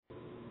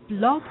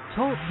Blog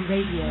Talk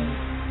Radio.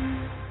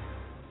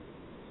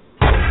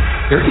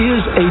 There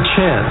is a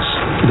chance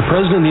for the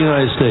President of the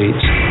United States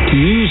to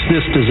use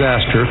this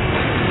disaster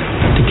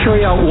to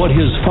carry out what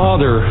his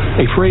father,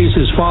 a phrase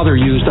his father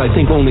used, I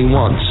think, only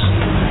once,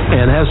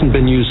 and hasn't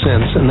been used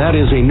since, and that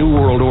is a new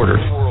world order.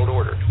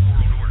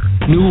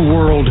 New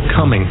world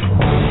coming.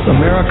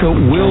 America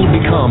will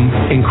become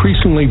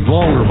increasingly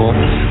vulnerable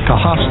to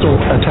hostile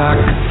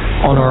attack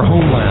on our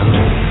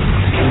homeland,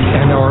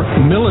 and our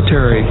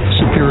military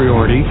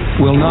superiority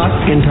will not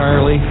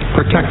entirely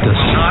protect us.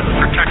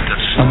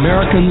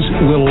 Americans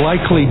will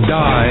likely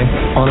die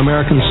on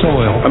American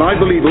soil. And I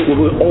believe it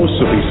will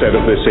also be said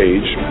of this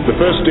age, the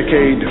first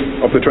decade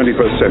of the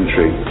 21st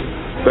century,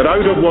 that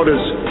out of what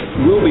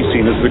will be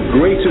seen as the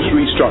greatest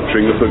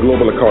restructuring of the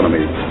global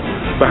economy,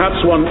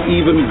 perhaps one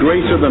even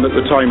greater than at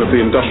the time of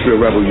the Industrial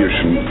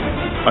Revolution,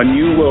 a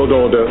new world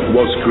order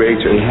was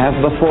created. We have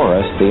before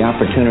us the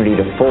opportunity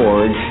to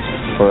forge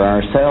for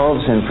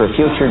ourselves and for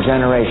future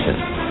generations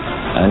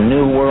a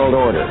new world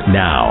order.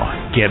 Now,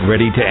 get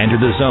ready to enter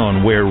the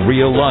zone where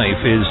real life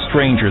is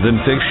stranger than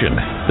fiction.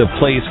 The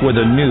place where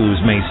the news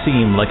may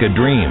seem like a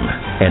dream,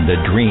 and the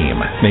dream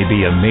may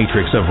be a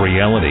matrix of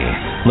reality.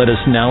 Let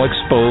us now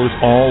expose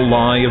all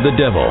lie of the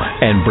devil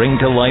and bring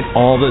to light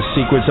all the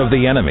secrets of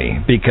the enemy,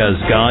 because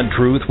God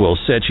truth will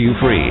set you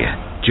free.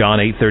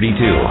 John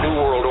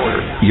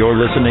 8:32. You're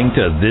listening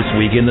to This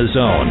Week in the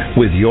Zone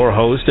with your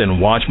host and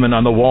watchman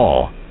on the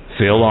wall,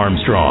 Phil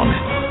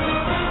Armstrong.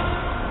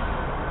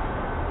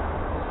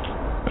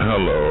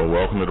 Hello,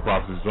 welcome to the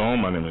Prophecy Zone.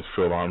 My name is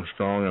Phil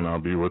Armstrong, and I'll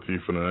be with you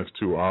for the next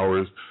 2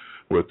 hours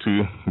with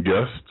two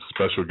guests,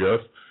 special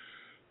guests.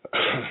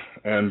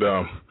 And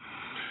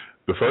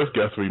the first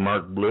guest will be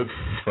Mark Blitz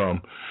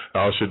from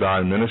Al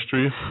Shaddai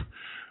Ministries.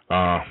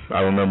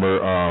 I remember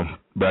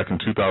back in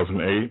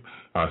 2008,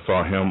 I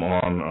saw him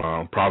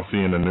on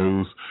Prophecy in the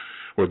News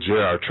with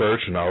JR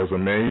Church, and I was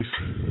amazed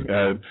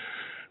at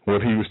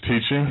what he was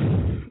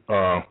teaching.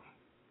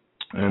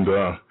 And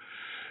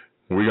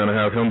we're going to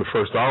have him the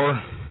first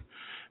hour.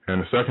 And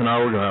the second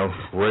hour, we're going to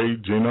have Ray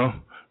Gano.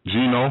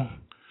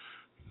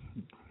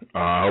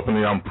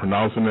 Hopefully I'm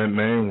pronouncing that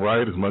name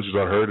right. As much as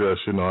I heard it, I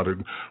should know how to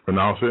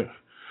pronounce it.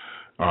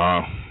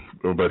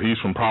 But he's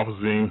from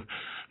Prophezine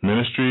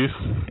Ministries,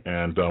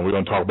 and we're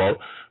going to talk about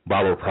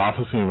Bible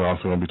prophecy. We're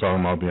also going to be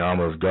talking about the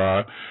armor of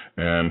God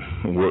and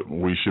what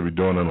we should be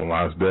doing in the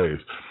last days.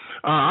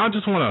 I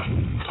just want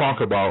to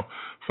talk about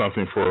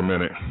something for a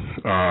minute,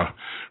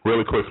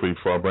 really quickly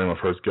before I bring my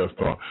first guest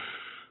on.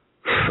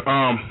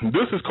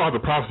 This is called the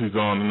Prophecy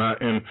Zone,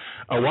 and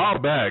a while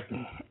back,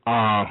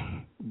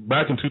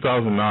 back in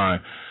 2009,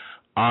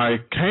 I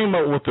came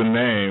up with the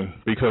name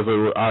because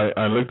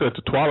I looked at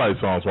the Twilight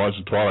Zones,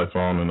 watching Twilight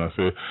Zone, and I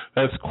said,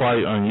 that's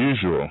quite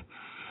unusual.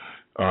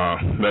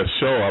 That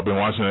show, I've been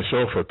watching that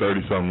show for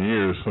 30-something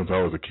years since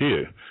I was a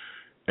kid.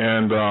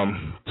 And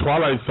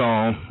Twilight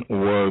Zone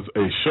was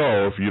a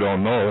show, if you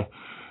don't know,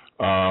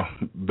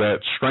 that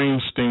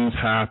strange things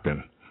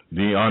happen,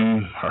 the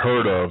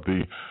unheard of,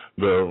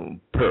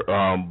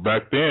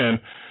 back then,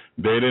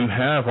 they didn't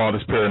have all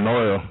this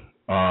paranoia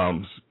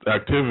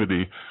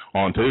activity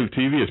on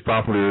TV as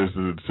popular as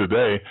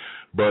today,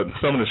 but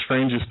some of the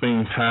strangest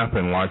things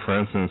happen, like, for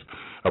instance,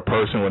 a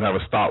person would have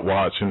a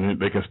stopwatch and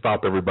they can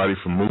stop everybody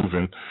from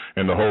moving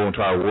in the whole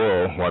entire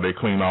world while they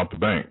clean out the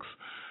banks.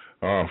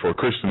 For a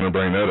Christian to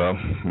bring that up,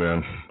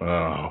 then,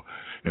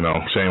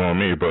 shame on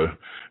me, but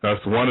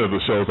that's one of the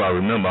shows I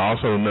remember. I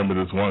also remember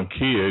this one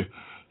kid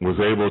was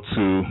able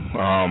to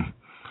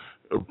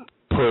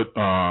put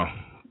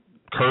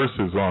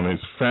curses on his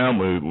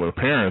family,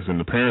 parents, and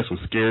the parents were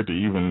scared to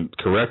even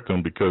correct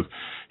him because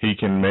he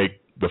can make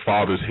the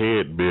father's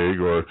head big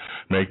or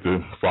make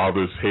the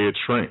father's head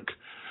shrink.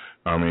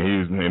 I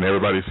mean, and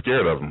everybody's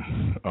scared of him.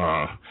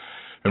 As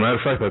a matter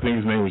of fact, I think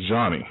his name was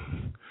Johnny.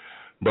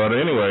 But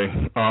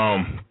anyway,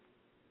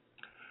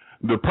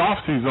 the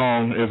Prophecy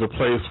Zone is a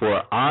place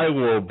where I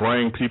will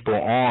bring people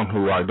on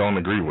who I don't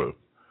agree with.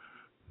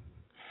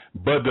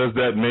 But does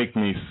that make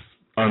me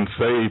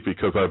unsaved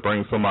because I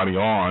bring somebody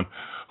on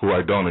who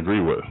I don't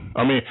agree with?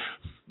 I mean,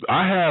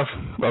 I have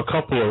a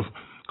couple of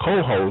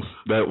co-hosts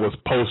that was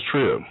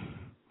post-trib.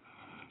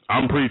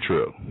 I'm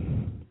pre-trib.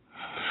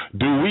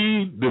 Do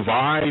we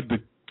divide the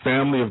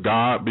family of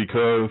God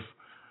because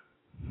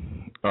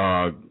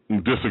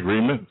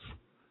disagreements?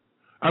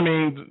 I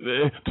mean,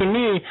 to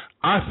me,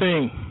 I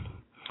think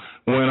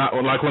when I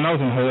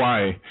was in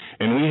Hawaii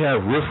and we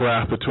have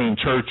riffraff between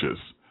churches,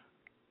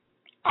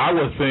 I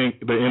would think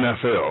the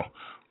NFL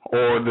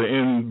or the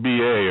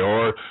NBA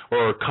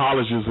or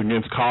colleges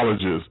against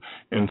colleges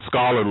in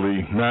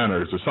scholarly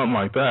manners or something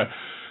like that,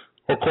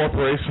 or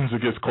corporations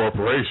against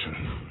corporations.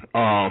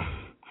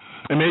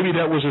 And maybe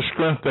that was a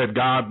strength that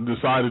God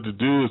decided to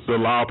do, is to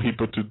allow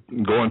people to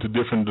go into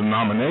different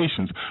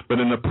denominations. But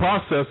in the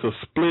process of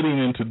splitting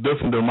into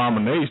different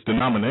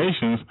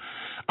denominations,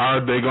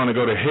 are they going to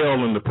go to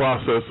hell in the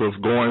process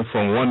of going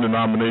from one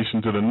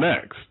denomination to the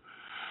next?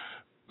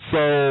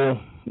 So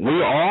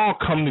we all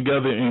come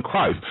together in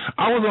Christ.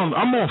 I'm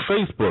on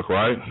Facebook,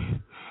 right?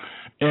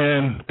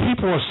 And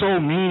people are so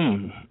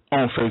mean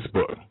on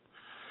Facebook.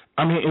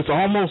 I mean, it's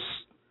almost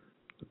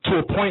to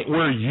a point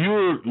where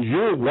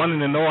you're wanting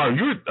to know,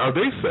 are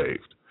they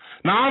saved?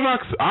 Now,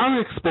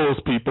 I've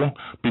exposed people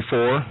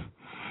before,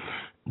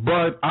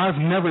 but I've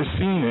never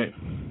seen it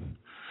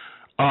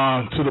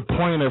to the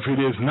point of it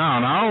is now.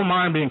 Now, I don't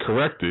mind being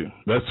corrected.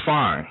 That's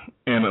fine.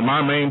 And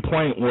my main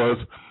point was,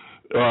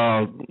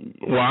 well,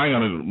 I ain't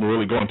going to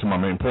really go into my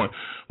main point,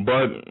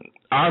 but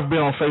I've been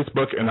on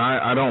Facebook, and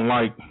I don't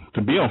like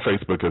to be on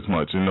Facebook as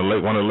much. And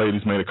one of the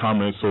ladies made a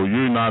comment, so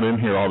you're not in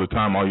here all the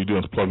time. All you do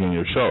is plug in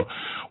your show.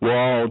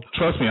 Well,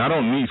 trust me, I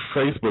don't need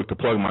Facebook to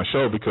plug my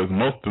show because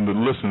most of the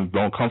listens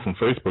don't come from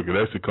Facebook. It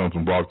actually comes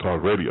from Blog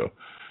Talk Radio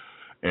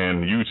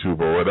and YouTube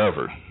or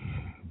whatever.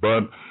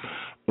 But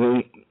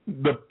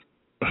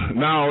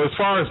now, as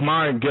far as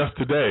my guest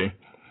today,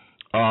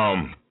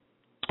 I'm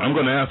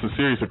going to ask a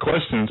series of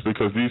questions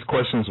because these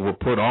questions were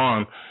put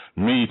on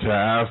me to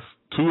ask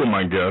two of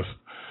my guests.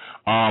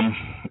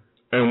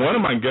 And one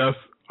of my guests,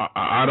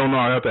 I don't know,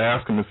 I have to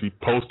ask him, is he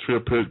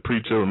post-trib,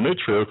 pre-trib, or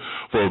mid-trib?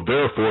 So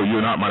therefore,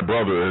 you're not my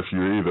brother if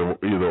you're either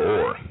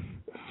or.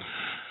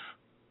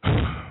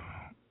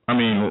 I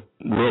mean,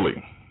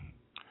 really.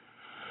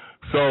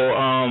 So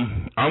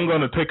I'm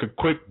going to take a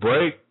quick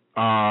break,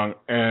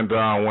 and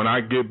when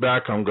I get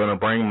back, I'm going to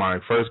bring my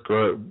first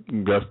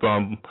guest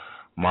on,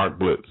 Mark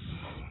Blitz,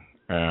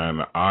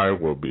 and I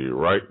will be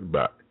right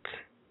back.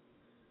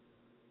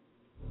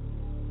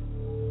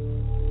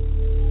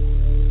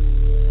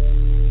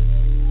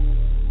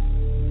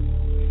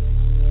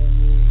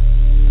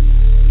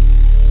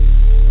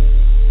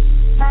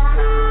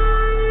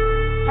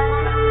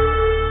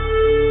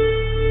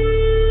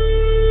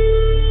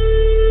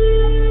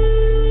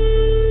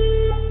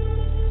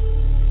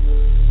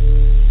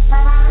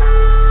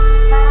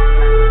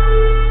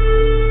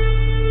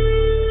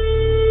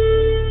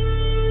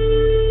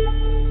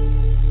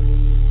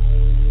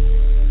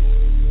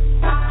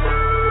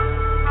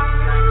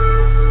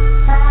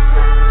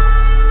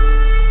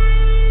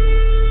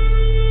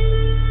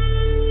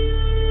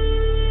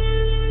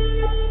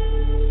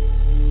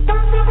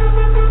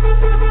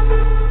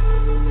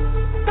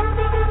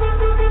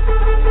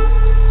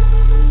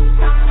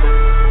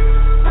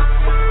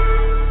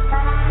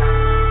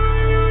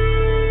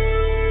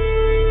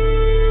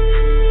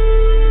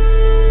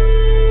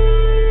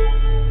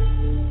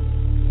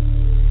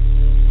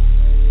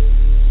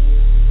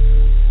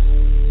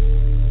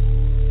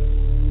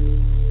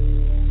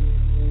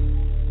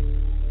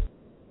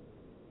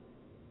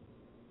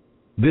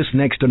 This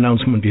next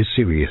announcement is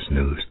serious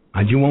news,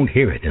 and you won't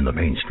hear it in the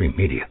mainstream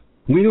media.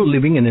 We are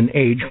living in an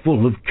age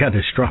full of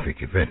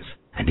catastrophic events,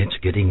 and it's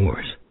getting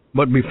worse.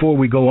 But before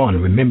we go on,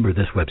 remember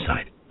this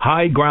website,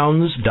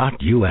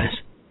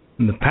 highgrounds.us.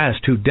 In the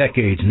past 2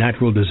 decades,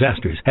 natural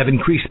disasters have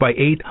increased by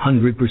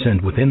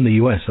 800% within the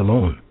U.S.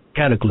 alone.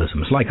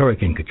 Cataclysms like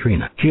Hurricane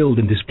Katrina killed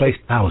and displaced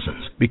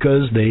thousands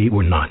because they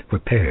were not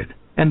prepared.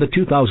 And the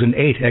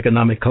 2008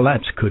 economic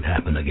collapse could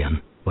happen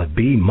again, but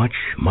be much,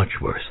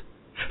 much worse.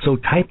 So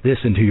type this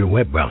into your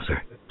web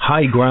browser,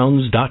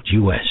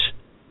 highgrounds.us.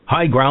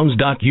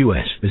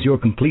 Highgrounds.us is your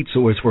complete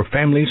source for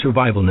family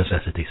survival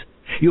necessities.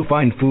 You'll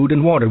find food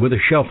and water with a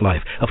shelf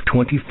life of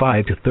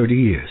 25 to 30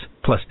 years,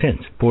 plus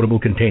tents, portable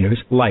containers,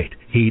 light,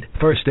 heat,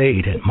 first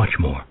aid, and much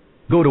more.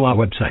 Go to our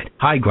website,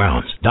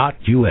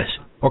 highgrounds.us,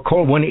 or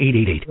call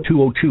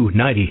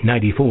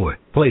 1-888-202-9094.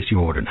 Place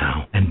your order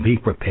now and be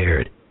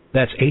prepared.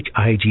 That's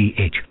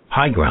HIGH,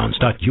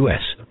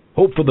 highgrounds.us.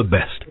 Hope for the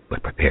best,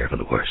 but prepare for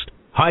the worst.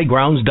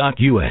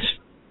 highgrounds.us.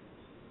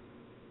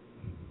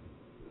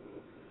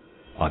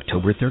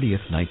 October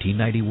 30th,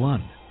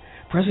 1991.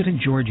 President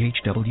George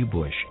H.W.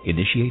 Bush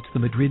initiates the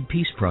Madrid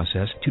peace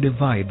process to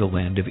divide the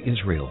land of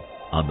Israel.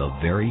 On the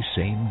very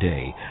same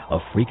day, a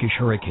freakish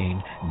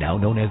hurricane, now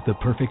known as the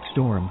Perfect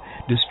Storm,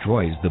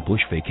 destroys the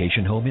Bush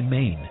vacation home in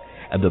Maine.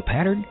 And the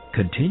pattern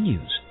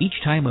continues.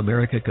 Each time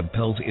America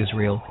compels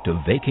Israel to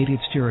vacate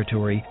its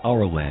territory,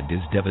 our land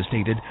is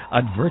devastated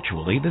on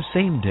virtually the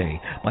same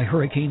day by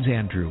Hurricanes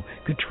Andrew,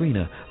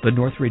 Katrina, the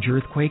Northridge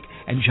earthquake,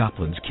 and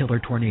Joplin's killer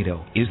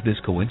tornado. Is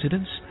this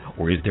coincidence?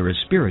 Or is there a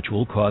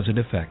spiritual cause and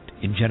effect?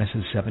 In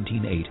Genesis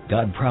 17:8,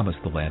 God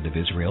promised the land of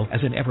Israel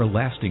as an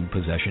everlasting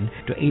possession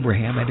to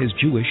Abraham and his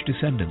Jewish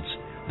descendants.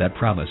 That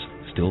promise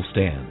still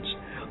stands.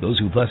 Those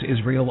who bless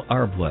Israel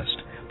are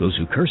blessed. Those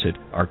who curse it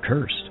are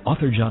cursed.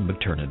 Author John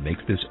McTernan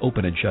makes this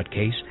open and shut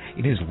case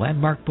in his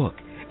landmark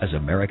book, As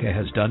America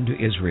Has Done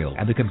to Israel,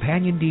 and the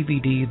companion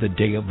DVD, The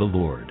Day of the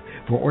Lord.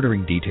 For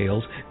ordering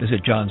details,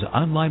 visit John's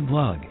online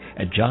blog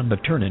at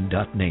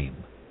johnmcternan.name.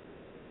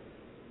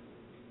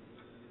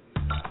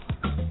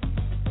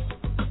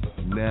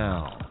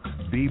 Now,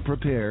 be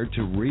prepared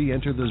to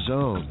re-enter the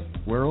zone,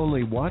 where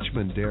only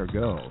watchmen dare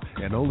go,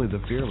 and only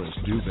the fearless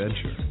do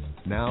venture.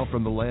 Now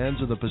from the lands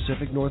of the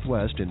Pacific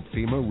Northwest in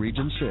FEMA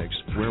Region 6,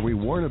 where we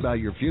warn about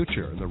your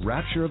future and the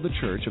rapture of the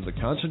church of the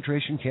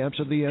concentration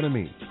camps of the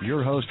enemy.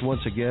 Your host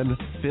once again,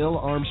 Phil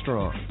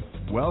Armstrong.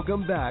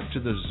 Welcome back to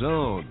the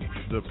Zone,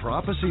 the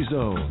Prophecy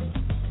Zone.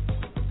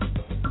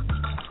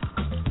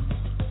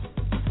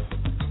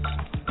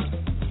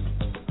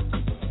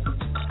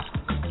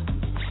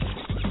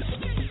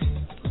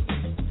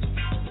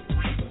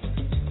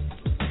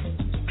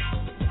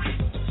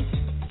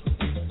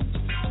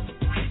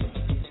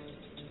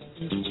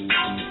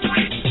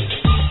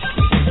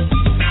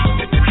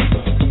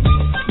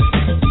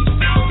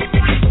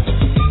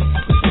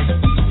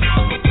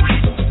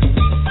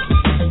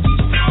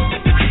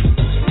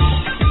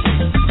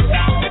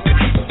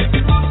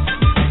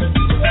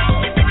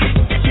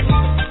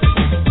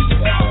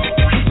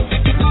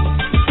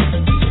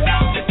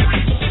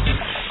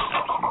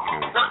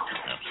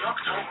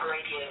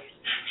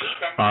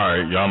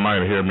 y'all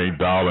might hear me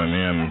dialing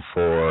in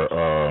for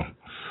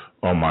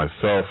on my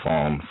cell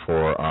phone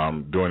for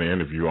doing the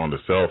interview on the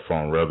cell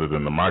phone rather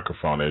than the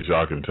microphone. As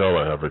y'all can tell,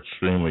 I have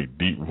extremely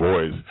deep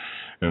voice,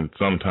 and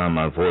sometimes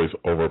my voice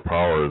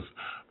overpowers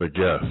the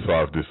guest. So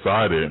I've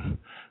decided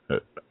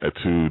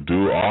to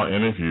do all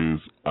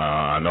interviews.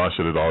 I know I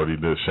should have already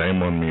did.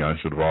 Shame on me. I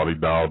should have already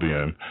dialed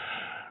in.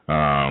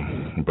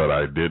 But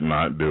I did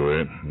not do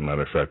it.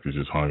 Matter of fact, he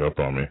just hung up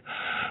on me.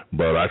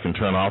 But I can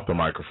turn off the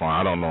microphone.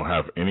 I don't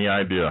have any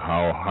idea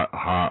how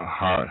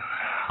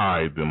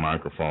high the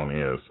microphone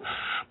is.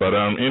 But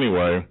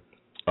anyway,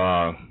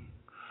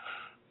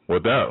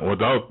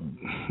 without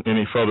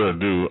any further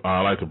ado,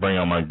 I'd like to bring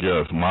on my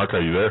guest. Mark,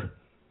 are you there?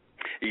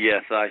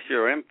 Yes, I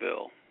sure am,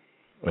 Phil.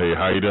 Hey,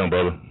 how you doing,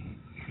 brother?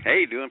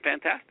 Hey, doing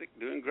fantastic.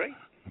 Doing great.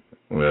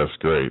 That's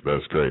great.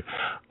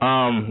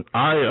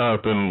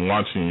 I've been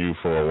watching you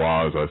for a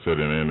while, as I said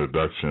in the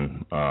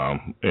introduction,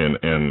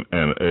 and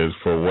as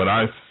for what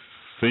I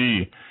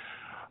see,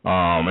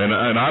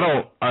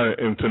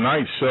 in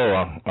tonight's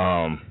show,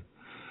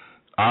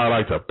 I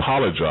like to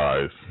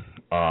apologize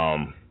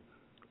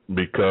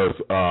because,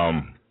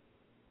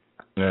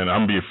 and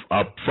I'm be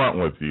up front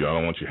with you. I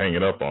don't want you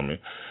hanging up on me.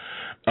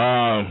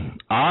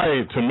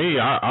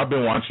 I've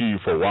been watching you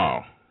for a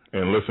while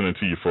and listening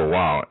to you for a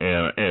while,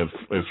 and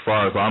as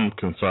far as I'm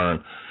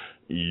concerned,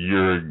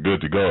 you're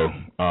good to go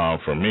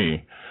for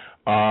me.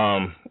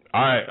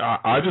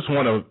 I just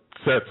want to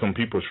set some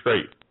people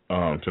straight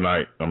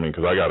tonight. I mean,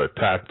 because I got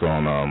attacked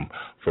on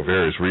for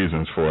various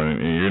reasons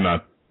and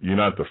you're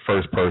not the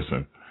first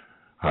person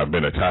I've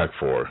been attacked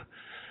for.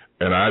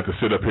 And I had to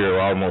sit up here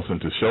almost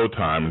into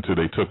showtime until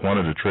they took one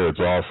of the treads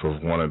off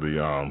of one of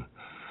the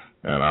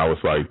and I was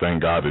like,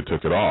 thank God they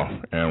took it off.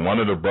 And one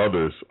of the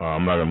brothers,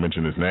 I'm not going to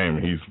mention his name,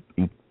 he's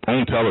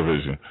on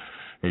television.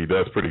 He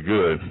does pretty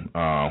good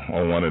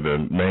on one of the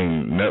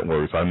main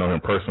networks. I know him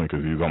personally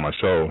because he's on my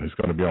show. He's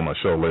going to be on my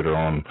show later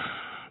on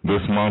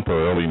this month or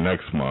early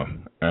next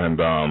month. And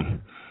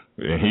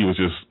he was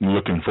just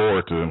looking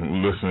forward to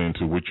listening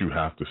to what you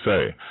have to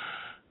say.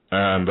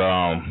 And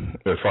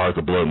as far as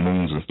the blood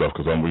moons and stuff,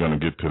 because we're going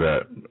to get to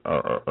that.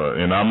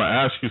 And I'm going to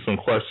ask you some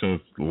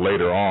questions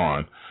later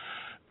on.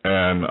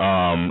 And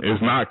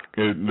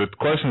the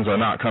questions are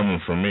not coming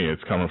from me.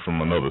 It's coming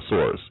from another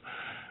source.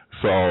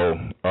 So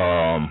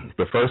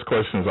the first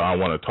questions I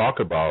want to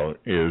talk about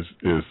is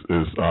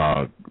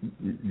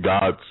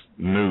God's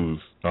news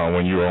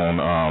when you were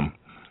on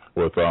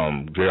with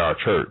J.R.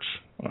 Church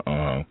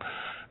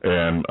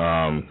and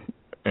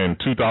in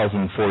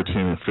 2014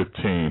 and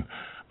 15,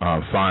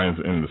 Signs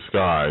in the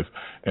Skies,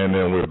 and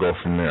then we'll go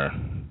from there.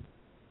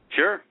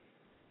 Sure.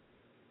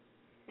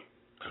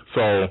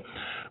 So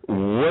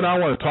what I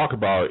want to talk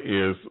about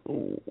is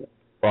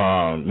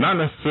not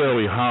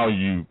necessarily how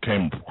you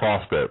came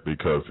across that,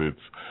 because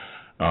it's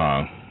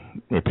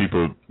when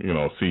people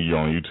see you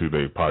on YouTube,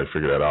 they probably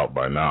figure that out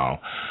by now.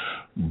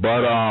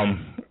 But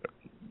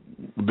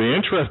the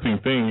interesting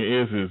thing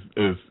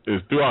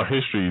is throughout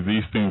history,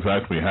 these things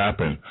actually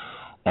happen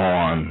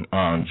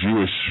on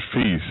Jewish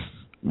feasts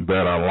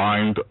that are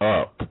lined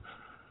up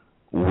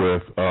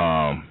with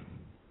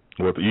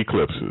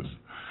eclipses.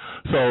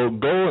 So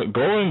go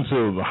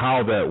into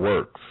how that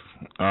works,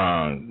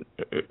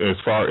 as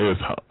far as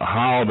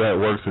how that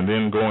works, and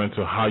then go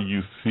into how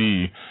you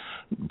see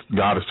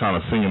God is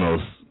trying to signal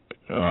us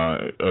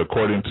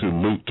according to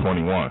Luke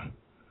 21.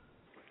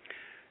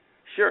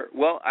 Sure.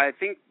 Well, I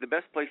think the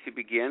best place to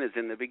begin is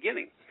in the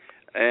beginning.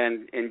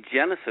 And in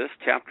Genesis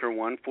chapter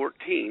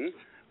 1:14,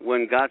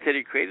 when God said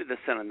he created the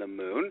sun and the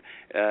moon,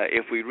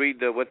 if we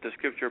read what the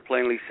scripture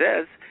plainly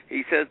says,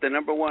 he says the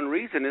number one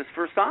reason is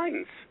for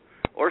signs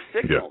or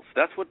signals. Yeah.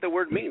 That's what the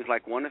word means,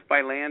 like one if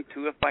by land,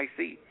 two if by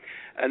sea.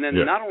 And then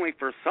not only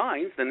for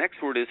signs, the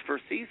next word is for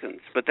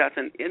seasons, but that's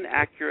an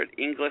inaccurate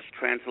English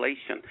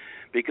translation,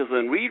 because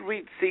when we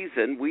read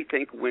season, we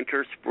think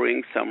winter,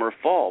 spring, summer,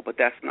 fall, but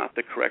that's not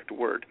the correct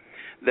word.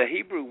 The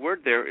Hebrew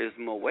word there is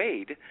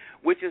moed,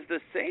 which is the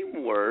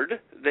same word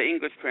the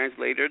English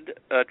translators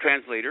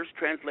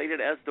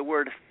translated as the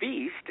word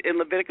feast in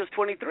Leviticus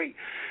 23.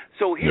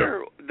 So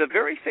here, the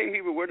very same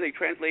Hebrew word they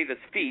translate as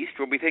feast,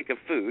 where we think of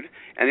food,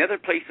 and the other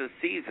place is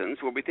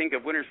seasons, where we think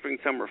of winter, spring,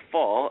 summer,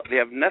 fall. They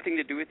have nothing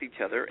to do with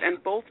each other,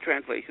 and both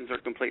translations are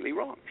completely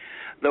wrong.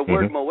 The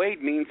word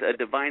moed means a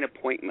divine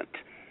appointment.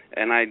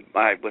 And I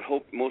would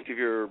hope most of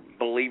your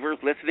believers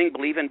listening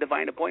believe in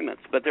divine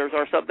appointments, but there's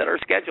our some that are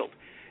scheduled.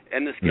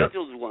 And the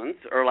scheduled ones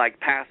are like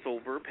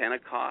Passover,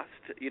 Pentecost,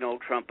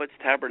 trumpets,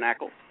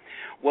 tabernacle.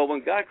 Well,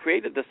 when God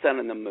created the sun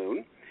and the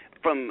moon,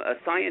 from a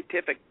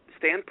scientific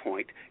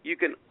standpoint, you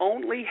can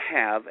only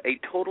have a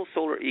total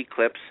solar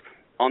eclipse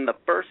on the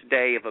first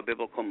day of a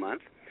biblical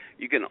month.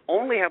 You can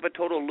only have a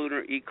total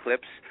lunar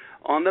eclipse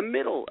on the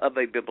middle of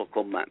a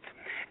biblical month.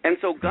 And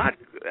so God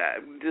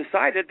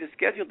decided to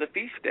schedule the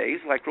feast days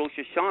like Rosh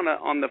Hashanah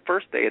on the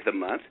first day of the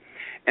month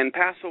and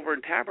Passover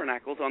and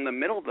Tabernacles on the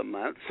middle of the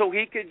month so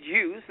he could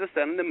use the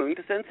sun and the moon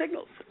to send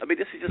signals. I mean,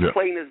 this is just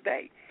plain as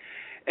day.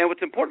 And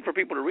what's important for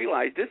people to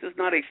realize, this is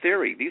not a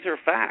theory. These are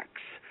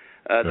facts.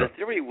 The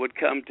theory would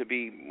come to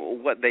be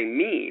what they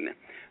mean,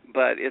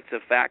 but it's a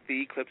fact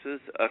the eclipses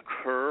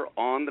occur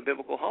on the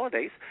biblical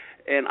holidays,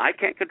 and I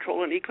can't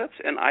control an eclipse,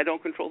 and I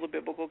don't control the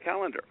biblical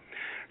calendar.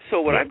 So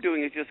what I'm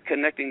doing is just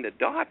connecting the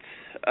dots,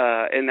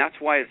 and that's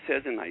why it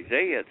says in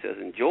Isaiah, it says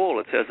in Joel,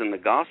 it says in the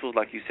Gospels,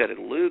 like you said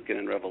in Luke and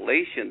in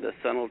Revelation, the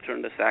sun will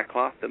turn to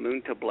sackcloth, the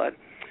moon to blood,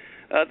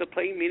 the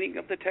plain meaning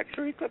of the text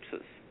are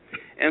eclipses.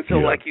 And so,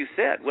 like you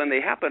said, when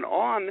they happen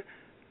on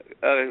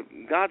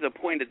God's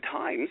appointed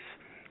times,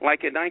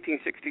 like in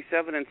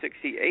 1967 and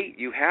 68,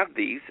 you have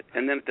these,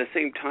 and then at the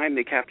same time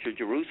they capture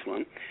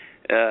Jerusalem.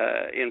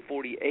 In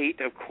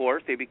 48, of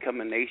course, they become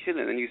a nation,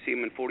 and then you see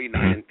them in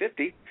 49 and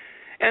 50.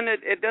 And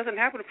it doesn't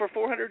happen for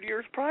 400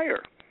 years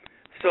prior.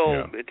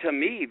 So to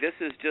me, this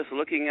is just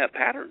looking at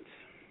patterns.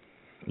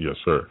 Yes,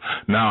 sir.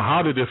 Now,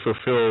 how did it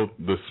fulfill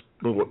this?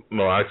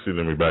 No, actually,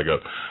 let me back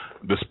up.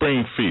 The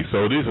spring feast.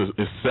 So this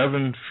is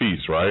 7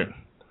 feasts, right?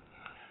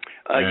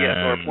 Yes,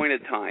 or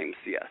appointed times,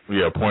 yes.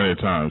 Yeah, appointed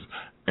times.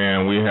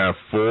 And we have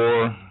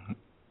 4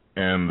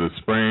 in the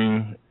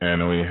spring,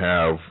 and we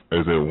have,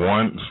 is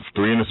it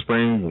 3 in the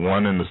spring,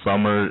 1 in the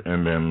summer,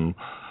 and then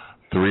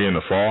 3 in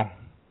the fall?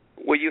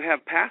 Well, you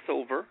have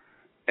Passover,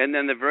 and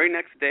then the very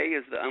next day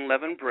is the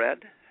unleavened bread,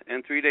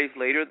 and 3 days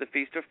later the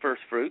Feast of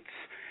First Fruits,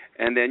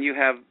 and then you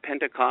have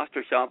Pentecost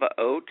or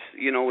Shavuot,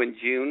 in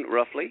June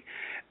roughly,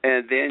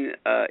 and then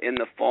in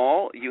the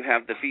fall you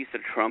have the Feast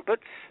of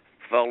Trumpets,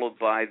 followed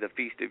by the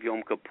Feast of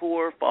Yom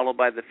Kippur, followed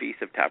by the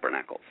Feast of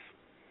Tabernacles.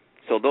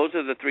 So those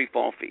are the 3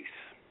 fall feasts.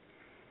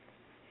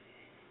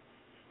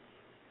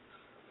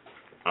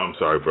 I'm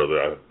sorry,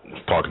 brother. I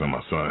was talking to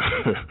my son.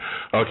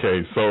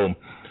 Okay, so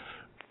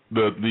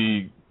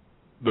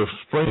the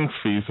spring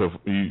feasts of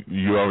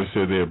you already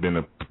said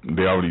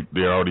they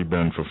already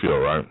been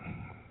fulfilled, right?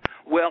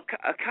 Well,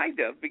 kind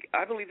of.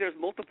 I believe there's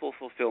multiple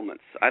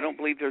fulfillments. I don't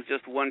believe there's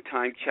just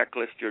one-time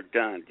checklist, you're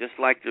done. Just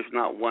like there's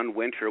not one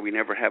winter, we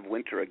never have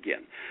winter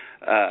again.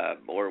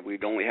 Or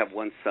we'd only have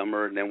one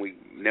summer, and then we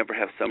never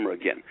have summer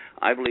again.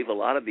 I believe a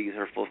lot of these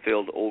are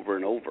fulfilled over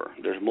and over.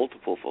 There's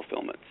multiple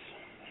fulfillments.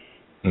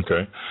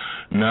 Okay.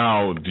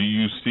 Now, do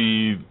you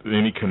see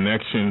any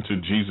connection to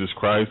Jesus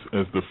Christ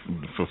as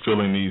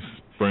fulfilling these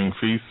spring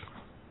feasts?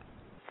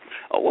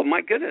 Oh, well,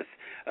 my goodness.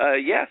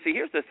 See,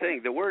 here's the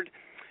thing. The word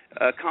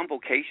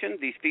convocation,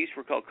 these feasts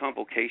were called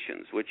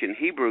convocations, which in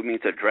Hebrew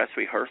means a dress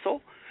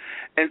rehearsal.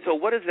 And so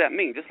what does that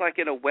mean? Just like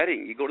in a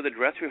wedding, you go to the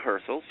dress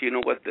rehearsals, you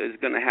know what is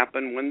going to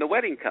happen when the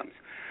wedding comes.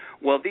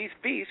 Well, these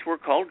feasts were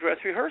called dress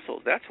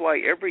rehearsals. That's why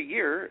every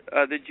year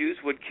the Jews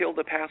would kill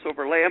the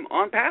Passover lamb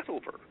on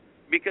Passover,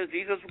 because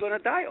Jesus was going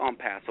to die on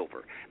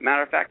Passover.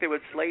 Matter of fact, they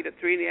would slay it at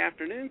 3 in the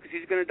afternoon because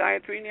he's going to die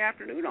at 3 in the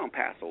afternoon on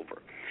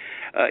Passover.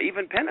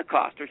 Even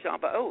Pentecost or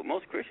Shavuot,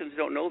 most Christians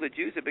don't know the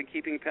Jews have been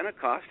keeping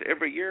Pentecost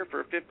every year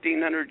for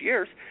 1,500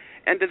 years,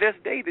 and to this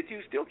day the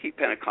Jews still keep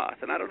Pentecost,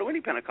 and I don't know any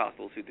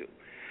Pentecostals who do.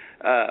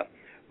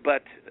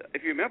 But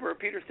if you remember,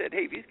 Peter said,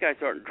 hey, these guys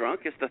aren't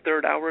drunk, it's the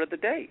 3rd hour of the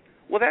day.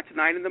 Well, that's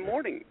 9 in the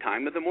morning,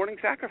 time of the morning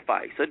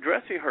sacrifice, a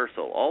dress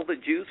rehearsal. All the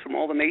Jews from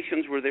all the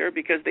nations were there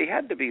because they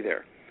had to be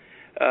there.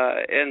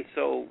 And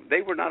so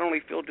they were not only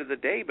filled to the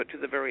day, but to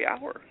the very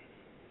hour.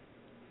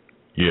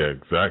 Yeah,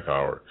 exact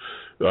hour.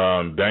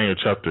 Daniel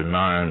chapter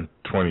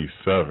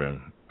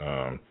 9:27,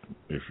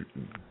 if you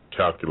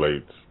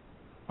calculates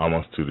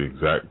almost to the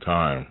exact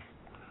time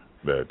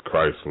that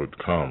Christ would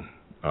come.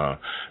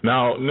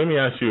 Now, let me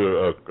ask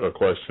you a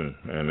question,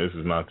 and this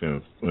is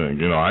nothing.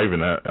 I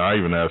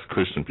even ask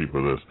Christian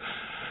people this.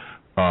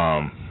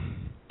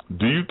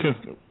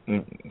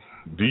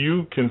 Do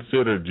you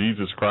consider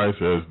Jesus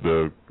Christ as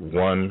the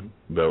one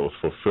that was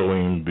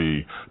fulfilling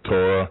the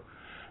Torah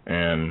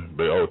and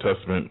the Old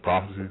Testament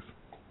prophecies?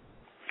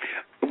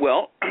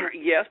 Well,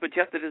 yes, but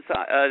you have to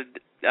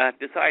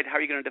decide how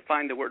you're going to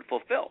define the word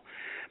fulfill.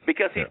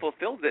 Because he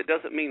fulfilled it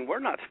doesn't mean we're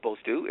not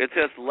supposed to. It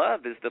says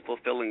love is the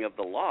fulfilling of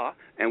the law,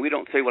 and we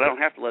don't say, well, I don't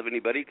have to love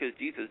anybody because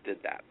Jesus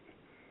did that.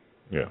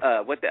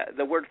 Yeah. What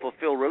the word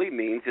fulfill really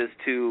means is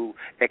to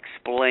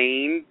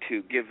explain,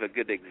 to give a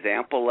good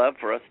example of,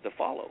 for us to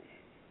follow.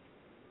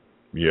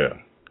 Yeah.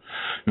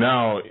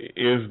 Now,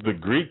 is the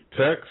Greek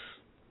text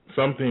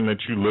something that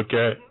you look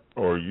at,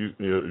 or you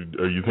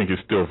think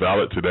it's still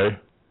valid today?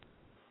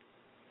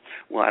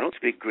 Well, I don't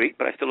speak Greek,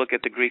 but I still look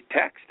at the Greek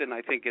text, and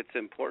I think it's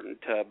important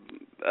to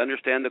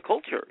understand the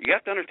culture. You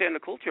have to understand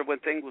the culture when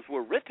things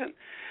were written.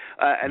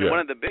 One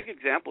of the big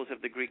examples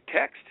of the Greek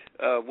text,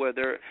 where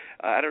do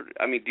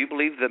you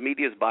believe the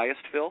media is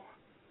biased, Phil?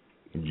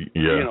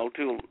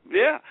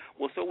 Yeah.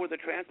 Well, so were the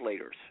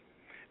translators.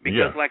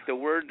 Because like the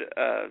word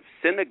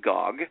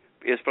synagogue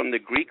is from the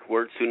Greek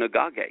word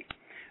synagogē.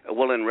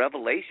 Well, in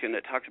Revelation,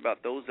 it talks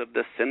about those of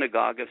the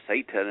synagogue of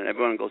Satan, and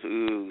everyone goes,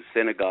 ooh,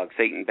 synagogue,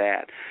 Satan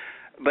bad.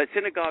 But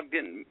synagogé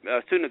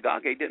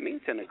didn't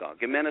mean synagogue.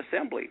 It meant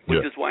assembly,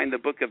 which is why in the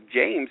book of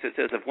James it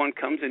says if one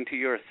comes into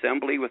your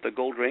assembly with a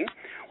gold ring,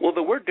 well,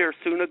 the word there is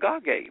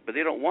synagogé, but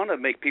they don't want to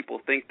make people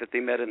think that they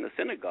met in the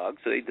synagogue,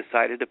 so they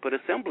decided to put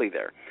assembly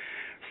there.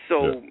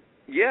 So,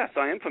 Yes,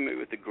 I am familiar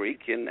with the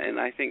Greek, and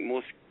I think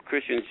most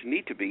Christians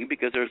need to be,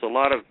 because there's a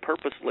lot of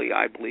purposely,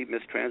 I believe,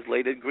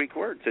 mistranslated Greek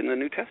words in the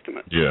New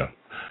Testament. Yeah.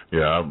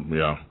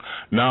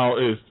 Now,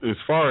 as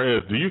far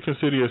as, do you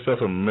consider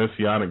yourself a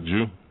Messianic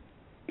Jew?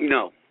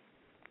 No.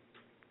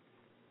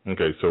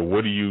 Okay, so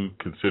what do you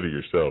consider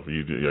yourself? Are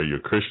you a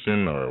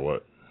Christian or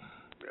what?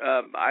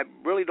 I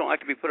really don't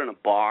like to be put in a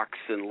box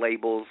and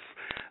labels.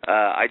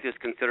 I just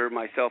consider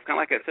myself, kind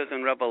of like it says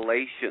in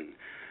Revelation,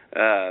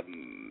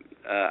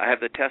 I have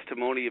the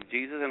testimony of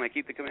Jesus and I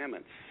keep the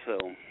commandments. So.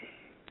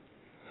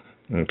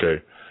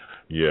 Okay,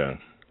 yeah.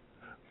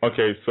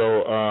 Okay,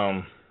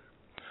 so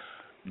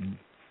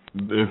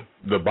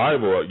the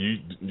Bible, you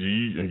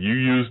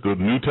use the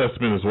New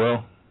Testament as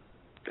well?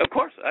 Of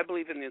course, I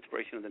believe in the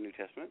inspiration of the New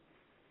Testament.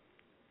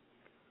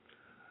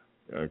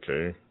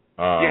 Okay.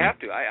 You have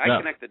to. I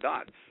connect the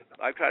dots.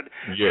 I've tried to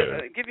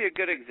give you a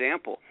good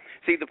example.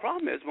 See, the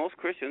problem is most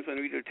Christians, when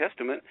we read the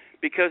Testament,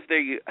 because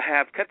they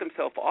have cut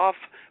themselves off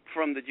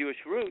from the Jewish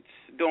roots,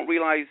 don't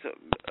realize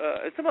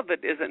some of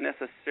it isn't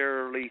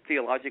necessarily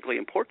theologically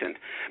important.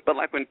 But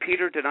like when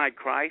Peter denied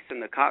Christ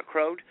and the cock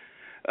crowed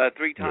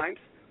 3 times,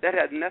 that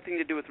had nothing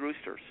to do with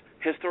roosters.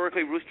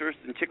 Historically, roosters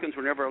and chickens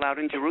were never allowed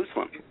in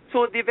Jerusalem.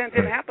 So the event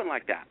didn't happen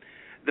like that.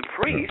 The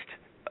priest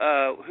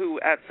who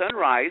at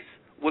sunrise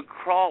would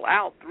crawl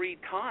out 3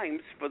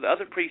 times for the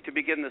other priest to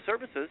begin the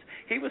services,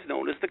 he was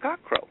known as the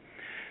cockcrow.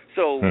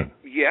 So,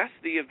 yes,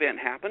 the event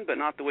happened, but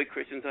not the way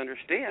Christians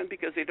understand,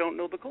 because they don't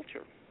know the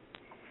culture.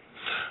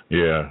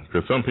 Yeah,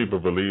 because some people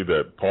believe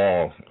that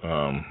Paul,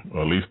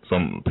 or at least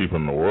some people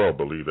in the world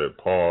believe that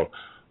Paul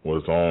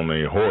was on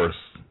a horse.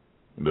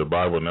 The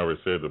Bible never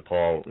said that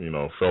Paul,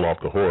 fell off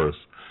the horse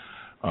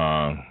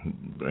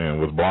and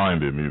was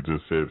blinded. It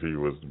just says he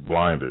was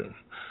blinded.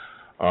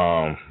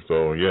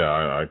 So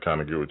I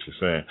kind of get what you're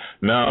saying.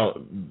 Now,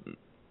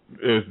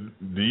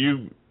 do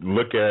you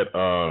look at?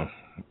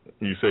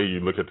 You say you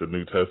look at the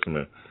New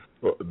Testament.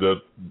 Do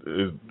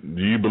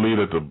you believe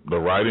that the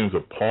writings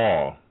of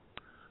Paul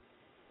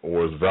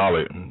was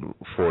valid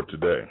for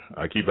today?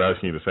 I keep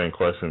asking you the same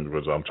questions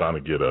because I'm trying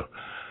to get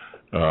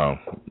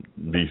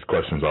these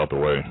questions out the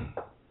way.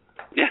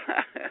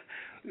 Yeah,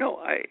 no,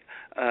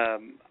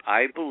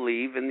 I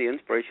believe in the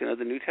inspiration of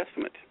the New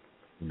Testament.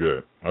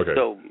 Good. Okay.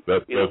 So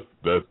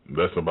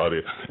that's about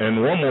it.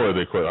 And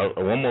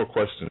one more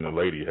question the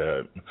lady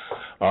had.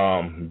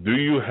 Do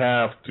you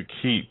have to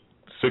keep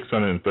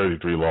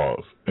 633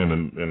 laws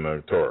in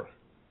the Torah?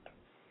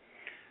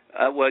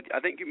 Well, I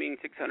think you mean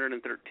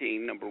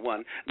 613, number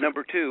one.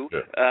 Number two,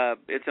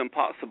 it's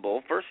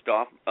impossible. First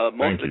off,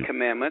 most of the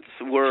commandments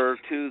were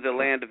to the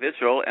land of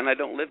Israel, and I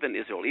don't live in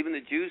Israel. Even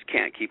the Jews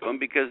can't keep them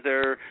because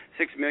there are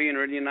 6 million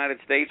are in the United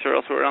States or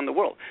elsewhere around the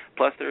world.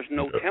 Plus, there's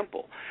no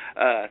temple.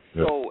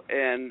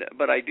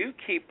 But I do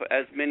keep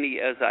as many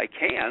as I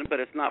can, but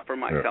it's not for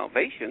my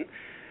salvation.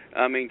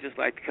 I mean, just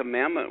like the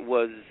commandment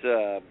was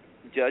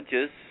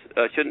judges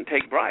shouldn't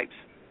take bribes.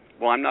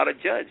 Well, I'm not a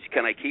judge.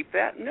 Can I keep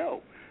that?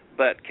 No.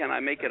 But can I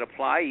make it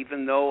apply?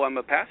 Even though I'm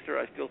a pastor,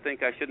 I still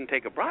think I shouldn't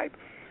take a bribe.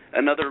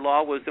 Another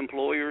law was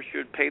employers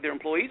should pay their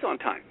employees on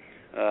time.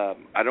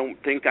 I don't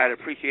think I'd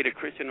appreciate a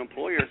Christian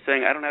employer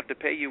saying I don't have to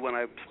pay you when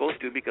I'm supposed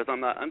to because I'm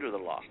not under the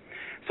law.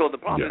 So the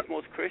problem is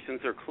most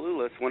Christians are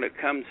clueless when it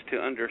comes to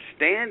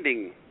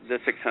understanding the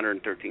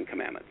 613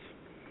 commandments.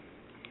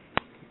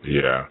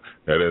 Yeah,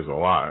 that is a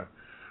lot.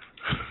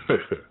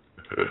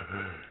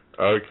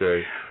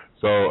 Okay.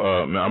 So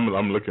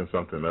I'm looking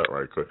something up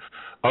right quick.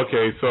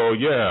 Okay, so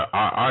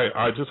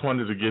I just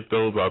wanted to get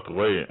those out the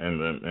way,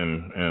 and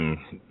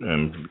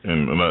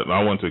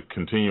I want to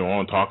continue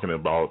on talking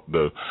about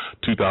the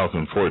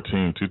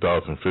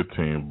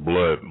 2014-2015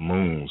 blood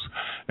moons,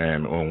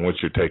 and on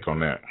what's your take on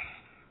that?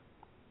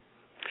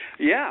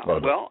 Yeah,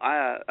 well,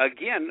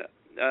 again,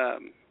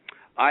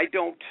 I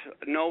don't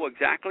know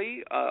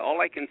exactly.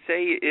 All I can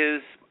say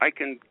is I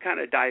can kind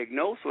of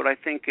diagnose what I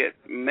think it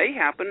may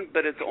happen,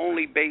 but it's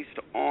only based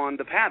on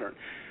the pattern.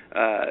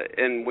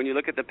 And when you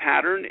look at the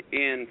pattern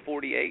in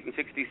 48 and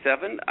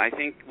 67, I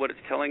think what it's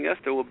telling us,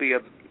 there will be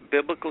a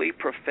biblically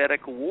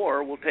prophetic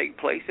war will take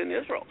place in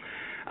Israel.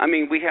 I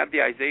mean, we have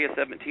the Isaiah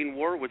 17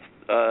 war with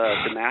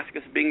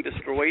Damascus being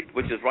destroyed,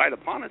 which is right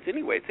upon us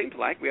anyway, it seems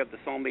like. We have the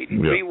Psalm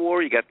 83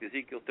 war, you got the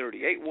Ezekiel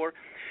 38 war.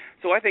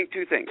 So I think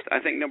 2 things. I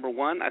think, number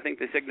one, I think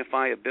they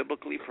signify a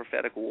biblically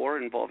prophetic war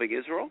involving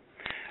Israel.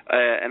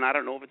 And I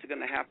don't know if it's going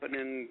to happen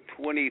in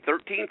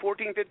 2013,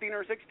 14, 15,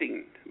 or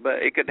 16.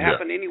 But it could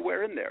happen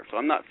anywhere in there. So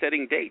I'm not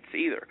setting dates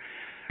either.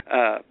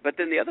 But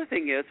then the other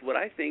thing is, what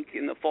I think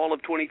in the fall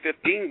of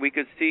 2015, we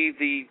could see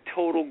the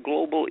total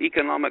global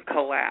economic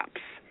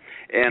collapse.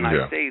 And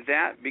I say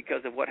that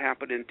because of what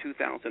happened in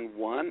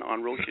 2001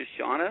 on Rosh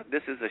Hashanah.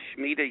 This is a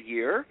Shemitah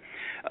year.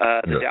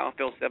 The Dow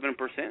fell 7%.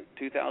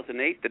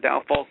 2008, the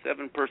Dow falls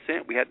 7%.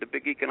 We had the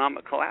big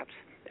economic collapse.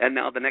 And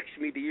now the next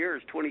Shemitah year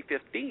is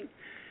 2015.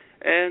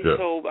 And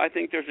so I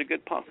think there's a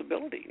good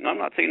possibility. And I'm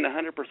not saying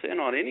 100%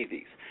 on any of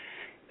these.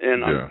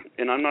 And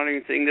I'm not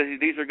even saying that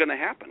these are going to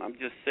happen. I'm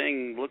just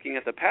saying, looking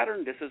at the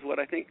pattern, this is what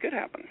I think could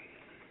happen.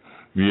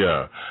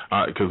 Yeah,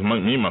 because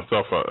me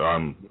myself,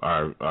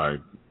 I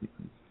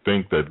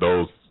think that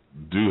those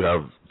do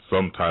have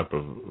some type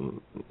of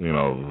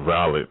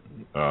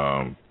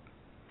validness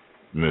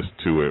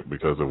to it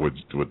because of what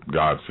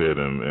God said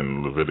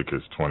in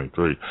Leviticus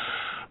 23,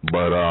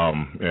 but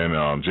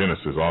and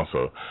Genesis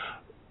also.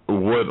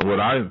 What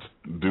I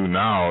do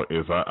now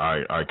is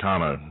I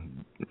kind of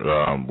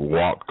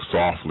walk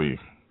softly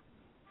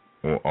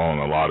on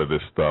a lot of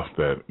this stuff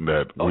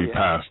that we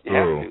pass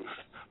through.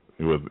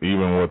 With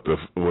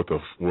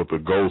the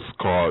ghost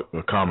called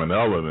the common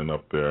element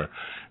up there,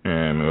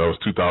 and that was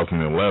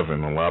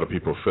 2011. A lot of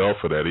people fell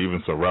for that.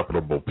 Even some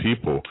reputable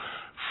people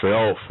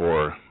fell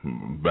for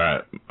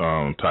that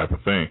type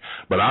of thing.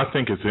 But I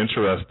think it's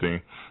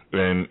interesting.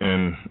 And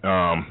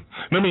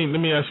let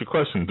me ask you a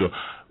question.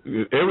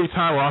 Every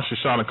time Rosh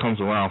Hashanah comes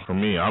around for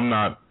me, I'm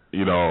not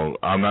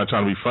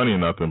trying to be funny or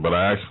nothing, but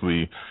I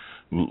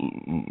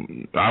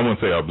wouldn't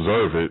say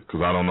observe it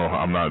because I don't know.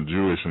 I'm not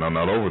Jewish and I'm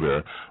not over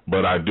there,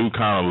 but I do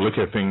kind of look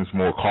at things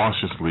more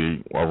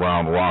cautiously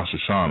around Rosh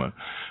Hashanah.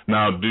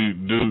 Now, do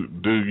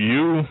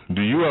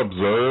you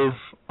observe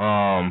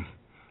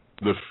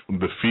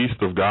the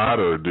feast of God,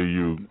 or do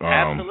you?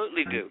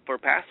 Absolutely do. For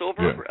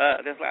Passover,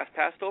 this last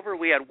Passover,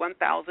 we had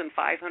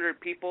 1,500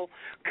 people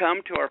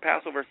come to our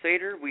Passover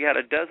Seder. We had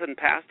a dozen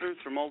pastors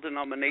from all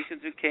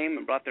denominations who came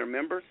and brought their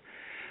members.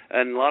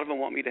 And a lot of them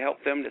want me to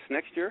help them this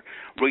next year.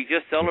 We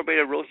just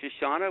celebrated Rosh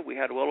Hashanah. We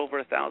had well over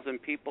 1,000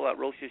 people at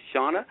Rosh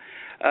Hashanah.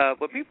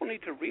 But people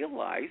need to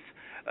realize,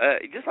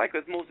 just like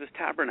with Moses'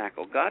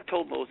 tabernacle, God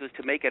told Moses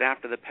to make it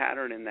after the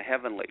pattern in the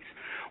heavenlies.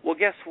 Well,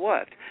 guess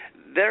what?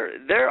 They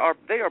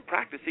are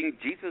practicing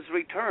Jesus'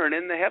 return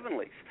in the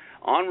heavenlies.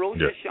 On Rosh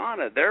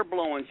Hashanah, they're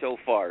blowing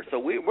shofar. So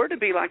we're to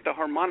be like the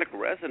harmonic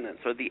resonance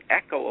or the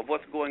echo of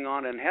what's going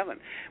on in heaven.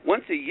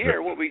 Once a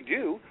year, what we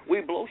do,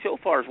 we blow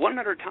shofars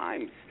 100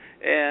 times.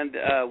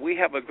 And we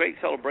have a great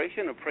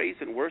celebration of praise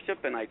and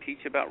worship, and I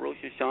teach about Rosh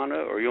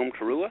Hashanah or Yom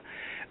Teruah.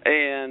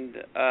 And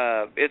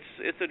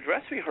it's a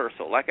dress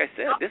rehearsal. Like I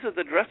said, this is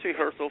the dress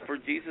rehearsal for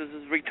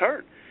Jesus'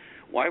 return.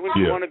 Why would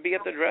you want to be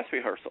at the dress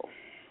rehearsal?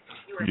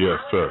 Yes,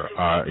 sir.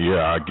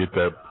 I get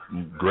that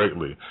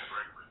greatly.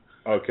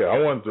 Okay, I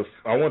want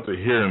to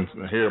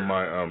hear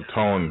my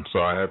tone, so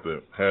I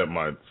had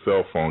my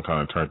cell phone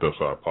kind of turned up,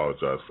 so I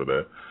apologize for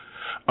that.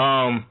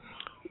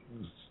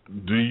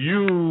 Do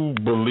you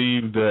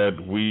believe that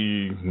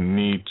we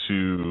need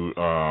to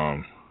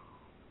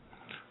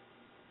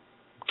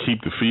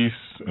keep the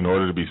feast in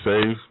order to be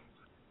saved?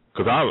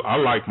 Because I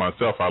like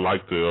myself, I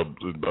like to,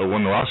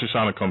 when Rosh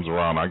Hashanah comes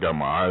around, I got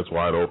my eyes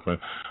wide open.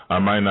 I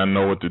might not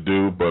know what to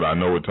do, but I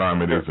know what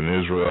time it is in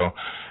Israel,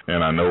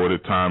 and I know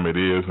what time it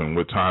is and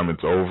what time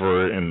it's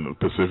over in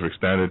Pacific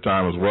Standard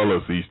Time as well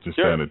as Eastern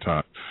Standard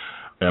Time.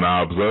 And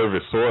I observe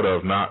it sort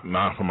of, not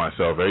for my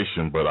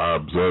salvation, but I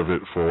observe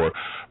it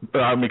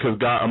because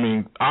God,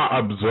 I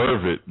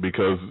observe it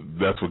because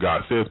that's what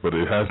God says, but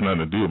it has nothing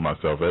to do with my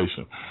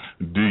salvation.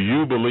 Do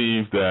you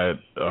believe that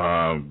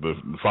the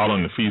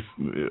following the feast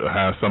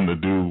has something to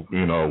do,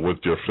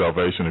 with your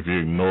salvation if you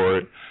ignore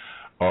it,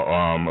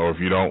 or if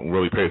you don't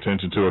really pay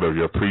attention to it, or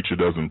your preacher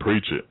doesn't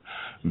preach it?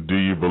 Do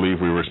you believe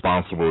we're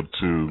responsible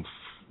to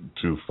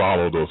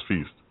follow those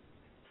feasts?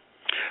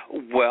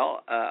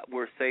 Well,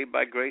 we're saved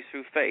by grace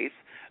through faith,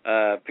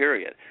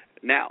 period.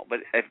 Now, but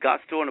if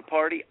God's throwing a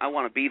party, I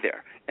want to be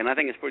there. And I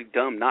think it's pretty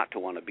dumb not to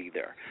want to be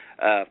there.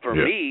 For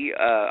me,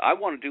 I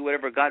want to do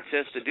whatever God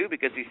says to do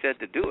because he said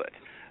to do it.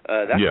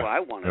 That's why I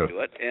want to do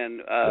it.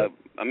 And,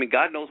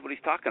 God knows what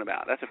he's talking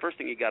about. That's the first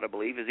thing you got to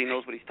believe is he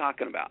knows what he's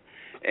talking about.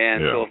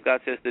 And so if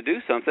God says to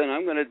do something,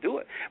 I'm going to do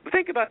it. But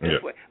think about it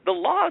this way. The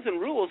laws and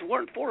rules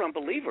weren't for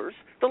unbelievers.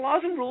 The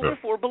laws and rules are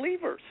for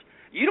believers.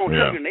 You don't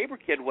tell your neighbor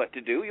kid what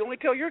to do. You only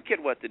tell your kid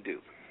what to do.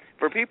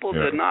 For people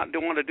to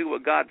don't want to do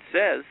what God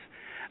says,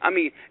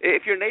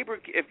 if your neighbor,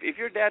 if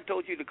your dad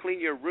told you to clean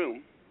your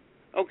room,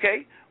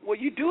 okay, well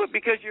you do it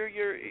because you're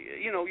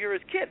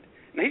his kid.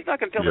 Now he's not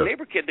going to tell the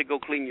neighbor kid to go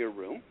clean your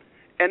room,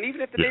 and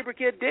even if the neighbor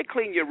kid did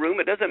clean your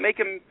room, it doesn't make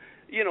him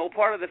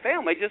part of the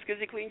family just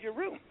because he cleans your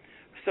room.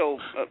 So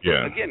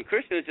again,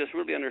 Christians just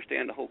really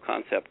understand the whole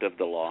concept of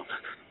the law.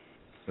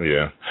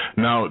 Yeah.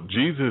 Now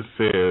Jesus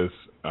says,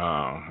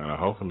 and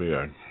hopefully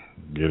I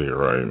get it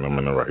right, I'm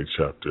in the right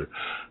chapter.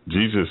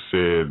 Jesus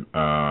said,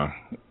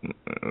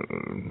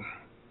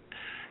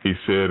 he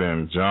said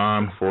in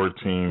John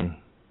 14,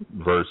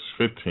 verse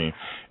 15,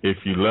 if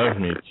you love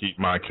me, keep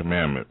my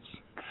commandments.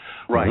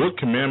 Right. What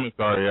commandments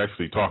are he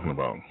actually talking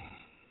about?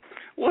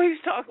 Well,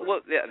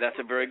 that's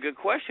a very good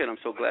question. I'm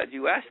so glad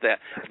you asked that.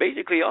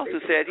 Basically, he also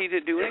said he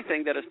didn't do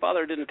anything that his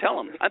father didn't tell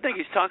him. I think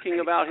he's talking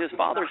about his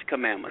father's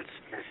commandments.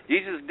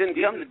 Jesus didn't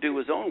come to do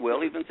his own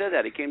will. He even said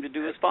that. He came to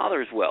do his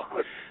father's will.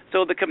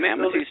 So the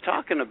commandments he's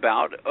talking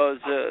about is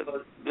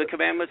the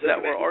commandments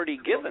that were already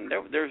given.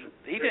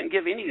 He didn't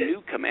give any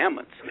new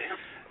commandments.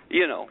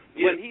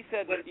 When he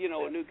said that,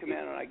 a new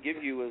commandment I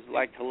give you is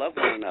like to love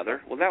one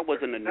another, well, that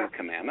wasn't a new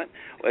commandment.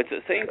 It's the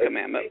same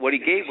commandment. What he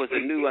gave was a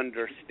new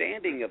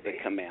understanding of the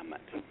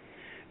commandment.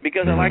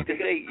 Because I like to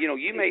say,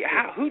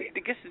 who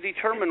gets to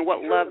determine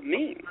what love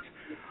means?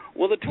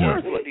 Well, the Torah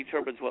is what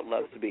determines what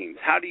love means.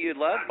 How do you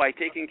love? By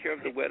taking care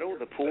of the widow,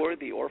 the poor,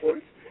 the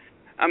orphans.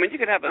 I mean, you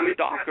could have a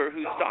stalker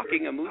who's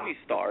stalking a movie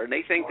star, and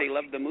they think they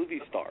love the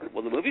movie star.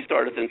 Well, the movie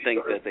star doesn't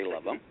think that they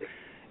love them.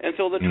 And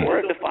so the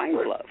Torah defines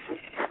love.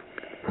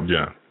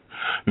 Yeah.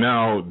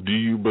 Now, do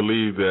you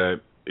believe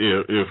that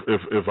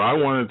if I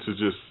wanted to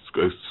just,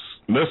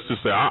 let's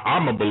just say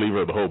I'm a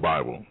believer of the whole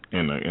Bible,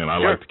 and I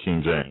like the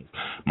King James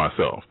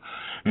myself.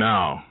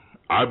 Now,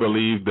 I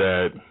believe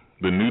that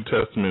the New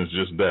Testament is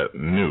just that,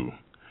 new,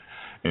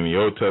 and the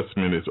Old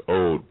Testament is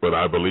old, but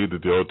I believe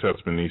that the Old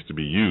Testament needs to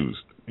be used,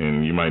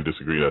 and you might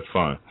disagree, that's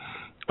fine.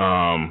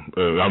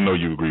 I know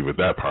you agree with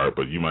that part,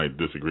 but you might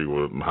disagree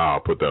with how I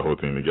put that whole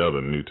thing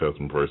together, the New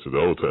Testament versus the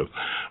Old Testament.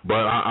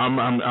 But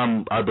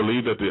I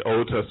believe that the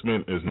Old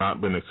Testament has not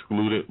been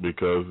excluded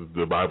because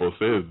the Bible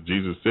says,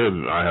 Jesus says,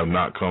 I have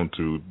not come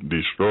to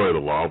destroy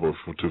the law, but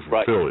to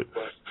fulfill it.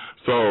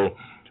 So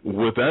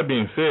with that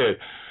being said,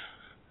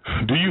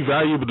 do you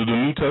value the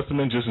New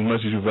Testament just as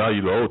much as you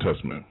value the Old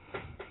Testament?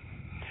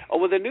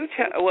 Well,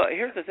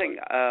 here's the thing.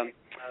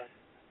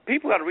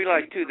 People got to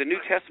realize, too, the New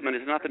Testament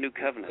is not the New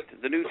Covenant.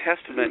 The New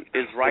Testament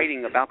is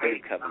writing about the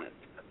New Covenant.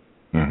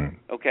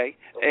 Okay?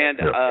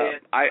 And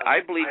I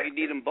believe you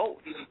need them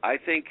both. I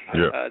think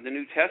the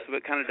New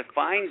Testament kind of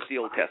defines the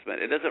Old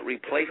Testament. It doesn't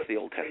replace the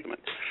Old Testament.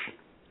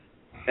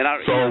 And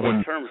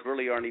those terms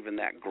really aren't even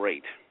that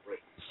great.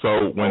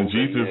 So when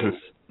Jesus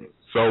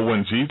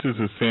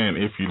is saying,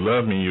 if you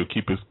love me, you'll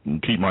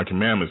keep my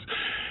commandments,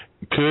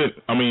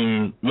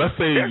 let's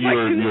say there's like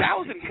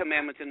 2,000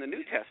 commandments in the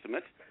New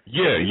Testament.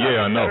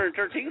 I know.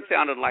 113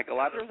 sounded like a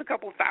lot. There's a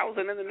couple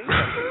thousand in the New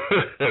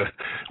Testament.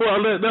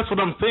 Well, that's what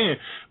I'm saying.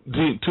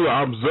 To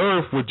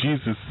observe what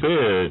Jesus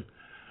said,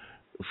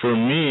 for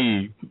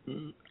me,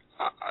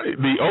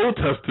 the Old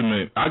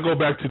Testament, I go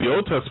back to the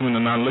Old Testament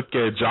and I look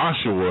at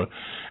Joshua,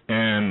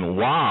 and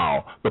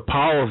wow, the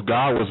power of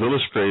God was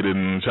illustrated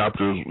in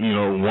chapters,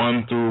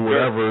 1 through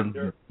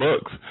whatever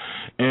books.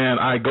 And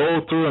I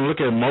go through and look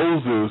at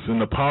Moses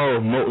and the power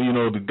of,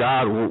 the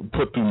God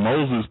put through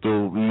Moses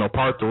to,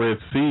 part the Red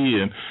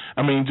Sea, and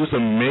I mean, just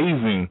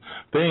amazing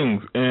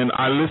things. And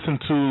I listen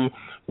to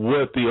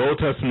what the Old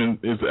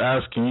Testament is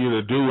asking you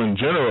to do in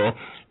general,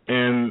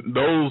 and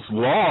those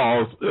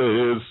laws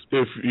is,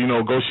 if,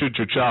 go shoot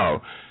your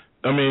child.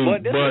 I mean,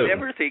 but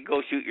never say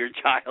go shoot your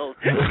child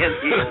in the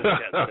Old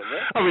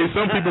Testament. I mean,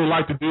 some people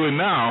like to do it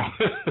now.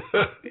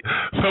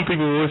 Some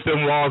people wish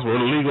them laws were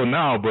illegal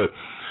now, but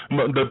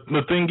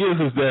the thing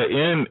is that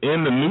in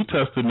the New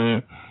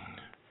Testament,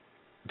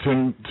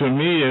 to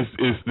me, is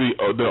the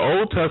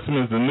Old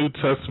Testament is the New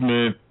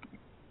Testament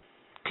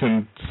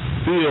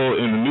concealed,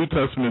 and the New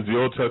Testament is the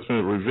Old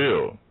Testament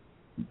revealed.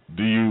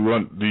 Do you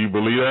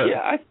believe that?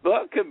 Yeah, it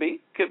could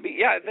be.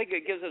 Yeah, I think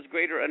it gives us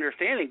greater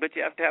understanding, but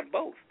you have to have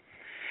both.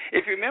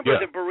 If you remember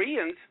the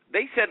Bereans,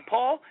 they said,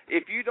 Paul,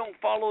 if you don't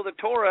follow the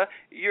Torah,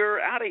 you're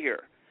out of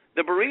here.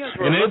 The Bereans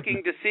were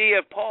looking to see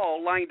if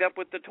Paul lined up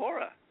with the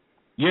Torah.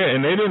 Yeah,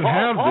 and they didn't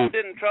Paul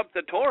didn't trump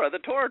the Torah. The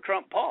Torah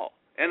trumped Paul.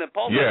 And if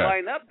Paul didn't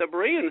line up, the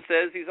Berean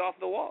says he's off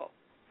the wall.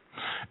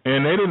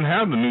 And they didn't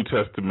have the New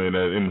Testament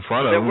in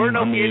front of them. There were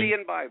no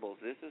Gideon Bibles.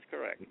 This is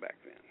correct back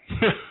then.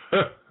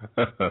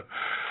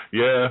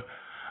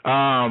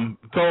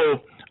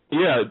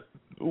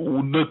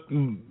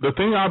 The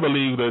thing I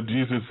believe that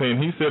Jesus is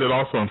saying, he said it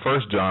also in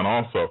 1 John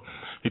also.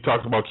 He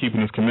talks about keeping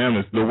his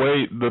commandments.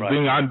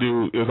 Thing I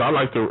do is I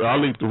like to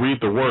read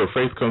the word.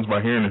 Faith comes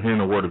by hearing and hearing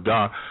the word of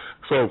God.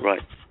 So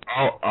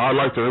I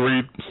like to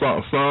read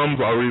Psalms.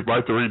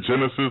 Like to read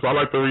Genesis. I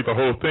like to read the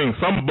whole thing.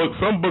 Some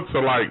books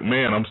are like,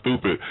 man, I'm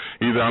stupid.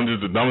 Either I'm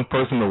just the dumbest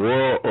person in the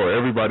world, or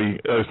everybody,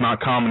 it's not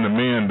common to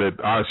men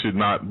that I should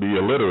not be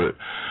illiterate.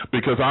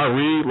 Because I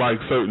read like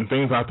certain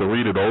things, I have to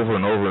read it over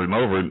and over and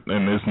over,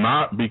 and it's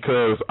not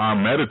because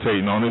I'm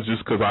meditating on it, it's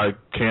just because I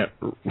can't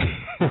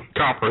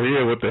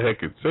comprehend what the heck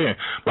it's saying.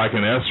 Like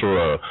in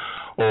Ezra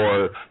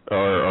or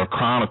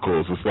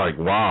Chronicles, it's like,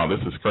 wow,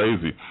 this is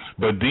crazy.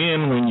 But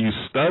then when you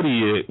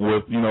study it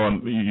with,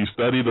 you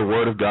study the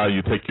Word of God,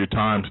 you take your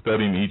time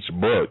studying each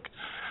book,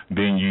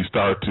 then you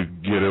start to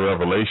get a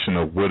revelation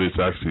of what it's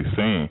actually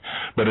saying.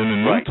 But in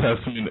the New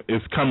Testament,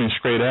 it's coming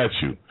straight at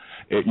you.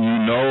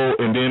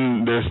 And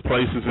then there's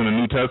places in the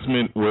New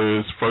Testament where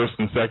it's 1st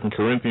and 2nd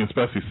Corinthians,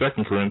 especially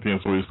 2nd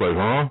Corinthians, where it's like,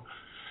 huh?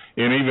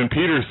 And even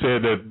Peter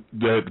said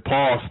that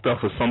Paul's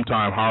stuff is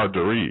sometimes hard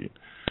to read.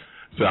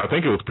 So I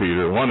think it was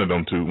Peter, one of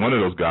those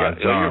guys.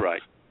 Yeah, you're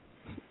right.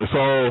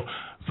 So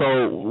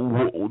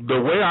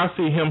the way I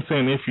see him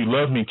saying, if you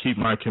love me, keep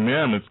my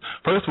commandments,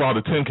 first of all,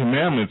 the 10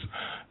 commandments,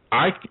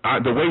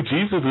 the way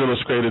Jesus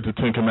illustrated the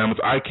 10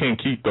 commandments, I can't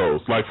keep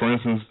those. Like, for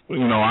instance,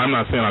 I'm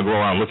not saying I go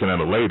around looking at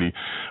a lady,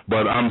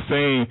 but I'm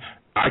saying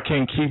I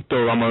can't keep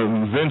those. I'm going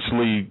to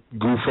eventually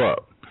goof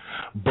up.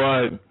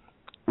 But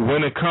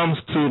when it comes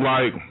to,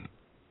 like,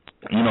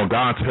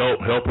 God's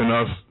helping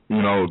us,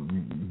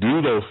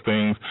 do those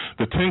things,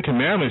 the 10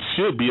 commandments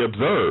should be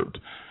observed,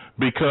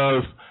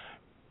 because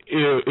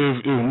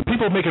if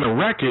people are making a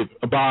racket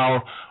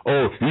about,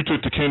 oh, you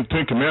took the Ten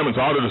Commandments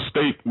out of the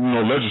state,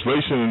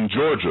 legislation in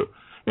Georgia,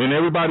 and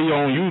everybody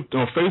on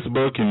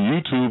Facebook and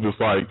YouTube is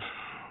like,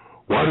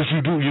 why did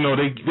you do?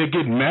 They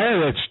get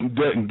mad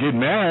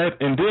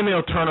and then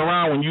they'll turn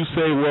around when you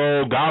say,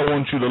 well, God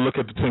wants you to look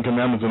at the Ten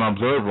Commandments and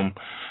observe them.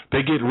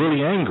 They get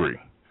really angry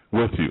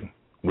with you.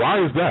 Why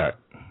is that?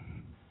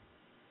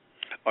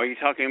 Are you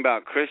talking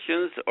about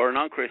Christians or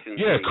non-Christians?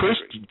 Yeah,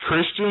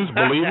 Christians,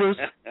 believers.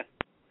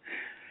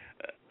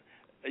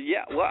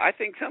 Yeah, well, I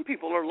think some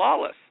people are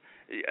lawless.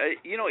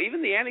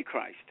 Even the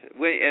Antichrist,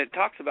 it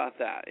talks about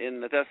that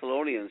in the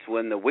Thessalonians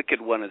when the wicked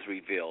one is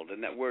revealed.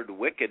 And that word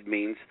wicked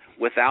means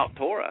without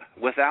Torah,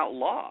 without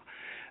law.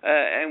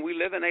 And we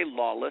live in a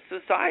lawless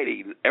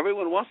society.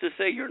 Everyone wants to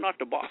say, you're not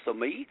the boss of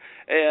me.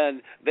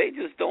 And they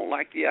just don't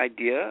like the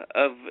idea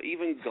of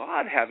even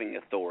God having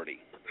authority.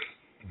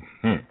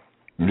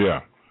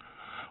 Yeah.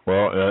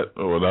 Well,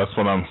 that's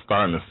what I'm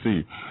starting to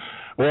see.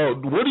 Well,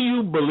 what do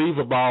you believe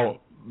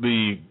about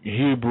the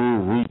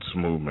Hebrew roots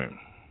movement?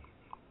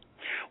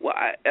 Well,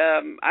 I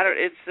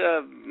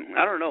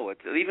don't know.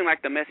 It's even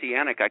like the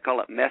Messianic. I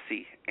call it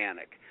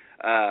Messianic.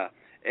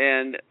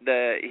 And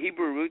the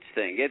Hebrew roots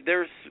thing.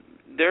 There's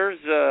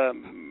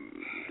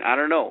I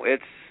don't know.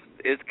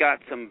 It's got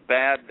some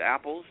bad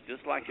apples,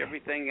 just like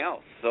everything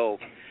else. So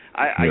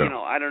I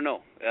don't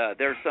know.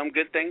 There's some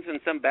good things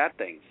and some bad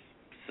things.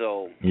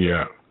 So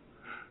yeah.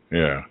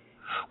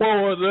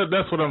 Well,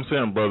 that's what I'm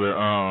saying, brother.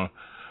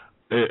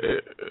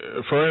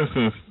 For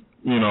instance,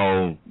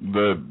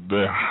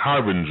 the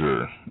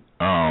Harbinger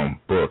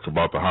book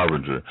about the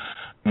Harbinger.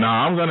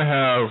 Now I'm gonna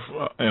have,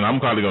 and I'm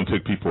probably gonna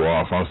tick people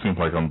off. I seem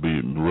like I'm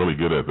be really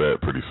good at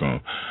that pretty soon.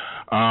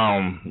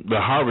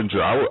 The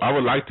Harbinger. I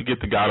would like to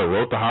get the guy that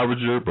wrote the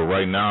Harbinger, but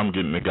right now I'm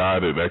getting the guy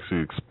that's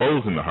actually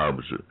exposing the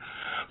Harbinger.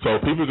 So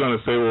people are going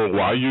to say, well,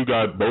 why you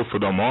got both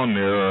of them on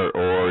there,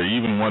 or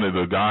even one of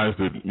the guys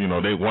that,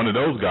 one of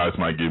those guys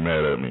might get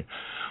mad at me.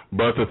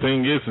 But the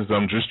thing is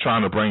I'm just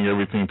trying to bring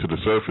everything to the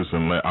surface,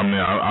 and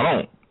I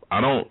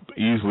don't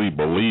easily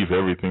believe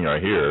everything I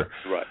hear.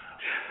 Right.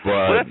 But,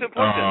 well, that's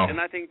important,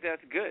 and I think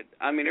that's good.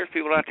 I mean, there's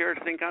people out there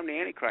that think I'm the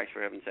Antichrist,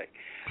 for heaven's sake.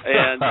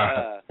 And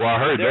well, I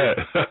heard that.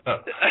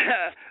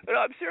 No,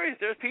 I'm serious.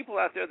 There's people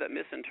out there that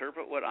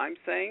misinterpret what I'm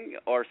saying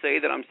or say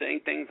that I'm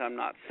saying things I'm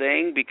not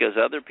saying because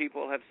other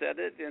people have said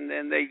it, and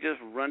then they just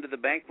run to the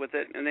bank with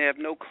it, and they have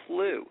no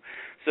clue.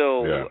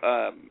 So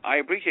I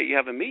appreciate you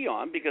having me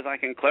on because I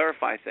can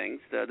clarify things.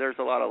 There's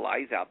a lot of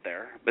lies out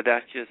there, but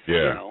that's just,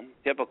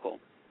 typical.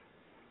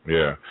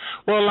 Yeah.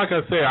 Well, like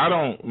I say, I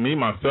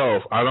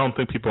don't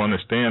think people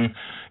understand.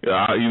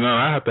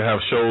 I have to have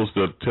shows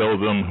to tell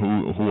them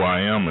who I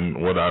am and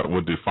what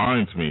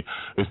defines me.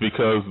 It's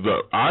because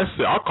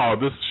I call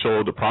this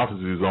show the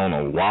Prophecy Zone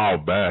a while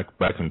back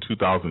in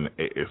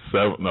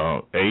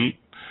 2008,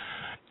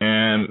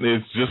 and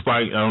it's just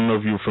like, I don't know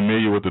if you're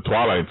familiar with the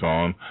Twilight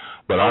Zone,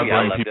 but I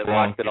bring people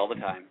on. It all the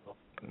time.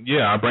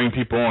 Yeah, I bring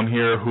people on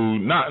here who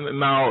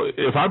now.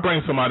 If I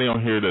bring somebody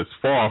on here that's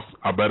false,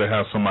 I better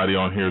have somebody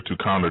on here to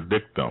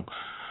contradict them.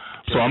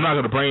 So I'm not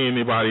going to bring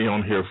anybody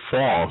on here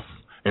false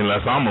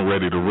unless I'm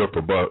ready to rip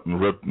a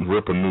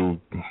new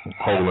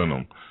hole in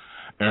them.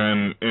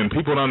 And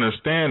people don't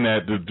understand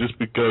that just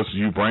because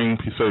you bring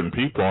certain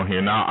people on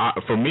here. Now,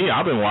 for me,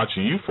 I've been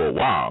watching you for a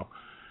while.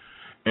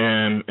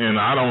 And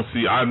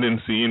I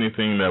didn't see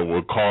anything that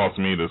would cause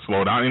me to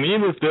slow down. And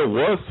even if there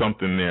was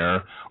something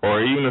there,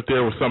 or even if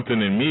there was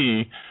something in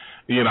me,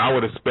 I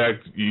would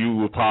expect you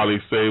would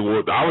probably say,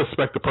 well, I would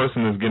expect the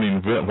person who's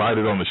getting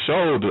invited on the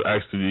show to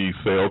actually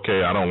say,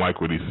 okay, I don't like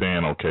what he's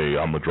saying, okay,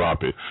 I'm gonna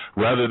drop it,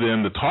 rather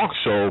than the talk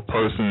show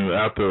person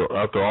after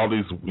all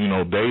these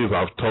days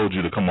I've told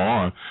you to come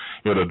on,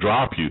 to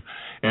drop you.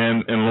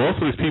 And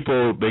most of these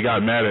people, they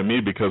got mad at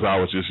me because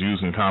I was just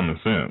using common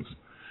sense.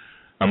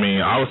 I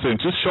mean, I was saying,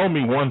 just show me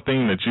one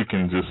thing that you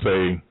can just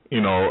say,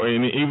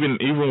 and even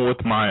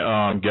with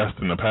my guests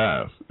in the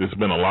past, there's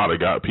been a lot of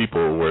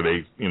people where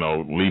they,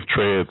 leave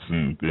treads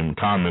and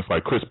comments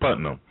like Chris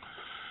Putnam,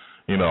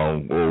 or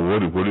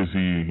what is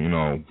he,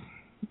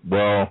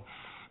 well,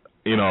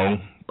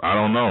 I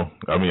don't know.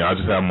 I mean, I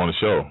just have him on the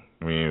show.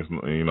 I mean,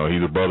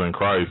 he's a brother in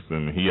Christ,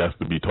 and he has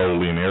to be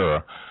totally in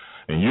error,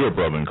 and you're a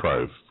brother in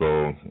Christ,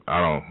 so I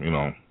don't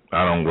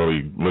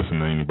really listen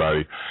to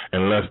anybody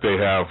unless they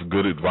have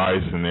good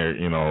advice and they're,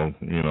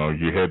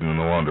 you're heading in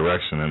the wrong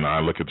direction. And I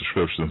look at the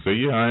scriptures and say,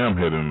 yeah, I am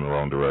heading in the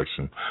wrong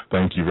direction.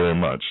 Thank you very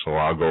much. So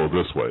I'll go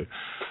this way.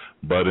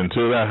 But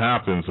until that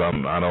happens,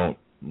 I don't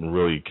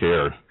really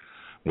care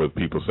what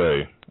people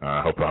say.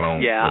 I hope I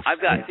don't. Yeah, I've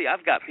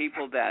got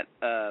people that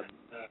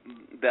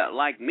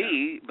like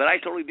me, but I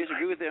totally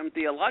disagree with them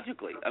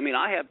theologically. I mean,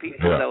 I have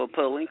people that will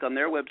put a link on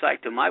their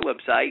website to my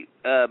website,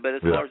 but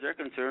as far as they're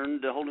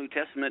concerned, the whole New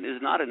Testament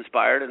is not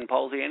inspired, and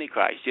Paul's the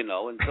Antichrist,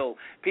 and so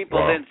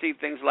people then see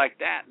things like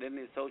that, then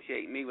they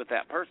associate me with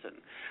that person.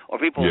 Or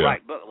people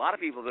write books. A lot of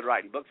people that are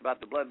writing books about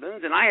the blood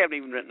moons, and I haven't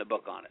even written a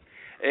book on it.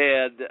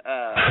 And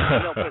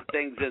they'll put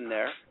things in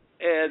there,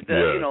 and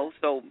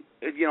so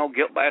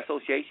guilt by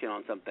association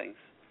on some things.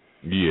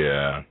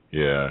 Yeah.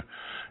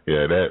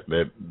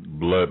 That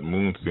blood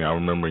moon thing. I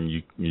remember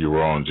you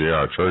were on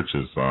J.R.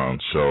 Church's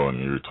show, and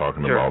you were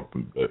talking about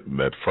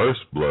that first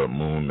blood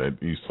moon that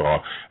you saw,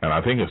 and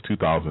I think it's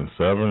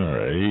 2007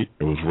 or 8.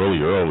 It was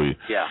really early.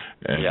 Yeah.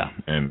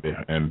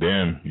 And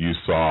then you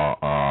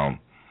saw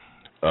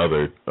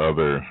other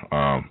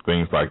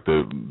things like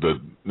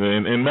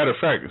and matter of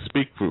fact,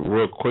 speak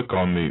real quick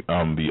on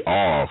the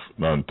off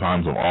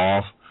times of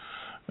off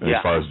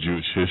as far as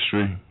Jewish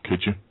history,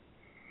 could you?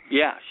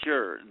 Yeah,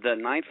 sure. The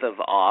 9th of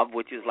Av,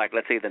 which is like,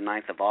 let's say, the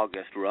 9th of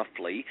August,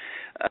 roughly,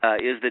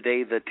 is the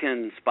day the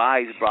 10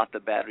 spies brought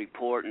the bad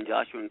report, and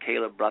Joshua and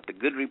Caleb brought the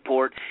good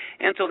report.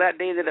 And so that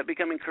day ended up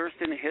becoming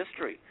cursed in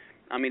history.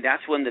 I mean,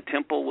 that's when the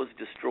temple was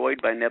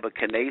destroyed by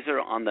Nebuchadnezzar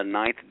on the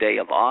 9th day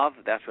of Av.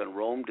 That's when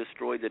Rome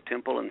destroyed the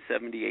temple in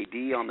 70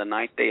 A.D. on the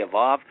 9th day of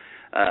Av.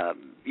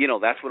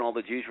 That's when all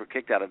the Jews were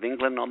kicked out of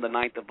England on the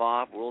 9th of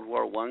Av. World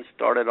War I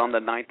started on the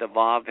 9th of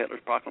Av.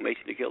 Hitler's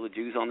proclamation to kill the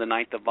Jews on the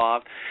 9th of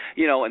Av.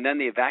 And then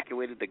they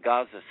evacuated the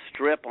Gaza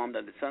Strip on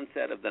the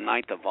sunset of the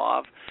 9th of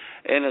Av.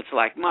 And it's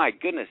like, my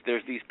goodness,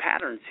 there's these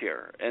patterns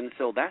here. And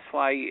so that's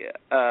why,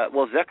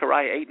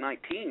 Zechariah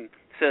 8:19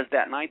 says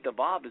that 9th of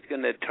Av is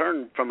going to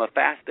turn from a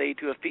fast day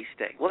to a feast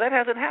day. Well, that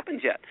hasn't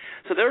happened yet.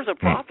 So there's a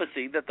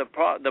prophecy that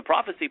the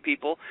prophecy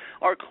people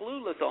are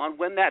clueless on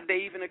when that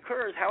day even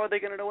occurs. How are they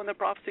going to know when the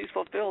prophecy is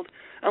fulfilled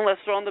unless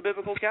they're on the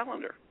biblical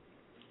calendar?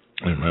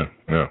 Amen.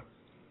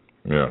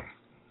 Yeah.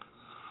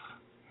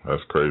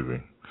 That's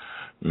crazy.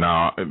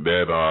 Now,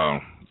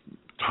 that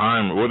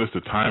time, what is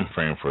the time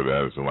frame for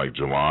that? Is it like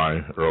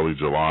July, early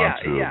July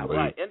to late?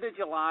 Right. End of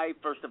July,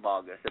 1st of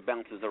August. It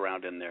bounces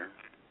around in there.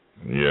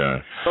 Yeah.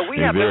 But we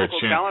have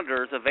biblical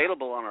calendars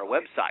available on our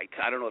website.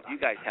 I don't know if you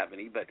guys have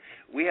any, but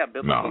we have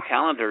biblical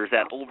calendars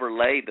that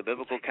overlay the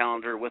biblical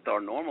calendar with our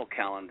normal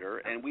calendar,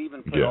 and we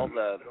even put all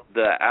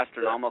the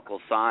astronomical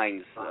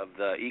signs of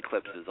the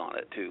eclipses on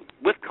it, too.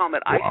 With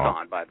Comet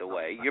Ison, by the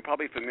way. You're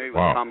probably familiar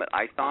with Comet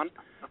Ison?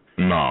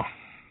 No.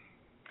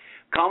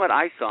 Comet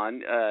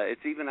Ison,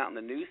 it's even out in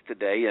the news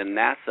today in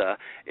NASA.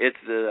 It's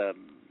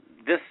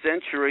this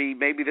century,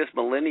 maybe this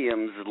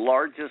millennium's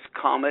largest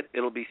comet.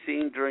 It'll be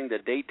seen during the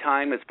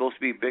daytime. It's supposed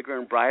to be bigger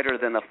and brighter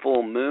than a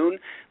full moon.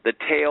 The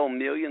tail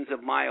millions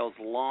of miles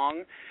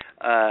long.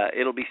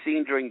 It'll be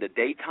seen during the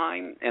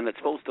daytime, and it's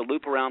supposed to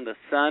loop around the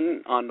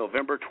sun on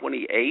November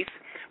 28th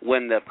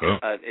when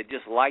it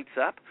just lights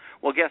up.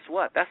 Well, guess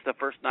what? That's the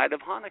first night of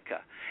Hanukkah.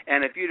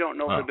 And if you don't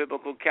know the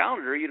biblical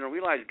calendar, you don't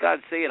realize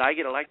God's saying, I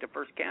get to light the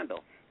first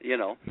candle,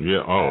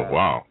 Yeah. Oh,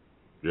 wow.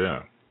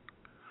 Yeah.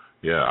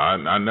 Yeah,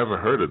 I never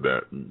heard of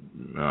that.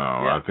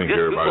 I think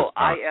everybody's... Google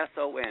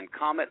ISON,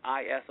 Comet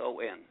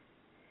ISON.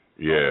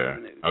 Yeah.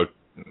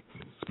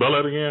 Spell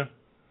that again?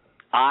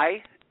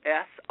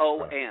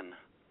 ISON,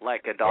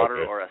 like a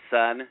daughter or a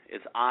son.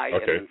 It's I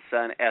and then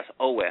son,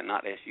 S-O-N,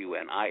 not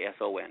S-U-N,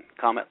 ISON,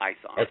 Comet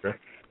Ison.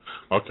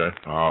 Okay.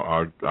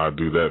 I'll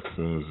do that as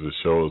soon as the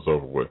show is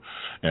over with.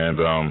 And,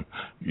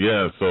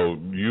 so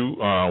you,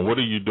 what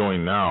are you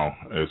doing now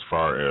as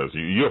far as...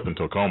 You're up in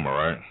Tacoma,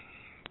 right?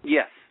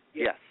 Yes.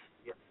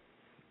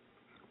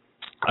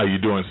 Are you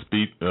doing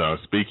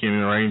speaking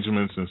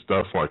arrangements and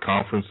stuff like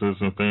conferences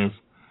and things?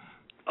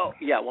 Oh,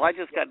 yeah. Well, I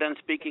just got done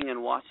speaking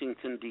in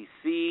Washington,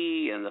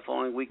 D.C., and the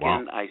following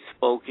weekend I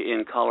spoke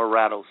in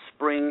Colorado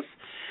Springs.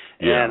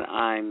 Yeah. And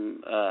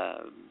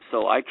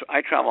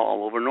I travel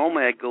all over.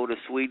 Normally I go to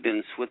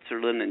Sweden,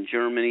 Switzerland, and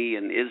Germany,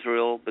 and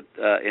Israel,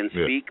 and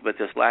speak. But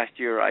this last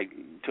year I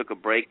took a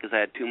break because I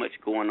had too much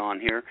going on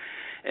here,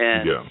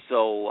 and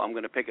so I'm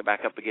going to pick it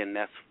back up again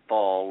next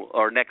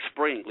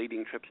spring,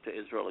 leading trips to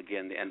Israel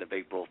again, the end of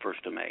April,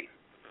 1st of May.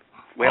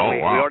 We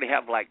already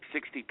have like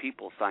 60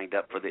 people signed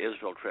up for the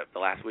Israel trip. The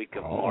last week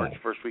of March,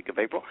 first week of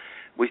April,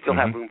 we still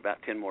have room for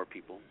about 10 more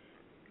people.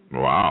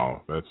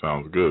 Wow, that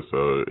sounds good.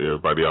 So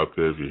everybody out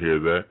there, if you hear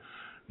that,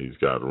 he's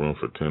got room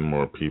for 10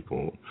 more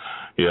people.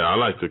 Yeah, I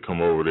like to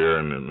come over there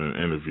and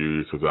interview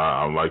you because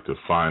I like to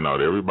find out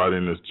everybody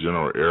in this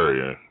general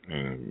area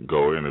and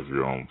go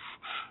interview them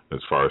as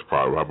far as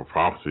Bible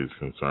prophecy is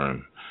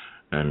concerned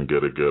and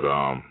get a good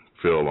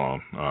feel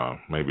on,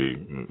 maybe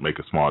make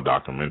a small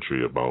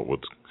documentary about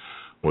what's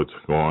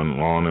going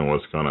on and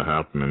what's going to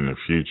happen in the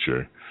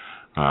future.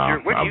 Where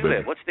do you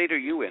live? What state are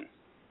you in?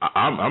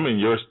 I'm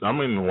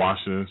in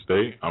Washington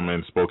State. I'm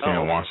in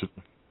Spokane,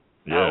 Washington.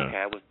 Yeah. Oh, okay,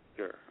 I was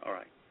sure. All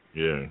right.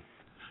 Yeah.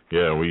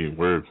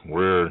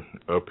 We're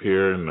up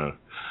here in the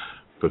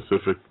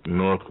Pacific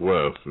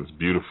Northwest. It's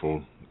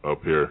beautiful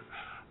up here.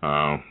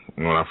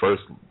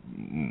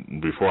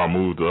 Before I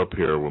moved up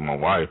here with my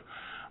wife,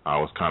 I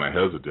was kind of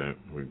hesitant,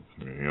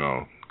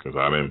 because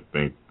I didn't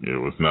think there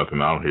was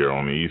nothing out here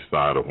on the east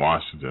side of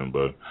Washington.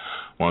 But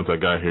once I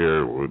got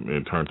here,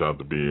 it turned out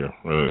to be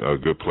a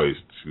good place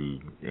to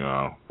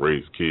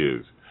raise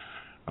kids.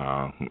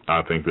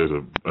 I think there's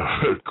a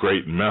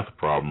great meth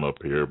problem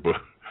up here, but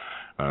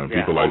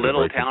people like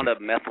little town of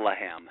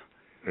Bethlehem.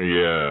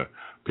 Yeah,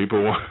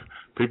 people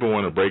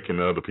want to break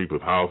into other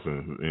people's house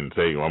and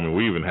take. I mean,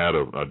 we even had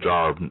a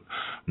jar of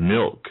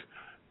milk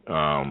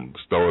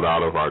stole it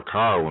out of our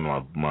car when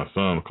my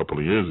son a couple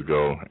of years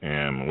ago,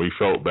 and we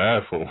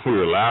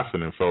were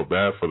laughing and felt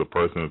bad for the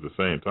person at the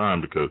same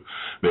time because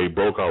they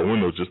broke our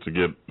window just to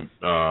get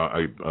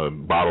a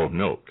bottle of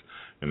milk,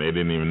 and they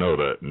didn't even know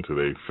that until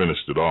they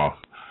finished it off.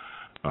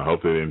 I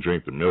hope they didn't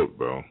drink the milk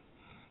though,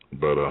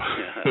 but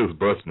it was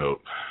breast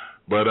milk.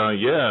 But I'm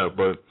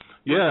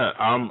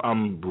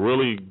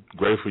really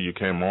grateful you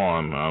came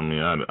on. I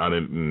mean, I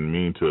didn't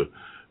mean to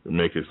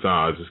make it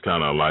sound. I just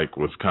kind of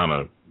was kind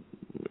of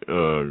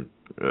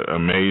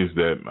amazed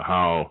at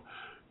how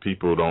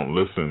people don't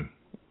listen,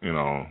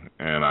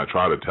 and I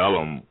try to tell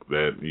them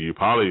that you're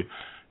probably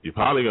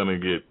going to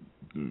get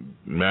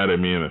mad at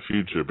me in the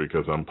future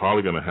because I'm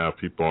probably going to have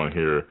people on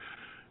here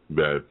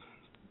that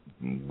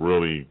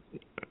really,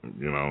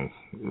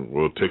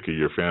 will tickle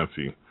your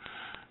fancy.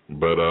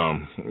 But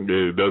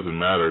it doesn't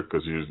matter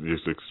because you're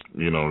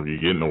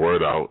getting the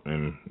word out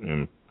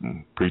and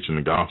preaching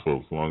the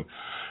gospel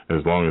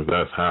as long as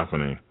that's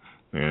happening.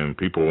 And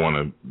people want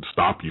to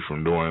stop you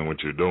from doing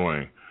what you're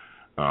doing,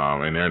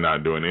 and they're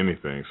not doing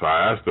anything. So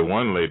I asked the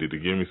one lady to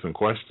give me some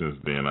questions.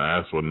 Then I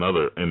asked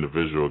another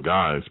individual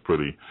guy,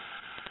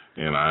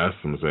 and I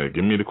asked him, say,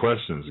 give me the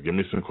questions. Give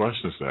me some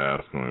questions to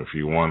ask him if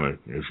you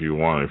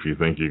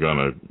think you're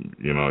gonna,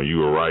 you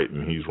were right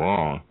and he's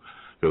wrong,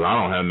 because I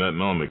don't have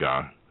nothing on the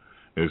guy.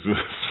 It's just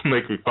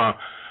makes me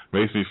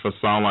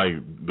sound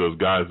like those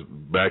guys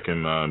back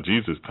in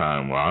Jesus'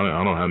 time. Well,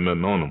 I don't have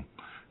nothing on them.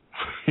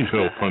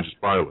 Punches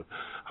Pilate.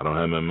 I don't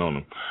have nothing on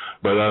them.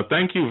 But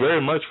thank you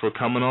very much for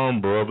coming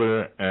on,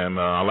 brother. And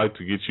I'd like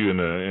to get you in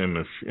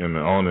the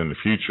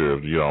future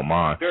if you don't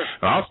mind. Sure.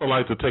 And I'd also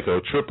like to take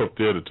a trip up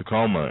there to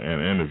Tacoma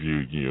and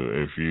interview you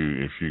if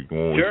you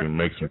want. Sure. We can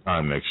make some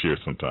time next year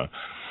sometime.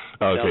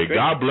 Okay.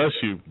 God bless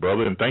you,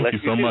 brother, and thank you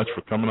so much for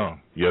coming on.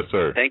 Yes,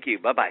 sir. Thank you.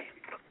 Bye bye.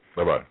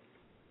 Bye bye.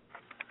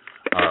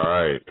 All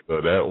right.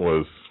 So that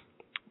was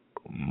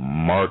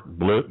Mark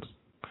Blitz.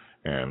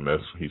 And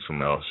he's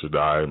from El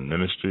Shaddai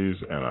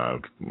Ministries, and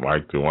I'd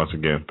like to once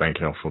again thank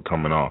him for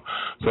coming on.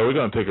 So we're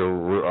going to take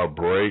a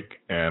break,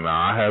 and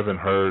I haven't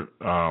heard.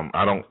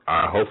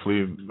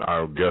 Hopefully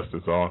our guest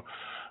is on,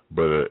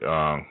 but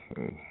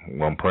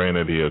I'm praying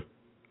that he'll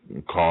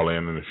call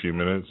in a few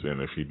minutes, and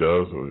if he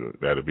does,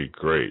 that'd be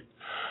great.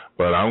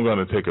 But I'm going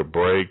to take a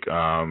break.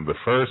 The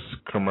first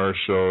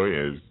commercial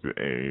is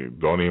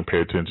don't even pay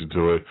attention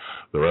to it.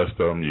 The rest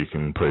of them you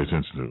can pay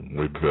attention to.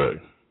 We're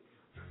good.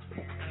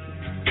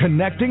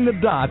 Connecting the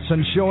dots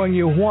and showing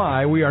you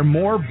why we are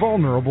more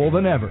vulnerable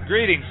than ever.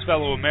 Greetings,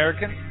 fellow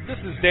Americans. This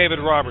is David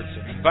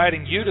Robertson,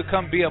 inviting you to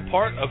come be a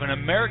part of an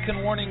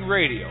American Warning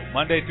Radio,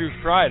 Monday through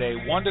Friday,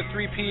 1 to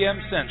 3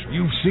 p.m. Central.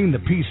 You've seen the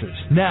pieces.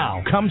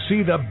 Now, come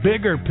see the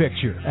bigger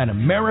picture. An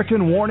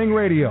American Warning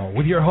Radio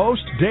with your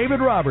host,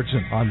 David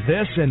Robertson, on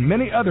this and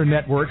many other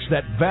networks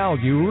that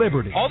value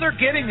liberty. All they're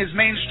getting is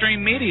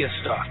mainstream media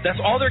stuff.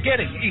 That's all they're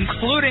getting,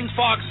 including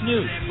Fox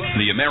News.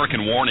 The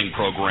American Warning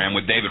Program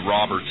with David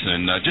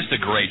Robertson, just a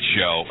great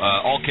show.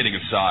 All kidding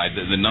aside,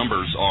 the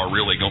numbers are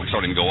really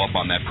starting to go up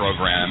on that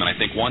program, and I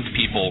think once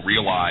people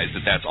realize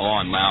that that's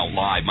on now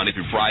live Monday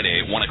through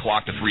Friday, 1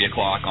 o'clock to 3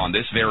 o'clock on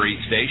this very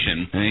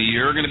station,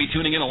 you're going to be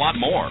tuning in a lot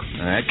more.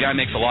 That guy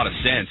makes a lot of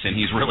sense, and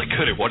he's really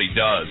good at what he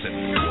does.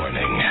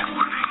 Warning.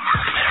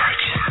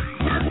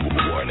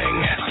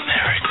 Warning.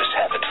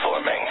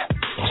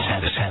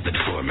 This habit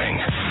forming.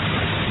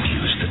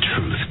 Use the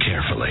truth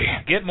carefully.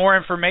 Get more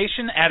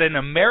information at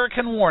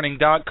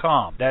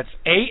AnAmericanWarning.com. That's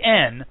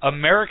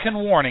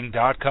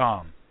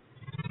AnAmericanWarning.com.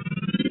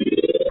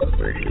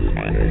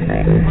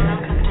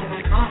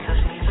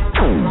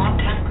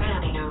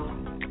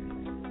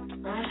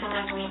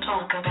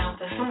 Talk about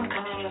the soon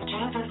coming of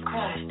Jesus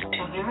Christ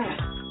to the earth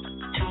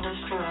to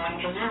destroy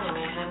his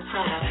enemies and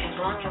set up his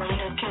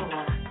long-awaited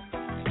kingdom.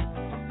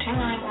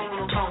 Tonight we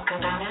will talk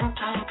about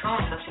end-time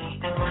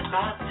prophecy and what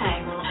God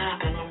say will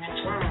happen in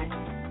His Word.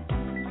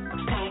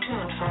 Stay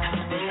tuned for an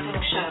amazing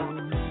show.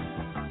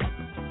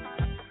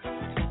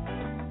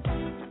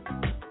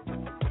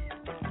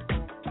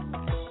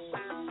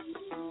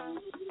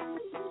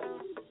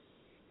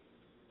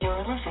 You're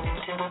listening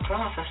to the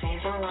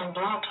Prophecy Zone on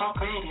Blog Talk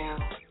Radio.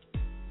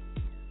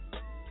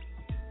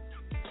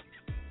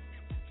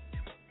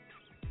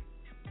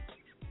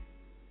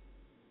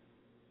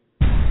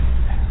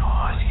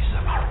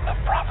 The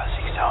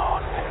Prophecy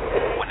Zone.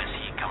 When is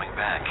he coming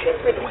back?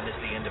 When is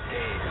the end of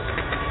days?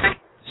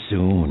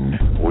 Soon.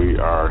 We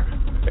are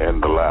in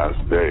the last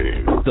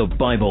days. The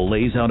Bible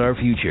lays out our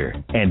future,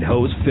 and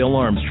host Phil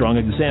Armstrong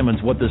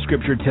examines what the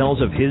Scripture tells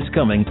of His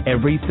coming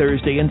every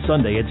Thursday and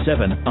Sunday at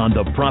 7 on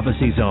the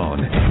Prophecy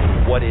Zone.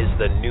 What is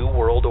the New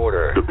World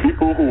Order? The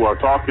people who are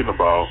talking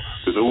about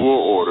the New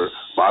World Order,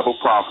 Bible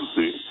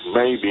prophecy,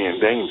 may be in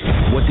danger.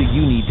 What do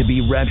you need to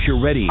be rapture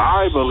ready?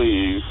 I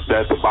believe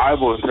that the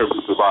Bible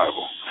interprets the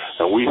Bible,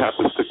 and we have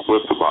to stick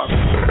with the Bible.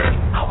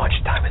 How much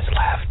time is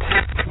left?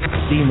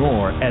 See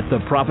more at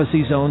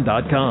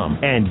theprophecyzone.com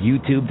and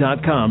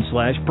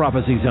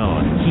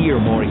youtube.com/prophecyzone. Hear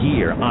more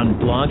here on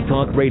Blog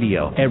Talk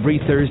Radio every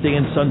Thursday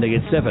and Sunday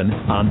at 7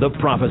 on the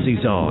Prophecy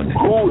Zone.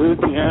 Who is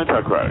the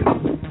Antichrist?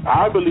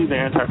 I believe the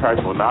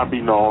Antichrist will not be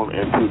known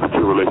until the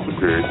tribulation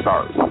period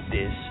starts.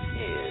 This is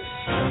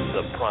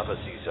the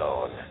Prophecy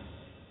Zone.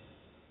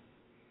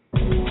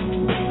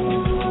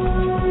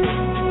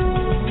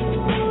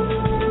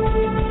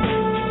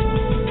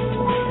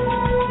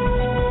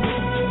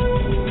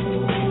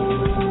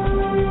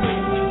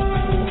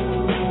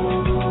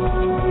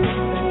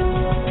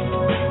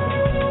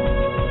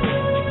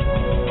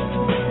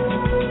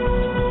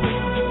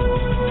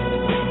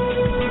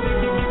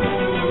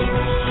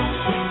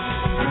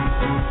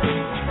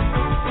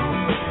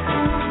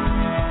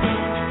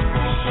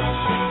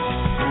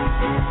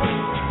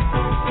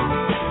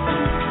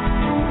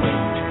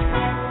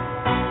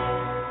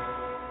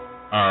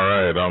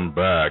 I'm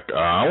back.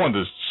 I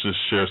wanted to just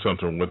share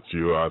something with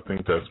you. I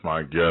think that's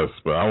my guess,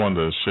 but I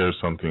wanted to share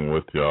something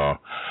with y'all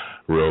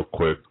real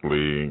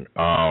quickly.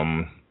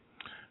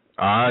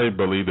 I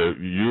believe that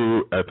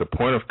you, at the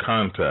point of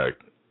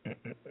contact,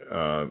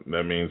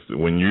 that means that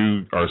when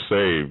you are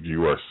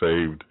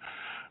saved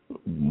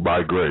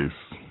by grace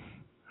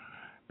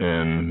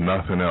and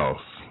nothing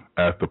else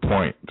at the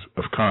point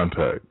of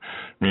contact.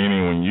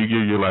 Meaning when you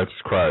give your life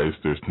to Christ,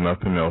 there's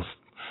nothing else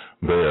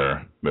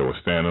there that will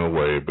stand in the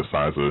way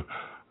besides a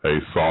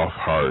soft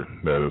heart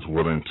that is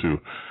willing to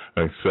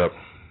accept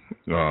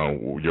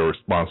your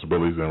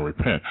responsibilities and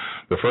repent.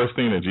 The first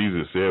thing that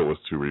Jesus said was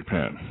to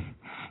repent.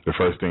 The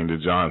first thing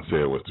that John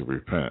said was to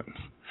repent.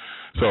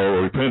 So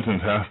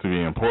repentance has to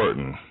be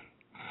important.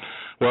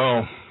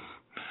 Well,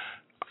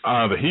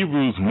 the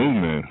Hebrews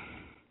movement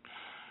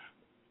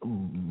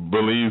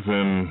believes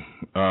in,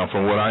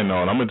 from what I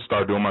know, and I'm going to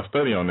start doing my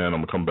study on that, and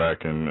I'm going to come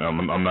back, and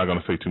I'm not going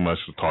to say too much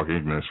to talk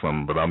ignorance from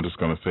them, but I'm just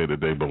going to say that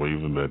they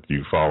believe that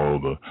you follow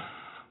the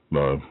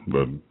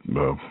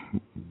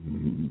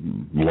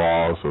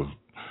laws of,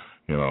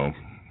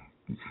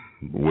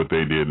 what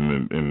they did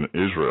in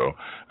Israel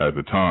at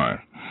the time.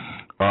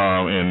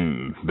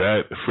 And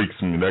that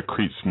freaks me, that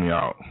creeps me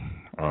out.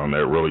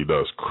 That really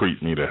does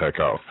creep me the heck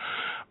out.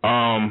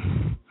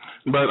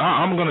 But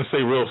I'm going to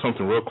say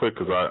something real quick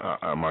because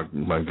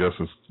my guest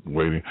is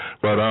waiting.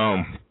 But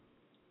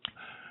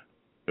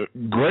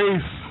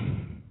grace,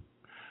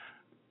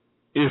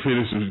 if it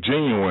is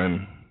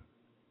genuine,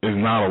 is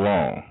not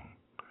alone.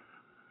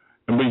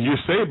 I mean, you're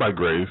saved by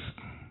grace,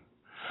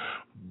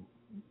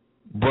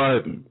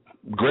 but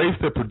grace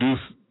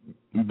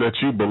that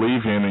you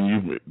believe in,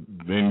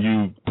 and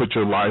you put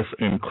your life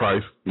in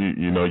Christ.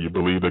 You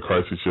believe that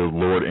Christ is your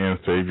Lord and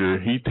Savior.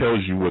 He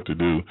tells you what to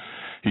do.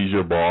 He's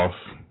your boss.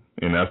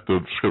 And that's the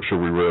scripture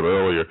we read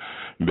earlier,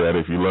 that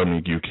if you love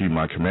me, you keep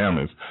my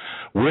commandments.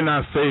 We're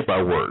not saved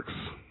by works.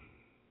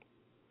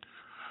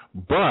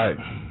 But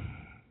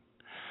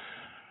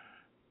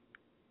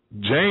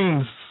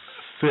James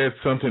said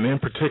something in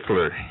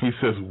particular. He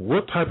says,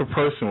 what type of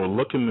person will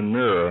look in the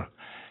mirror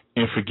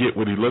and forget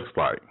what he looks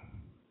like?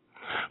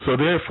 So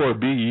therefore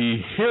be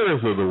ye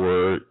hearers of the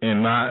word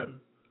and not,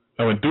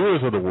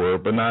 doers of the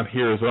word, but not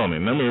hearers only.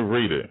 Let me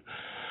read it.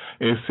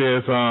 It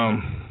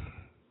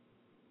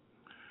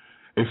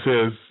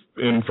says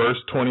in verse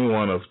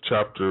 21 of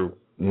chapter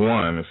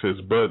 1, it says,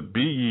 but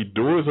be ye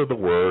doers of the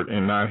word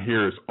and not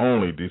hearers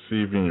only,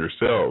 deceiving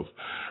yourselves.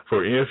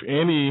 For if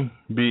any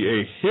be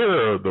a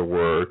hearer of the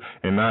word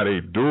and not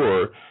a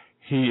doer,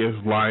 he is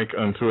like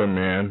unto a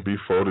man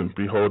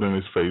beholding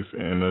his face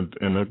in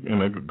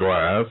a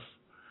glass.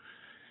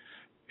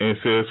 And it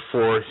says,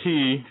 for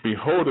he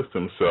beholdeth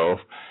himself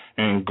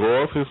and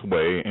goeth his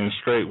way, and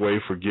straightway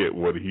forget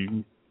what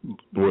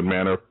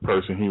manner of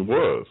person he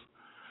was.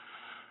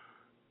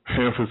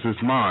 Emphasis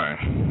mine.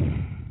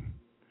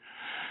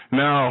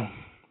 Now,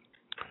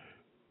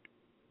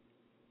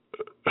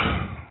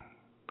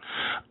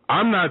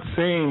 I'm not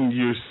saying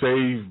you're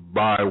saved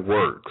by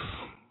works.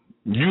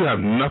 You have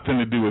nothing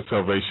to do with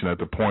salvation at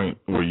the point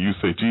where you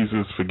say,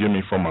 Jesus, forgive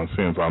me for my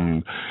sins.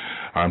 I'm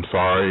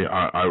sorry.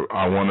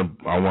 I want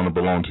to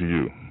belong to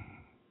you.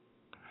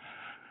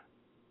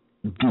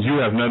 You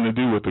have nothing to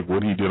do with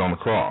what he did on the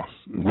cross.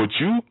 What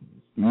you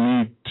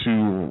need to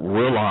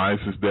realize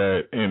is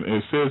that, and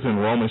it says in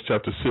Romans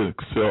chapter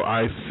 6, so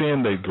I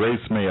sin that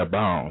grace may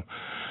abound.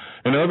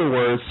 In other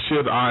words,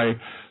 should I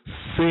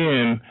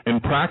sin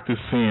and practice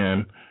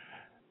sin,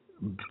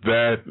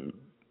 that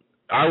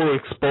I will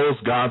expose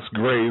God's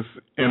grace.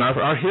 And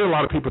I hear a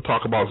lot of people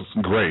talk about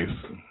grace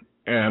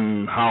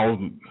and how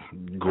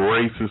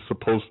grace is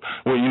supposed,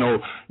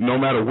 no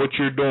matter what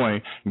you're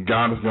doing,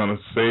 God is going to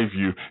save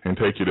you and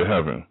take you to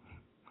heaven.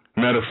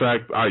 Matter of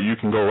fact, you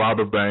can go rob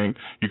a bank,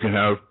 you can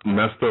have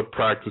messed up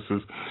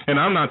practices. And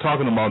I'm not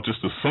talking about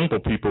just the simple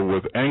people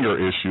with anger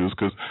issues,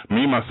 because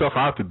me, myself,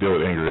 I have to deal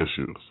with anger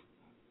issues.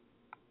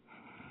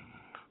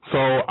 So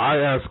I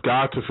ask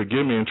God to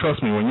forgive me, and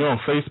trust me, when you're on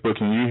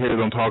Facebook and you hear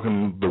them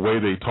talking the way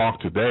they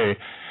talk today,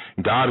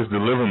 God is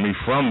delivering me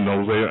from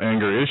those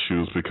anger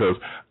issues, because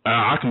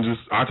I can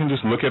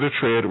just look at a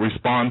thread,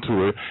 respond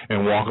to it,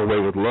 and walk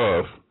away with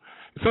love.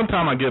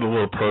 Sometimes I get a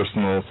little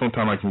personal.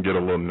 Sometimes I can get a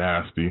little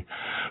nasty.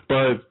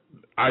 But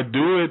I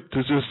do it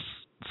to just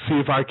see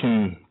if I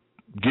can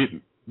get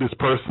this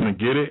person to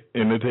get it,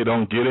 and if they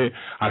don't get it,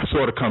 I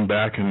sort of come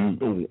back and,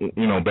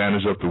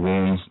 bandage up the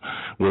wounds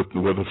with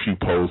a few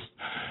posts.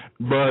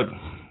 But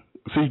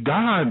see,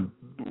 God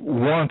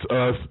wants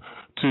us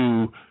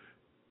to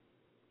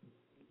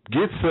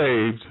get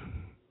saved,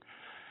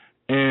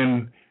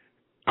 and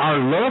our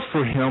love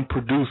for Him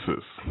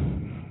produces.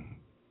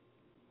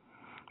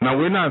 Now,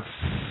 we're not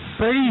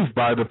saved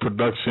by the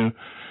production,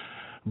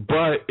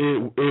 but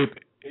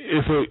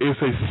it's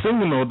a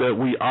signal that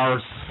we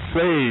are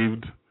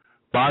saved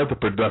by the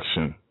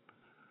production.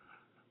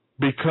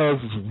 Because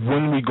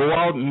when we go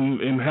out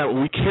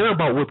we care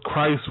about what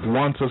Christ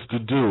wants us to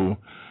do.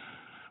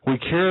 We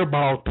care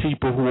about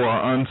people who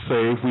are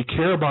unsaved. We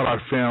care about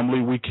our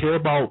family. We care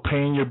about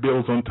paying your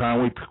bills on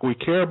time. We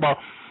care about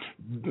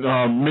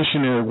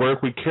missionary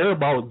work. We care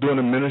about doing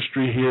a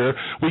ministry here.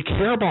 We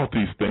care about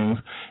these things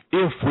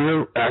if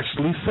we're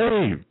actually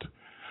saved.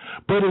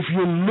 But if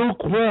you're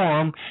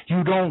lukewarm,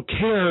 you don't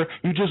care.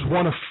 You just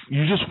want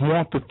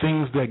the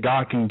things that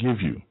God can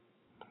give you.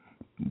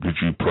 Did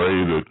you pray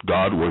that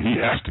God, He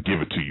has to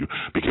give it to you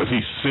because He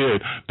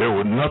said there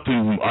was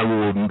nothing I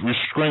will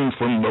restrain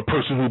from a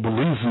person who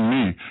believes in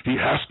me. He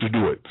has to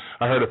do it.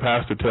 I heard a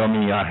pastor tell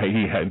me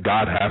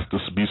God has to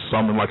be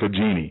summoned like a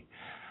genie.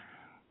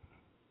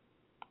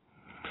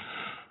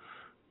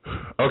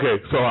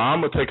 Okay, so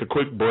I'm going to take a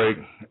quick break,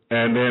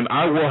 and then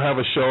I will have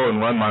a show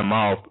and run my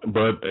mouth.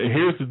 But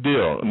here's the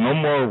deal. No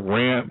more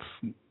rants.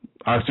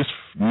 Just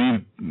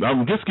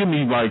give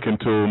me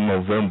until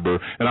November,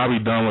 and I'll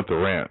be done with the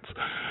rants.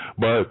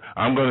 But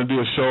I'm going to do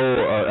a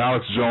show,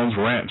 Alex Jones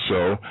Rant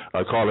Show.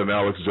 I call it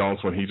Alex Jones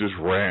when he just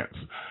rants.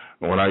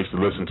 When I used to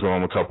listen to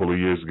him a couple of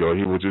years ago,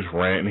 he would just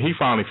rant, and he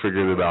finally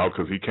figured it out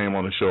because he came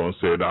on the show and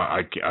said,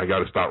 I got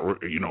to stop,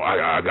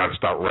 I got to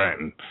stop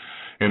ranting.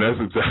 And that's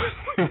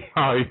exactly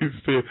how he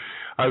said.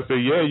 I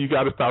said, yeah, you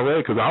got to stop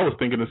ranting, because I was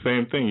thinking the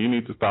same thing. You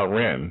need to stop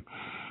ranting.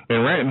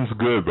 And ranting's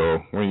good,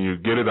 though, when you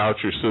get it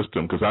out your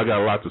system, because I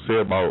got a lot to say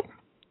about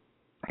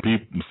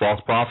people,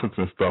 false prophets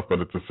and stuff, but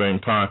at the same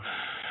time,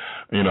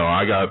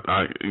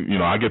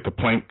 I get the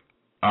plank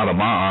out of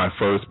my eye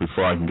first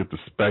before I can get the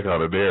speck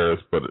out of theirs.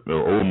 But,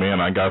 oh, man,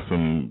 I got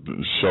some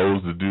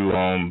shows to do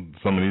on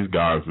some of these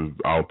guys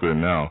out there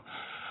now.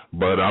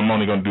 But I'm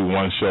only going to do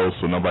one show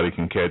so nobody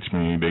can catch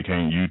me. They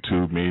can't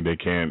YouTube me. They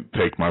can't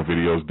take my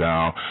videos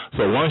down.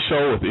 So one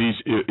show with each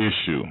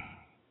issue.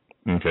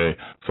 Okay,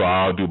 so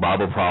I'll do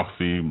Bible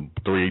prophecy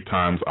 3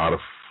 times out of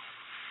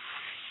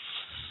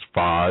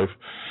 5,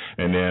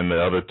 and then the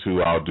other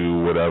 2 I'll do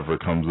whatever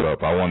comes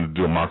up. I want to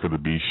do a Mark of the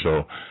Beast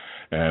show,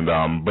 and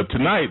but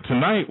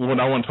tonight, what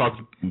I want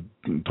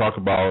to talk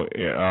about,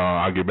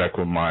 I'll get back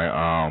with my.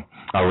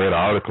 I read an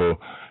article.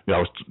 Yeah,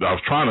 I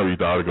was trying to read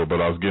the article,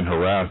 but I was getting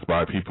harassed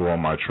by people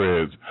on my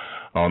threads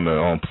on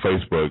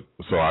Facebook,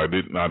 so I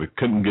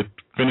couldn't get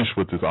finished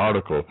with this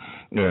article.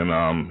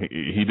 And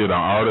he did an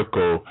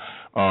article.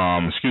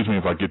 Excuse me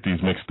if I get these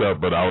mixed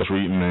up, but I was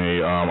reading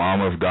a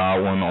Armor of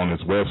God one on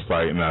his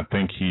website, and I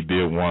think he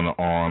did one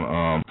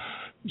on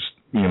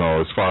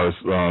as far as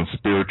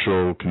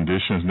spiritual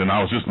conditions. And then I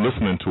was just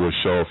listening to a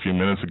show a few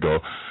minutes ago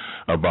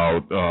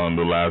about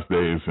the last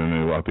days,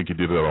 and I think he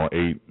did it on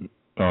 8.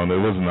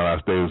 It wasn't the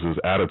last days, it was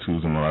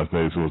Attitudes in the Last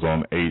Days. It was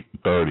on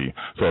 8:30.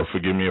 So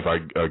forgive me if I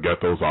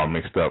got those all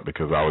mixed up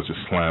because I was just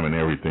slamming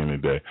everything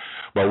today.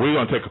 But we're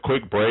going to take a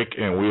quick break,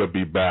 and we'll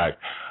be back.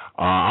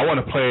 I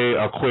want to play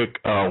a quick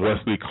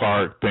Wesley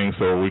Clark thing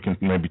so we can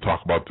maybe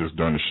talk about this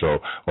during the show,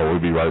 or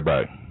we'll be right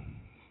back.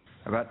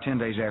 About 10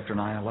 days after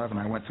 9/11,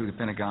 I went through the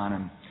Pentagon,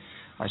 and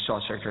I saw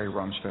Secretary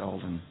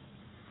Rumsfeld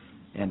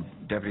and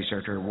Deputy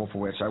Secretary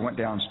Wolfowitz. I went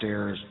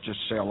downstairs just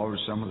to say hello to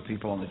some of the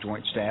people on the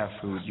Joint Staff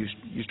who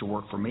used to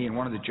work for me, and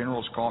one of the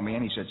generals called me,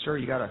 and he said, "Sir,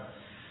 you got to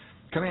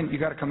come in. You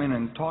got to come in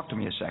and talk to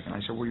me a second." I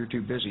said, "Well, you're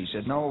too busy." He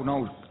said,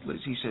 No.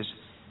 He says,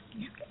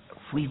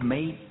 "We've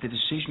made the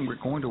decision. We're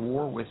going to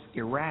war with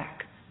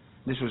Iraq."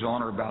 This was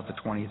on or about the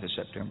 20th of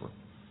September.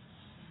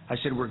 I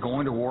said, "We're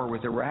going to war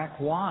with Iraq.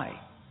 Why?"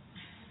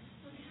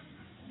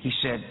 He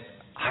said,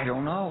 "I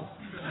don't know."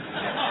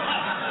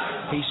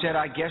 He said,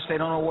 "I guess they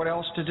don't know what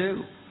else to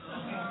do."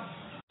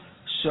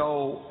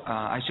 So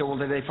I said, "Well,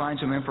 did they find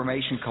some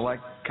information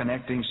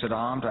connecting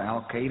Saddam to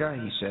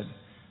Al-Qaeda?" He said,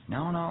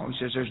 No. He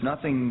says, "There's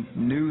nothing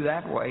new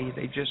that way.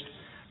 They just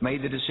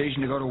made the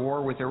decision to go to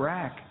war with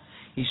Iraq."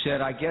 He said,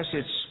 "I guess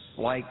it's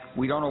like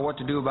we don't know what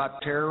to do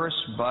about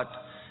terrorists, but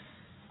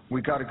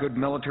we've got a good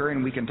military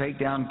and we can take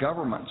down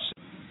governments."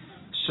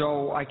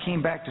 So I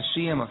came back to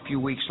see him a few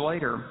weeks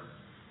later,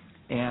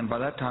 and by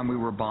that time we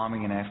were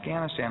bombing in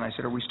Afghanistan. I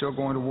said, "Are we still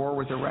going to war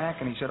with Iraq?"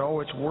 And he said, "Oh,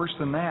 it's worse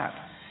than that."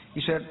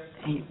 He said,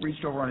 he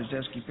reached over on his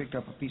desk, he picked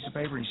up a piece of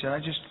paper, and he said,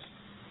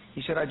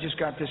 I just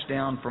got this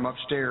down from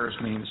upstairs,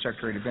 meaning the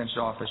Secretary of Defense's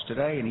office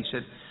today, and he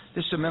said,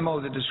 "This is a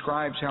memo that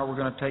describes how we're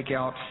going to take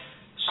out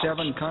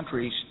 7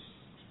 countries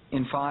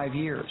in 5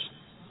 years,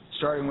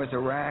 starting with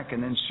Iraq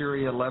and then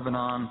Syria,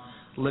 Lebanon,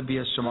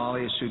 Libya,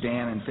 Somalia,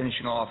 Sudan, and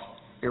finishing off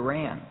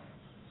Iran."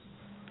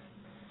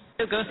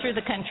 So go through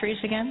the countries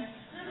again?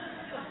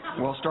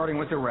 Well, starting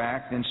with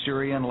Iraq, then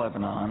Syria and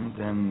Lebanon,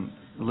 then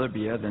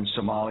Libya, then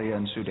Somalia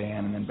and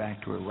Sudan, and then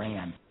back to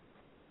Iran.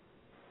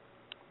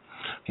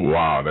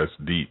 Wow, that's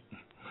deep.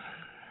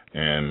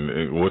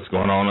 And what's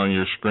going on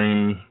your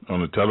screen,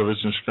 on the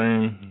television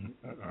screen?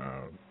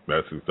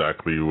 That's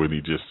exactly what he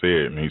just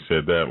said, and he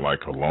said that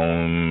like a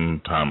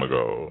long time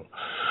ago.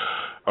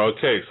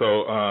 Okay,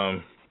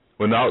 so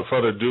without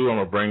further ado, I'm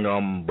going to bring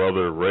on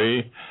Brother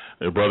Ray.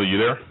 Hey, brother, you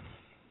there?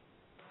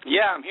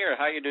 Yeah, I'm here.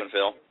 How you doing,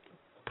 Phil?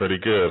 Pretty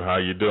good. How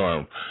you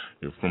doing?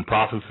 You're from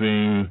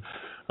Prophezine.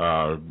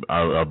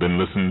 I've been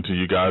listening to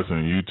you guys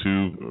on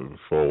YouTube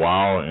for a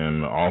while,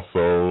 and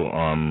also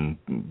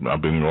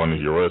I've been going to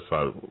your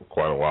website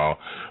quite a while,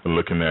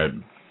 looking at.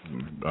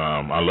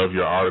 I love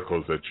your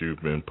articles that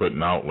you've been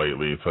putting out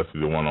lately, especially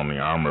the one on the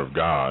armor of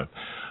God,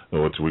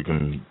 which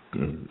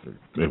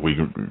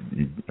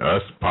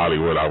that's probably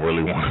what I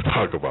really want to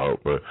talk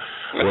about. But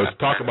let's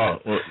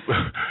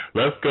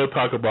go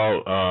talk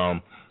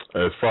about.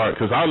 As far,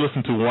 because I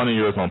listened to one of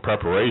yours on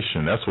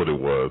preparation. That's what it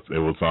was. It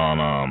was on.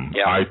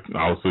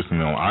 I was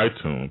listening on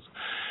iTunes,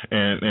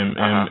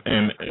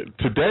 and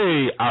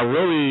today I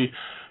really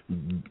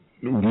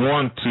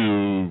want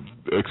to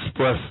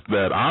express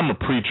that I'm a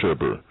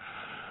pre-tribber.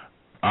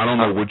 I don't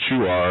know what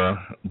you are,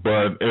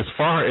 but as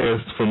far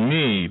as for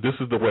me, this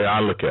is the way I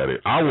look at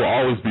it. I will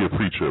always be a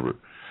pre-tribber.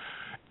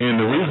 And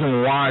the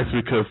reason why is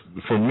because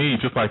for me,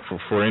 just like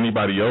for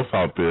anybody else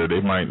out there, they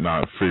might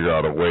not figure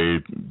out a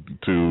way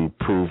to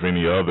prove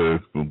any other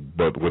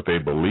but what they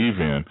believe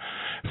in.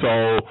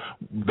 So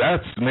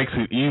that makes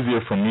it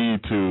easier for me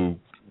to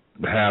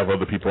have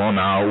other people on.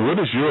 Now, what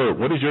is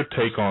your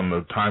take on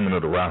the timing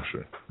of the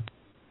rapture?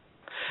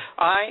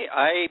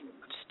 I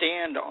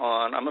stand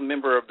on. I'm a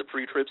member of the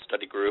pre-trib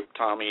study group.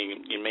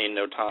 Tommy, you may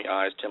know Tommy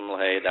Eyes, Tim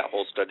LaHaye, that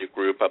whole study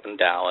group up in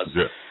Dallas.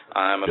 Yeah.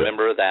 I'm a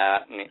member of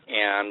that,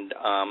 and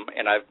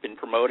I've been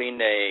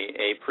promoting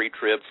a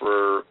pre-trib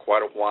for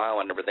quite a while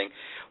and everything.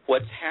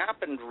 What's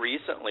happened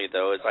recently,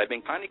 though, is I've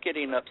been kind of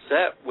getting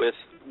upset with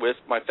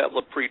my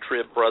fellow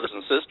pre-trib brothers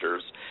and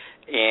sisters,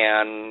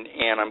 and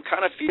I'm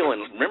kind of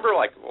feeling. Remember,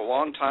 like a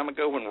long time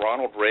ago, when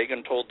Ronald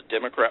Reagan told the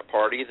Democrat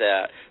Party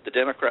that the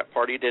Democrat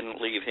Party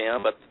didn't leave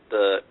him,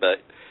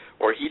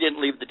 or he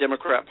didn't leave the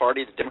Democrat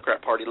Party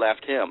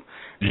left him.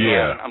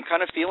 Yeah. And I'm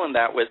kind of feeling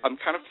that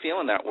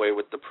way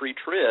with the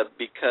pre-trib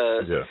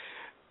because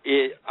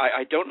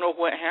I don't know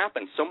what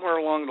happened. Somewhere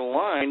along the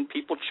line,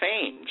 people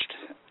changed.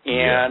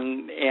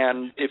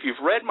 And if you've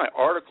read my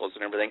articles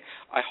and everything,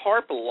 I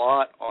harp a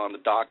lot on the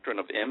doctrine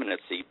of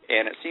imminency,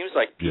 and it seems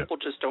like people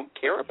just don't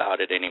care about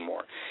it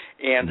anymore.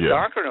 And the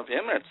doctrine of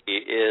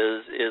imminency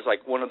is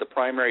like one of the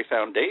primary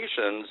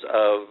foundations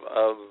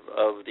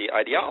of the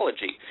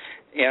ideology.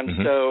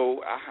 And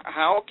so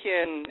how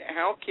can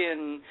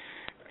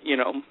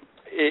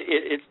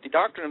it's the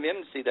doctrine of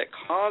imminency that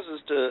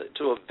causes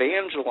to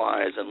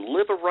evangelize and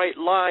live a right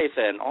life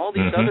and all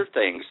these other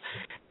things.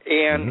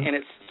 And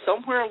it's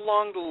somewhere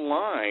along the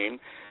line,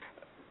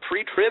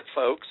 pre-trib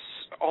folks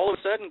all of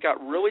a sudden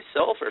got really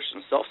selfish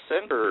and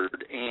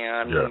self-centered,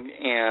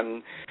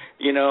 and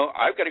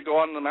I've got to go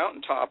on the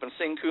mountaintop and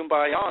sing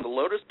Kumbaya on the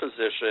lotus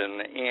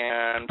position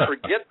and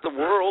forget the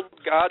world.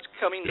 God's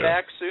coming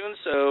back soon,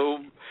 so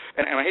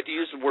and I hate to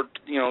use the word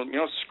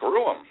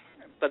screw them.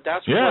 But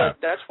that's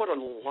what a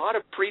lot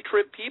of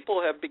pre-trib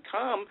people have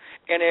become,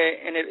 and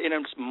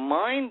it's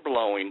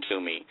mind-blowing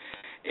to me.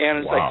 And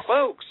it's like,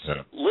 folks,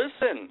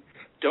 listen,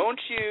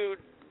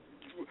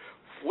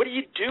 what are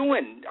you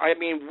doing? I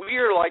mean,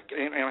 we're like,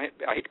 and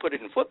I hate to put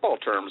it in football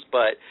terms,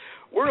 but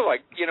we're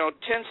like, 10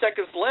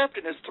 seconds left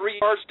and there's 3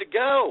 yards to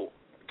go.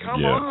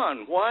 Come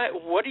on,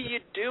 what are you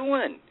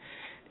doing?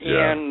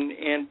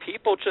 And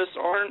people just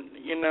aren't,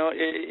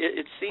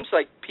 it seems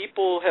like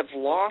people have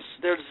lost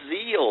their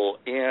zeal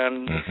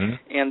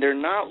and they're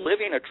not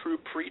living a true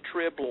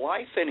pre-trib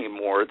life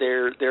anymore.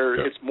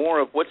 It's more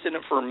of what's in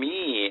it for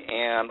me,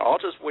 and I'll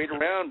just wait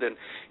around and,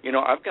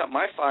 I've got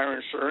my fire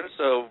insurance,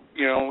 so,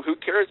 who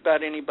cares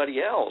about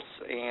anybody else?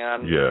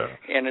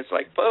 And it's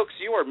like, folks,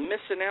 you are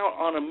missing out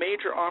on a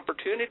major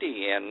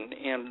opportunity, and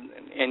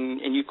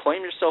you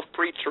claim yourself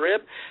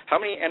pre-trib. How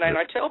many? And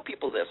I tell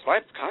people this.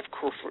 I've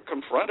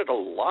confronted a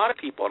lot of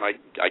people, and I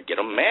get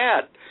them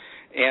mad,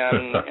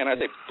 and I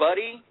say,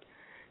 buddy,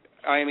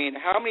 I mean,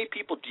 how many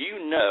people do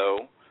you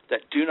know that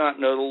do not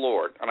know the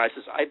Lord? And I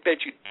says, I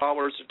bet you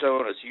dollars to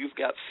donuts you've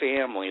got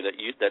family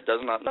that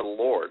does not know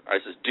the Lord. I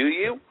says, do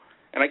you?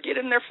 And I get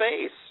in their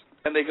face,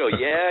 and they go,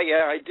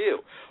 yeah, I do.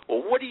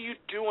 Well, what are you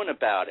doing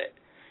about it?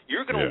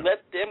 You're going to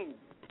let them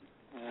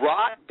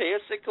rot,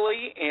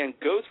 basically, and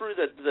go through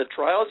the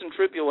trials and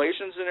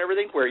tribulations and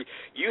everything where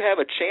you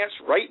have a chance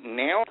right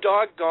now,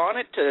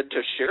 doggone it, to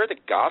share the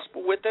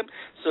gospel with them,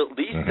 so at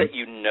least that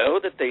you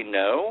know that they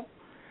know.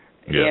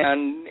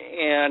 And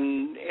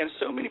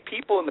so many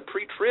people in the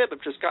pre-trib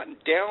have just gotten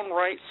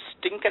downright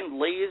stinking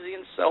lazy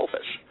and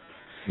selfish.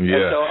 And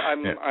so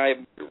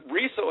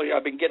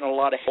I've been getting a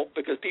lot of help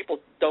because people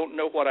don't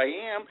know what I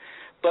am,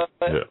 but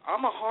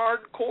I'm a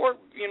hardcore,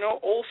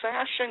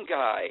 old-fashioned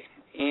guy,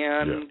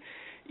 and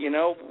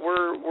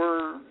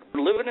we're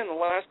living in the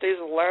last days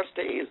of the last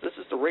days. This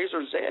is the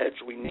razor's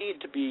edge. We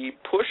need to be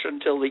pushed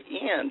until the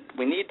end.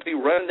 We need to be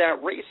running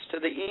that race to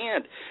the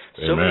end.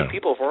 So many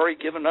people have already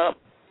given up.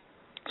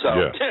 So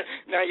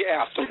now you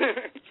asked.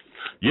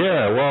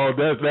 Yeah, well,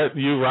 that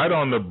you're right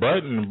on the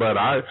button, but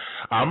I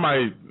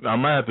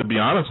might have to be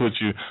honest with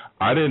you.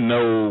 I didn't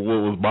know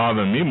what was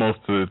bothering me most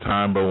of the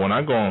time, but when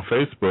I go on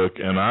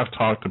Facebook and I've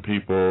talked to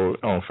people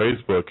on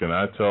Facebook and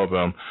I tell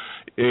them,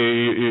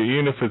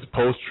 even if it's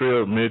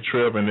post-trib,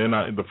 mid-trib, and then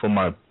for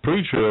my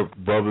pre-trib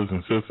brothers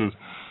and sisters,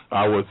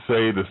 I would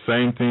say the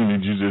same thing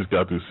that you just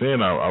got through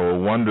saying. I would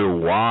wonder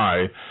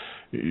why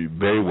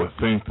they would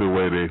think the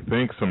way they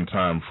think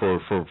sometimes.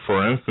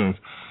 For instance,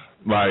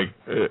 like,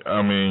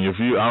 I mean,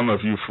 I don't know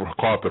if you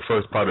caught the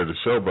first part of the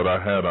show, but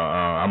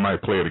I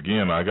might play it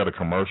again. I got a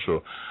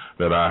commercial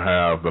that I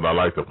have that I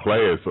like to play.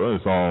 It's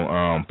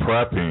on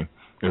prepping.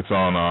 It's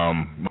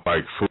on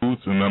like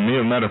foods, and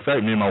matter of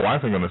fact, me and my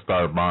wife are going to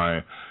start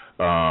buying,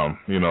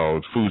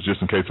 foods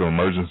just in case of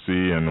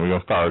emergency, and we're going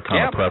to start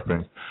kind of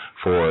prepping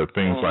for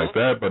things like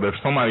that. But if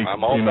somebody,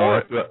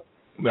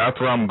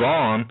 after I'm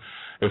gone,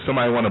 if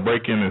somebody want to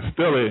break in and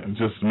steal it,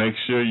 just make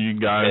sure you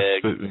guys,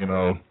 get in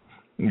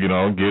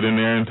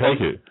there and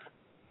take it.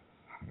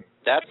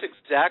 That's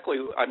exactly,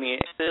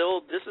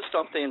 Phil, this is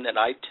something that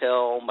I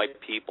tell my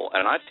people,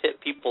 and I pit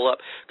people up,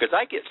 because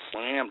I get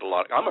slammed a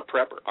lot. I'm a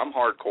prepper. I'm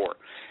hardcore.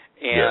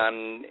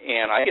 And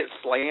I get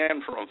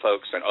slammed from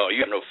folks saying, oh,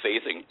 you have no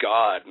faith in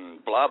God,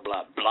 and blah,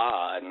 blah,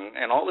 blah,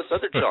 and all this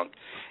other junk.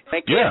 And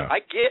I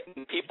get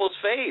in people's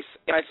face,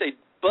 and I say,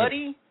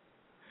 buddy,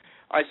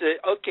 I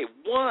said, okay,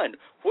 one,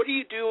 what are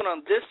you doing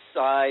on this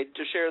side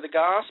to share the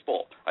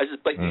gospel? I said,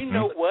 but you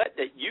know what?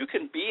 That you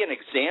can be an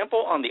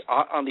example on the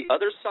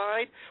other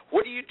side.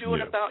 What are you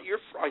doing about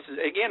your? I said,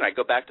 again, I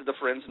go back to the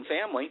friends and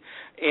family,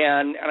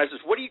 and I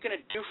says, what are you going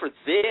to do for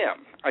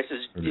them? I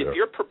says, if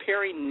you're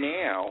preparing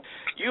now,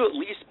 you at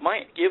least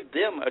might give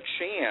them a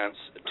chance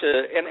to.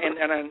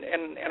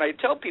 And I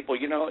tell people,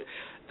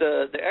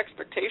 the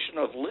expectation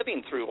of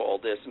living through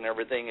all this and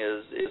everything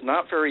is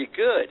not very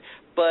good.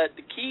 But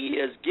the key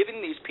is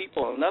giving these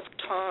people enough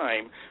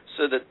time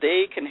so that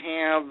they can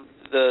have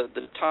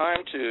the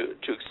time to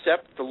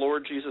accept the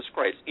Lord Jesus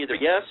Christ, either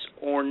yes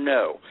or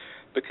no.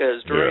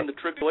 Because during the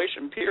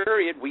tribulation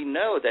period, we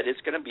know that it's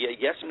going to be a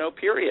yes/no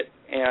period.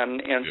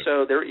 And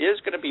so there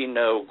is going to be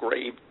no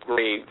grave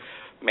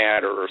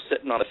matter or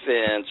sitting on a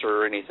fence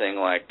or anything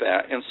like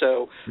that. And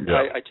so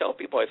I tell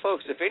people,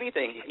 folks, if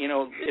anything,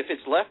 if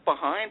it's left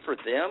behind for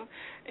them,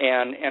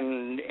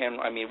 and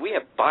I mean, we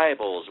have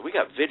Bibles, we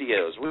got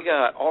videos, we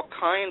got all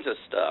kinds of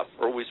stuff,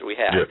 or we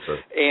have,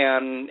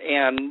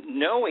 and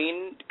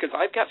knowing, because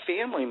I've got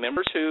family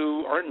members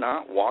who are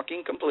not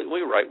walking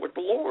completely right with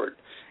the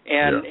Lord.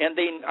 And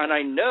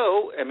I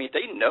know,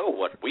 they know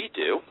what we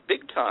do,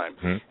 big time.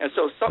 And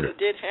so if something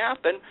did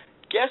happen,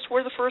 guess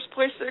where the first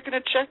place they're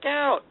going to check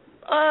out?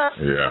 Us.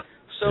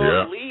 So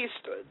at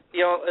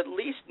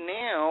least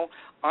now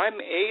I'm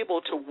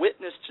able to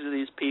witness to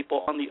these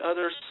people on the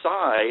other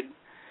side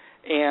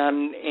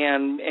and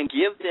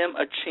give them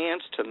a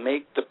chance to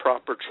make the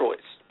proper choice,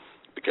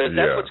 because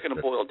that's what's going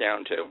to boil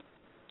down to.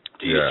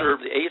 Do you serve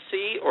the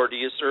AC or do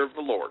you serve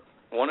the Lord?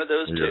 One of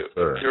those two.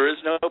 There is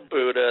no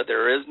Buddha.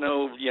 There is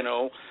no,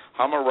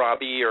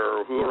 Hammurabi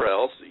or whoever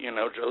else,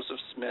 Joseph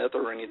Smith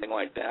or anything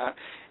like that.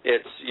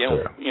 It's,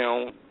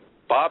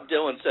 Bob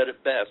Dylan said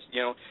it best.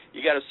 You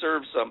got to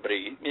serve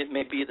somebody. It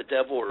may be the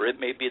devil or it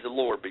may be the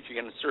Lord, but you're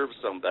going to serve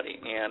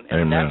somebody. And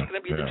that's going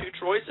to be the two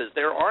choices.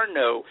 There are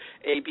no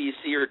A, B,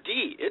 C, or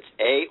D. It's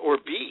A or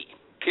B,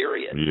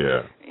 period.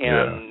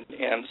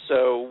 And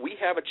so we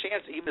have a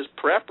chance, even as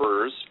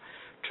preppers,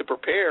 to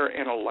prepare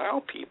and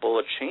allow people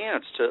a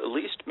chance to at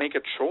least make a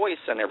choice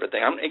and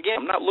everything.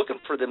 I'm not looking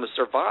for them to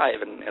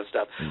survive and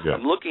stuff.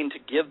 I'm looking to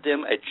give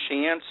them a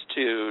chance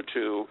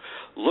to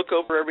look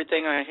over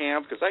everything I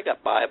have, because I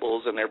got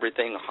Bibles and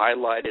everything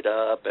highlighted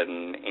up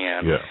and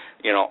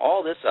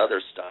all this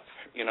other stuff,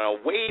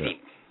 waiting.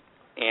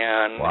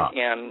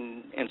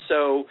 And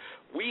so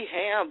we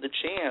have the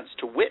chance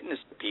to witness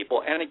to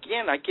people. And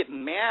again, I get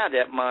mad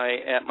at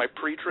my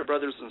pre-trib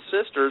brothers and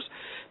sisters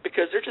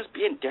because they're just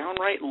being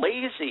downright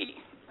lazy.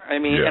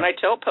 And I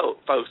tell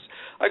folks,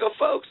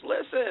 folks,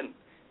 listen,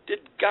 did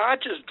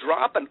God just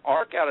drop an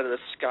ark out of the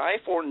sky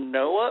for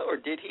Noah, or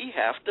did he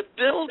have to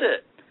build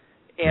it?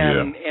 He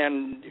had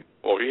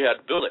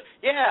to build it.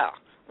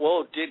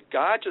 Well, did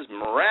God just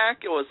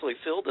miraculously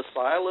fill the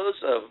silos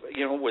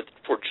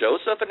for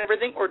Joseph and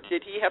everything, or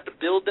did he have to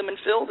build them and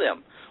fill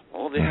them?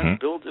 Well, they had to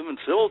build them and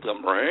fill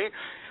them, right?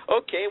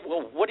 Okay,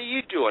 well, what are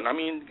you doing?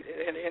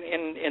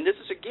 And this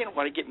is, again,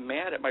 when I get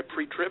mad at my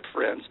pre-trib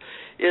friends,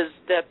 is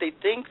that they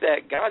think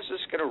that God's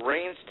just going to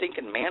rain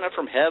stinking manna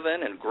from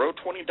heaven and grow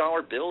 $20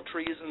 bill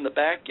trees in the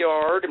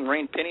backyard and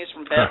rain pennies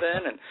from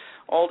heaven and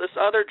all this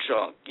other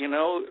junk, and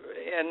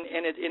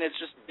it's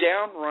just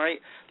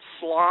downright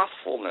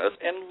slothfulness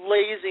and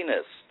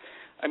laziness.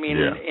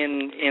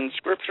 In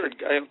Scripture,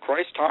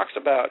 Christ talks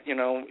about,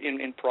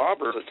 in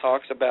Proverbs, it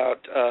talks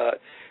about,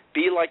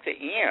 be like the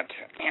ant.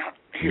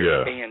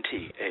 Here's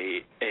A-N-T,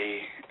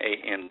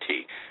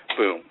 A-N-T,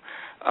 boom.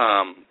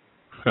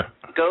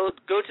 Go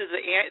to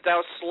the ant,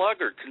 thou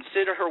sluggard,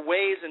 consider her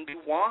ways and be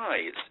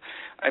wise.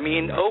 I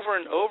mean, over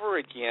and over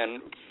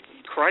again,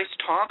 Christ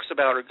talks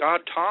about, or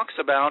God talks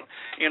about,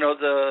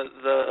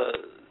 the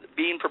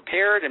being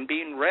prepared and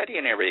being ready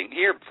and everything.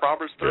 Here,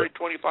 Proverbs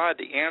 30:25,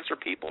 the ants are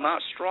people not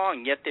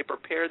strong, yet they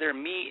prepare their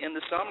meat in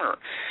the summer.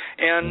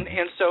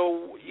 And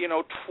so,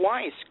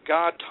 twice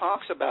God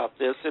talks about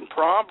this in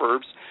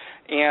Proverbs,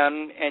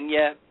 and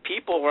yet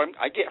people,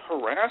 I get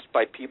harassed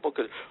by people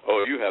because,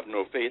 you have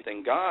no faith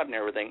in God and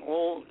everything.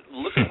 Well,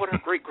 look at what our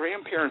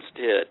great-grandparents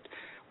did.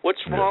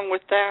 What's wrong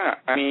with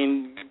that? I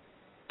mean,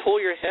 pull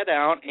your head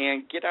out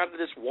and get out of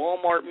this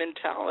Walmart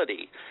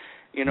mentality.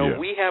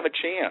 We have a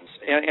chance,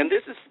 and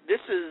this is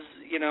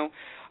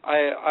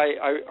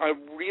I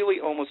really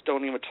almost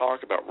don't even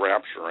talk about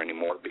rapture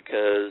anymore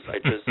because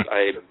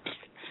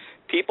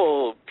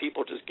people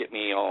just get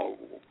me all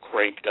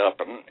cranked up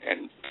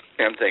and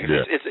things.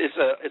 Yeah.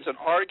 It's an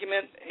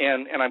argument,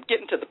 and I'm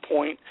getting to the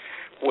point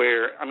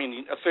where,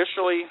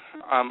 officially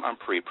I'm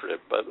pre-trib,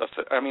 but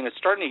it's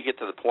starting to get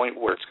to the point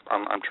where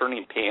I'm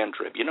turning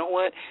pan-trib. You know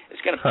what? It's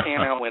going to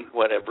pan out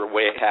whatever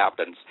way it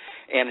happens,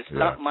 and it's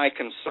not my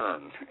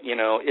concern.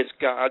 It's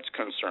God's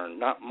concern,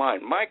 not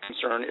mine. My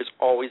concern is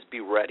always be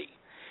ready.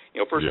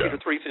 1 Peter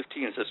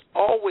 3:15 says,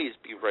 always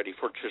be ready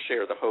to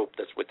share the hope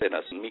that's within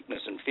us in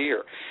meekness and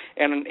fear.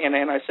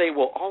 And I say,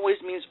 well, always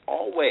means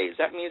always.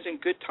 That means in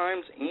good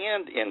times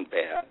and in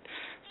bad.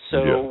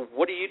 So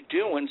what are you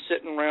doing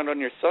sitting around on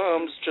your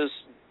thumbs just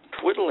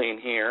twiddling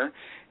here?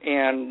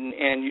 And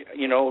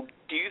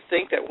do you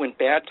think that when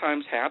bad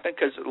times happen,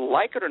 because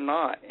like it or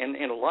not, and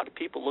a lot of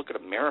people look at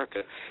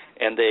America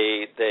and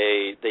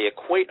they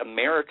equate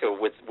America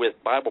with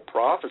Bible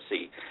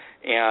prophecy.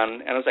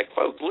 And I was like,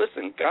 folks,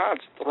 listen,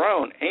 God's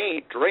throne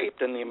ain't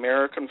draped in the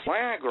American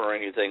flag or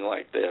anything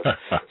like this.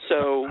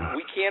 So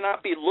we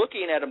cannot be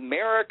looking at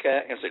America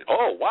and saying,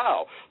 oh,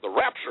 wow, the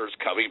rapture's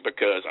coming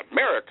because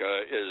America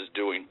is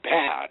doing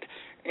bad.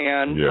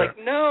 And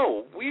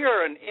no, we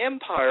are an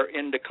empire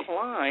in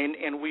decline,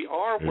 and we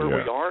are where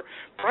we are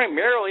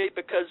primarily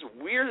because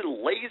we're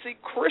lazy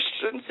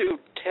Christians who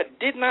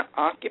did not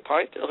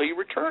occupy till he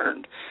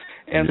returned.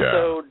 And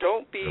so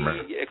don't be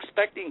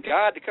expecting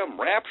God to come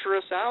rapture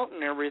us out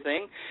and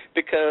everything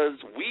because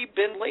we've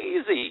been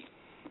lazy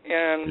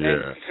and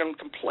become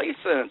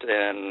complacent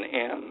and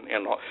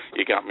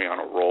you got me on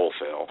a roll,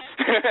 Phil.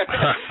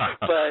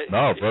 But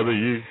no, brother,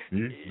 you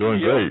doing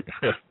great.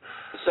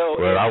 So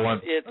that's what I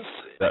want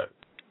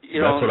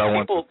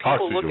to talk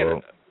to you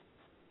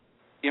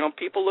about.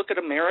 People look at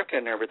America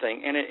and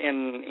everything,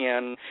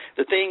 and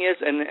the thing is,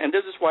 and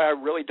this is why I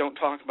really don't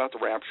talk about the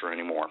rapture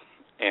anymore.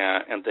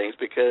 And things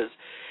because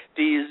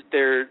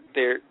there's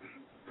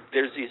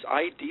these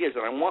ideas,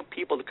 and I want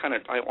people to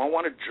I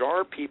want to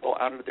jar people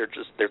out of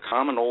their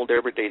common old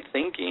everyday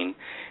thinking,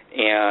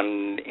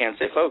 and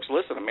say, folks,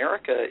 listen,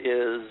 America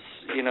is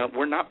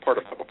we're not part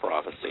of Bible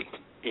prophecy.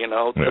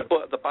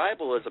 The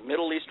Bible is a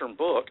Middle Eastern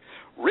book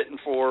written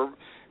for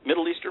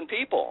Middle Eastern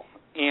people,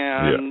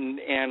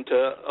 and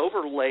to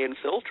overlay and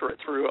filter it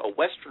through a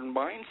Western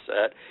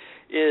mindset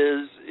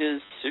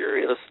is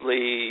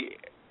seriously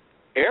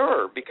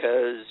error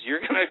because you're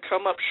going to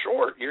come up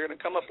short. You're going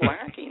to come up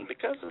lacking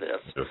because of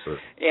this. Yes, sir.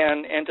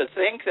 And to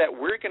think that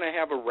we're going to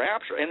have a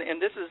rapture, and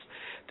this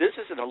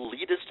is an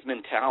elitist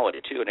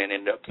mentality too, and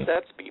it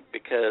upsets me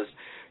because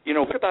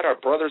what about our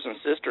brothers and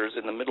sisters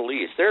in the Middle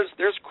East? There's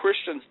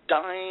Christians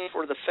dying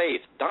for the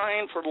faith,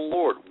 dying for the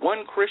Lord.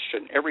 One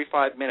Christian every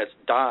 5 minutes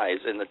dies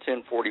in the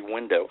 1040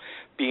 window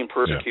being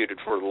persecuted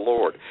for the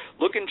Lord.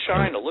 Look in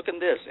China, look in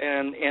this,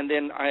 and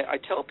then I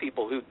tell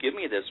people who give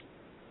me this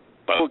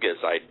bogus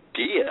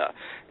idea,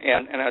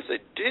 and I said,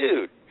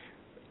 dude,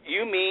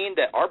 you mean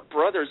that our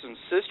brothers and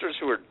sisters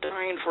who are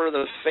dying for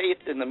the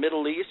faith in the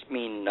Middle East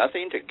mean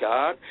nothing to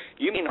God?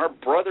 You mean our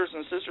brothers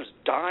and sisters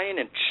dying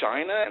in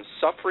China and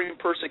suffering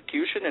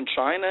persecution in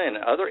China and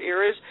other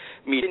areas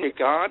mean to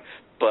God?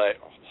 But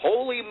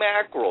holy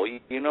mackerel,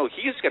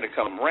 he's going to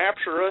come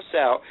rapture us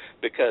out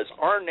because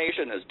our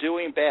nation is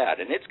doing bad,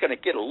 and it's going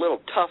to get a little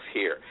tough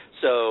here.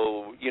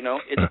 So,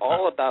 it's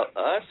all about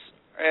us.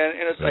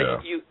 And it's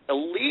like, you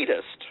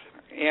elitist,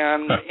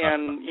 and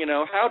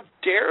how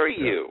dare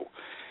you?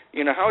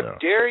 How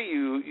dare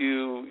you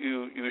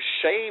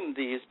shame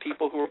these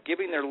people who are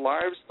giving their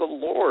lives to the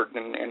Lord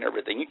and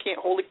everything? You can't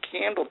hold a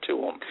candle to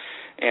them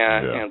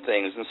and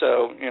things. And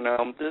so,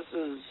 this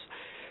is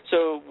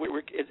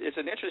it's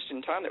an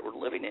interesting time that we're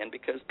living in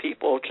because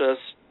people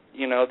just,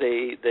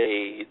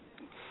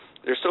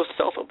 they're so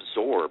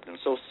self-absorbed and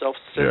so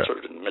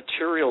self-centered and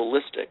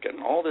materialistic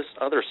and all this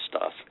other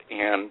stuff,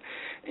 and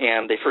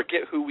they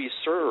forget who we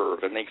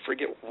serve and they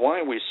forget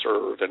why we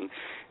serve,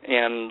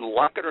 and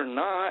like it or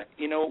not,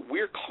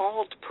 we're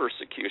called to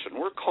persecution,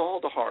 we're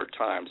called to hard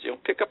times.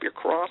 Pick up your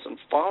cross and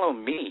follow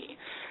me,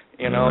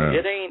 You know,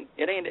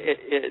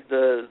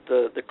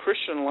 the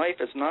Christian life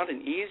is not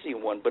an easy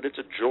one, but it's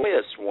a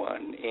joyous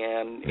one,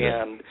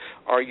 and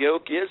our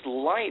yoke is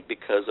light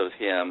because of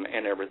Him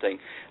and everything.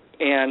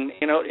 And,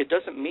 you know, it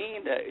doesn't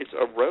mean that it's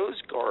a rose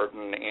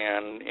garden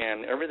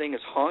and everything is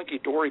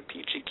honky-dory,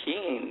 peachy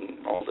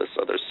keen, all this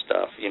other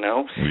stuff, you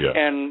know. Yeah.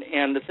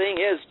 And the thing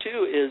is,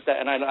 too, is that,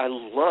 and I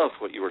love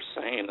what you were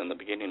saying in the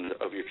beginning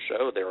of your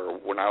show there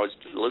when I was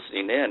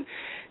listening in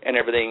and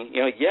everything.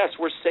 You know, yes,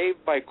 we're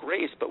saved by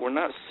grace, but we're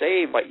not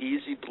saved by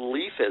easy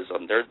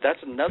beliefism.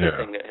 That's another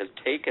thing that has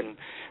taken,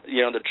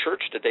 you know, the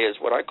church today is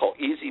what I call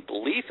easy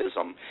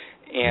beliefism.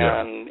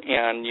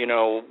 And you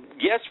know,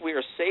 yes, we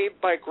are saved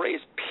by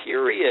grace,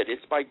 period.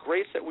 It's by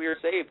grace that we are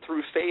saved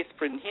through faith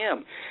in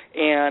Him.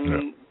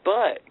 And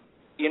but,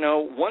 you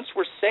know, once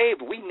we're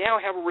saved, we now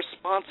have a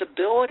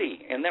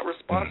responsibility, and that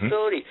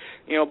responsibility,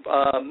 you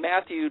know,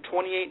 Matthew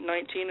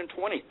 28:19 and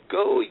 20,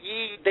 go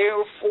ye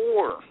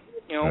therefore.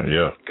 You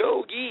know,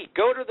 go ye,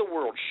 go to the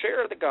world,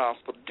 share the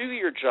gospel, do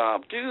your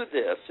job, do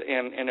this,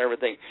 and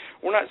everything.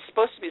 We're not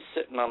supposed to be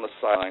sitting on the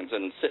sidelines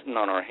and sitting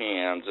on our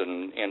hands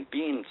and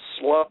being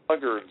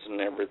sluggards and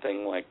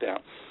everything like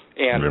that.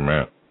 And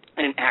Amen.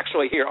 And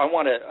actually, here I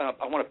want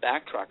to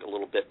backtrack a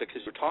little bit because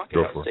you're talking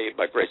about saved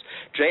by grace.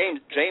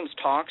 James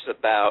talks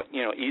about,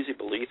 you know, easy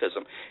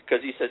beliefism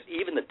because he says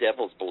even the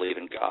devils believe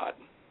in God.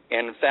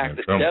 And in fact,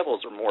 the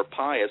devils are more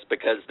pious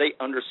because they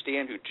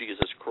understand who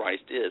Jesus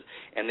Christ is,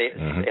 and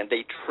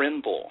they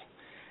tremble.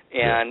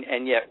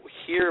 And yet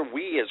here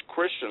we as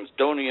Christians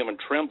don't even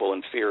tremble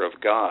in fear of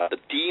God.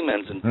 The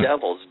demons and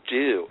devils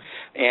do.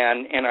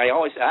 And I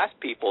always ask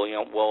people, you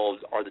know, well,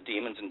 are the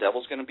demons and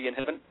devils going to be in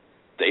heaven?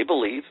 They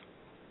believe.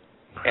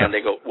 And they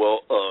go,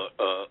 well,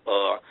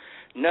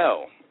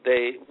 no.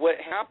 What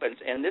happens,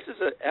 and this is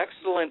an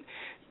excellent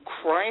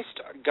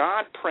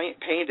God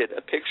painted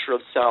a picture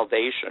of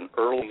salvation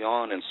early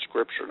on in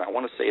Scripture, and I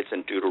want to say it's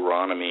in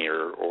Deuteronomy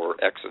or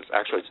Exodus.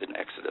 Actually, it's in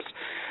Exodus,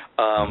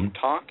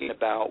 talking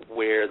about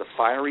where the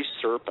fiery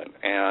serpent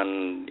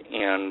and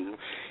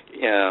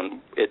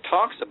it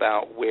talks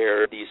about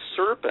where these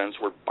serpents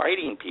were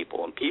biting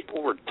people and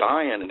people were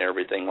dying and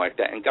everything like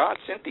that. And God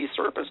sent these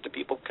serpents to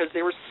people because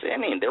they were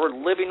sinning. They were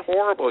living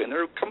horribly and they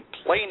were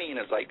complaining.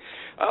 It's like,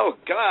 oh,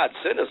 God,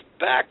 send us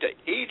back to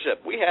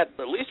Egypt.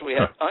 At least we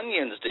had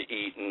onions to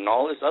eat and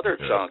all this other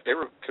junk. They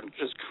were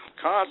just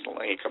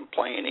constantly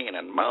complaining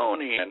and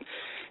moaning and,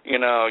 you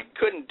know,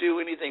 couldn't do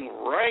anything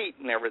right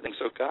and everything.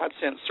 So God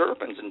sent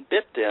serpents and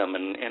bit them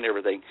and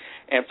everything.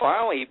 And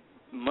finally,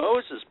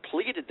 Moses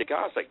pleaded to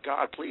God, like,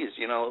 God, please,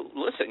 you know,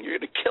 listen, you're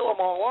going to kill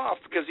them all off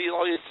because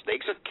all these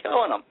snakes are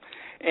killing them.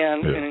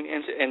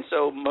 And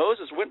so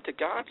Moses went to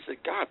God and said,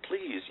 God,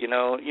 please, you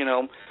know,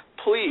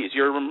 please,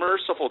 you're a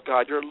merciful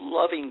God, you're a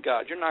loving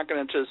God. You're not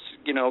going to just,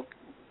 you know,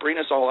 bring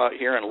us all out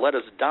here and let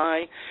us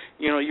die.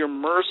 You know, you're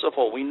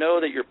merciful. We know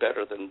that you're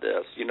better than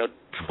this. You know,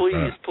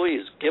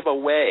 please give a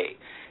way.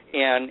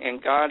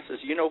 And God says,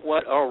 you know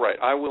what? All right,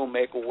 I will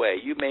make a way.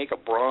 You make a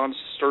bronze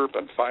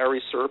serpent,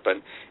 fiery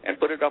serpent, and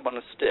put it up on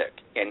a stick.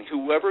 And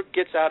whoever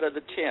gets out of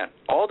the tent,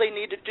 all they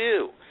need to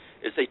do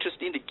is they just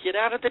need to get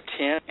out of the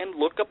tent and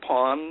look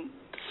upon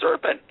the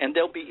serpent, and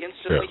they'll be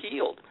instantly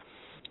healed.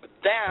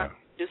 That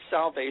is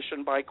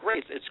salvation by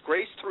grace. It's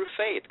grace through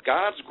faith.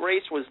 God's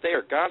grace was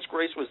there. God's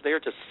grace was there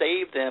to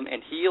save them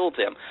and heal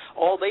them.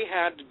 All they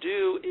had to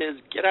do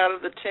is get out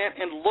of the tent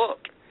and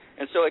look.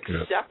 And so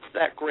accept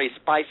that grace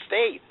by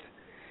faith.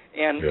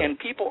 And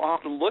people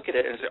often look at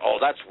it and say, oh,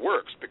 that's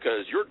works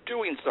because you're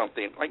doing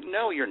something. Like,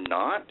 no, you're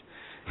not.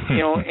 You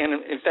know, and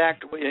in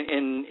fact,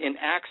 in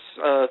Acts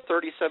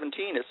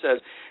 30:17, it says,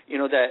 you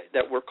know,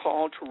 that we're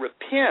called to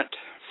repent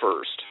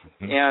first.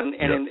 And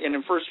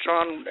in 1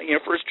 John, you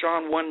know, 1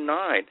 John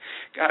 1:9,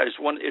 God,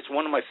 it's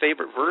one of my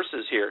favorite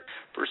verses here.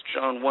 1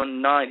 John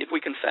 1:9. If we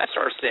confess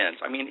our sins,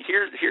 I mean,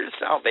 here's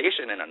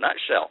salvation in a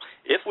nutshell.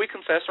 If we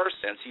confess our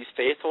sins, He's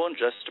faithful and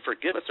just to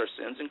forgive us our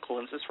sins and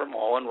cleanse us from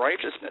all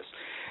unrighteousness.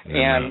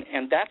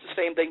 And that's the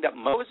same thing that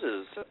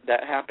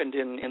happened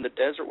in the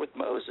desert with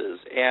Moses.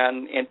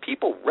 And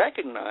people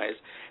recognize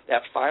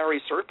that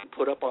fiery serpent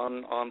put up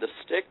on the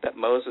stick that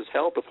Moses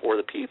held before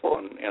the people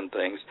and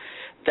things.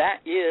 That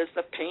is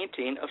the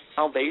painting of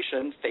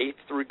salvation, faith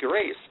through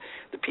grace.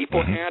 The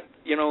people had,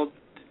 you know,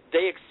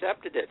 they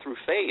accepted it through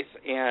faith,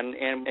 and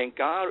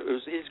God, it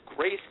was His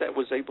grace that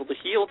was able to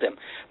heal them.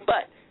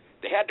 But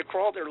they had to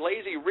crawl their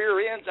lazy rear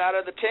ends out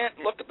of the tent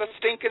and look at the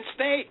stinking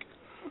snake.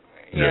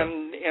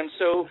 And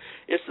so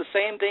it's the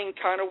same thing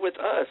kind of with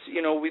us.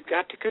 You know, we've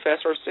got to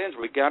confess our sins.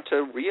 We've got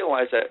to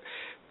realize that,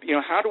 you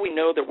know, how do we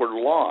know that we're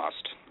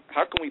lost?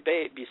 How can we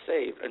be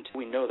saved until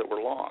we know that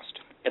we're lost?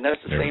 And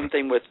that's the same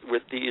thing with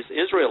these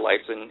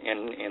Israelites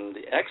in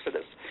the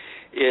Exodus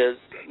is,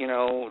 you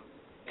know,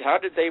 how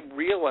did they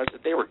realize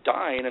that they were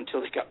dying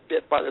until they got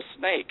bit by the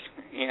snake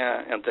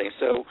and things?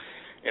 So,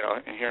 you know,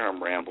 and here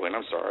I'm rambling.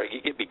 I'm sorry. You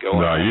get me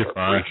going. No, you're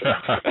fine.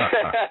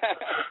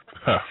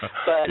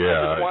 But I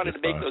just wanted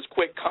to make those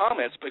quick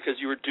comments because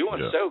you were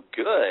doing so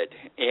good,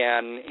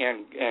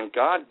 and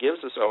God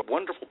gives us a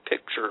wonderful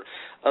picture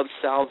of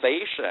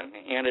salvation,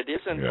 and it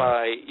isn't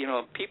by,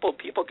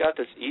 people got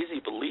this easy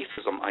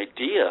beliefism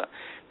idea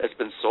that's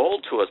been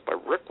sold to us by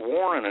Rick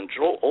Warren and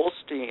Joel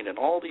Osteen and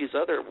all these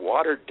other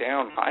watered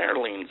down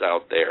hirelings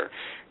out there.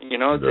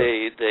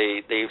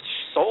 They've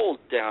sold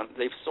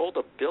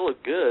a bill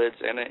of goods,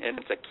 and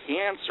it's a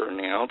cancer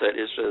now that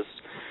is just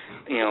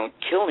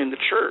killing the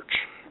church.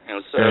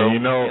 And so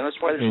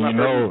that's why there's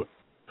not.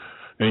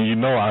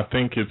 I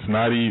think it's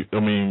not even. I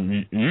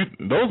mean,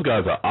 those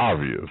guys are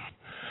obvious,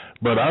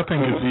 but I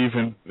think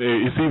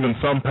it's even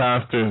some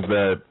pastors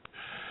that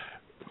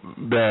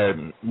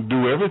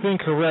do everything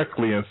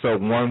correctly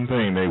except one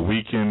thing. They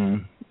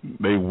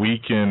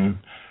weaken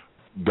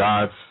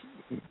God's.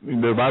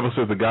 The Bible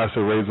says that God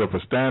should raise up a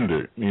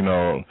standard. And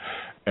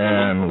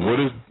what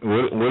is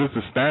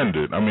the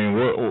standard? I mean,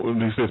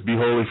 he says, "Be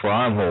holy, for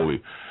I'm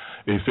holy."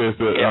 It says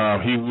that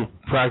he who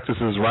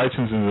practices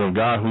righteousness is of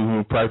God,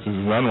 who practices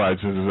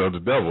unrighteousness is of the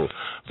devil.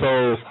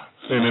 So,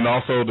 and then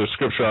also the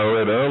scripture I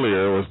read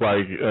earlier was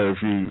like,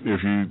 if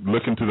you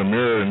look into the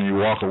mirror and you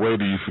walk away,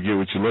 do you forget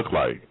what you look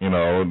like? Be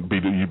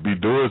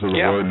doers of the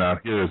word,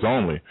 not hearers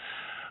only.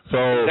 So,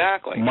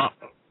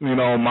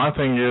 my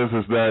thing is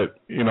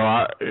that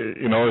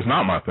it's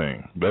not my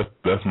thing.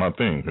 That's my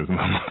thing. It's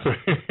not my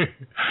thing.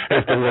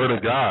 It's the word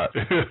of God.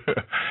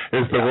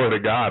 It's the word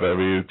of God. I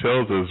mean, it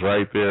tells us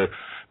right there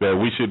that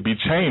we should be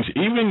changed.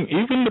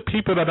 Even the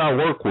people that I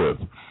work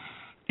with,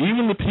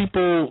 even the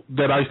people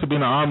that I used to be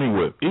in the Army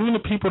with, even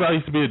the people that I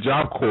used to be at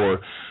Job Corps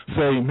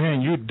say,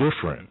 "Man, you're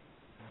different."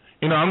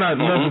 I'm not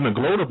nothing to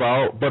gloat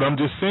about, but I'm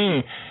just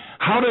saying,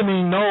 how do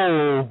they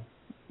know?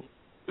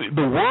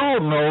 The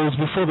world knows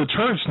before the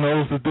church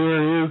knows that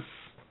there is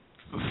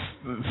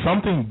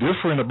something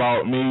different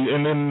about me,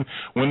 and then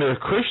when there are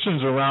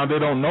Christians around, they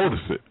don't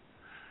notice it.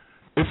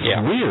 It's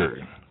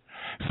weird.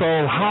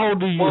 So how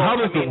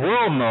does the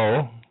world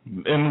know,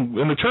 and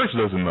the church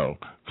doesn't know?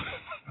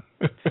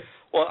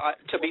 Well,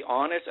 to be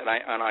honest, and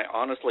I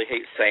honestly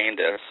hate saying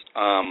this,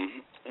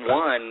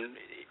 one,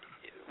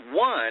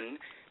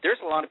 there's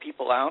a lot of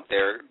people out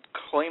there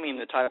claiming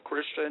the title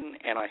Christian,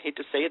 and I hate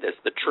to say this,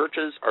 the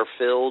churches are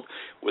filled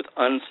with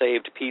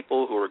unsaved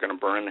people who are going to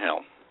burn in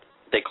hell.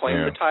 They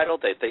claim the title,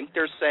 they think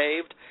they're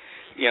saved,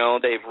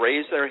 they've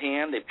raised their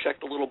hand, they've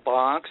checked a little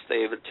box,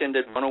 they've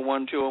attended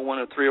 101, 201,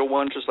 and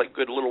 301, just like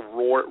good little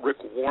Rick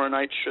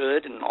Warrenites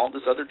should, and all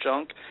this other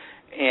junk,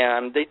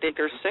 and they think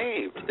they're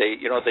saved. They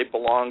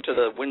belong to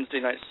the Wednesday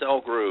night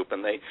cell group,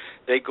 and they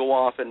go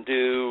off and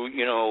do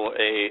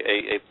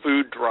a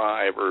food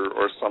drive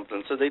or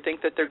something. So they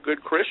think that they're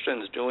good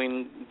Christians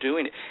doing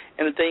it.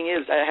 And the thing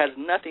is, that has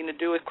nothing to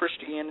do with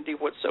Christianity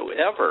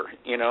whatsoever.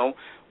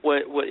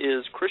 What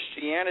is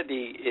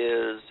Christianity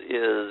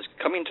is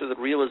coming to the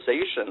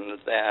realization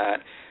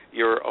that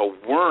you're a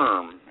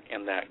worm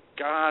and that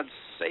God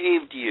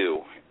saved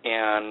you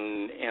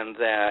and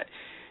that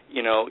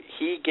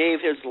He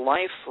gave His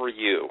life for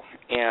you,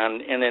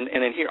 and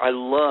then here I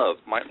love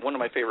one of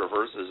my favorite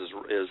verses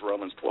is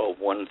Romans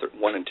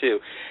 12:1 and 2.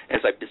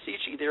 As I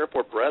beseech you,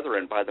 therefore,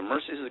 brethren, by the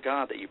mercies of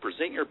God, that you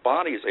present your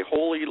bodies a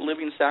holy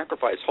living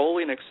sacrifice,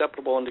 holy and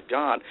acceptable unto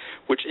God,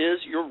 which is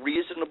your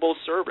reasonable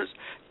service.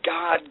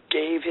 God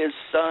gave His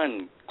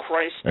Son.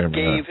 Christ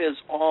gave His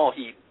all.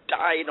 He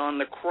died on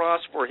the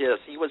cross for His.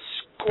 He was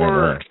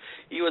scourged.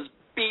 He was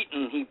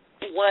beaten. He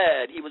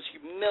bled. He was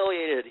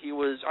humiliated.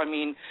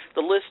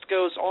 The list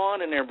goes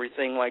on and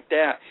everything like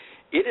that.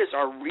 It is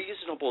our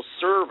reasonable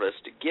service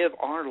to give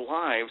our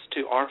lives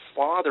to our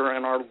Father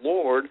and our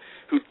Lord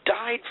who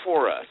died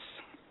for us.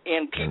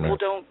 And people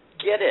don't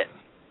get it.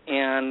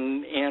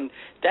 And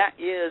that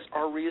is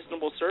our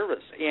reasonable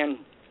service.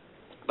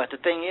 But the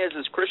thing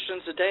is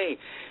Christians today,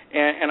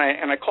 and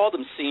I call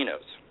them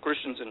CNOs,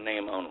 Christians in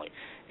name only.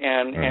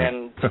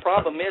 And the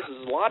problem is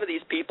a lot of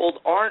these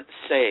people aren't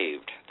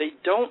saved. They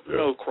don't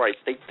know Christ.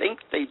 They think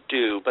they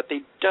do, but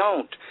they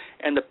don't.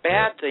 And the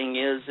bad thing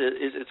is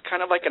it's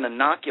kind of like an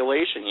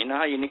inoculation. You know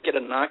how you get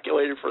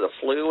inoculated for the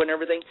flu and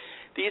everything?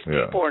 These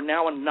people are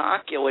now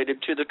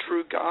inoculated to the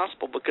true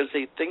gospel because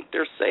they think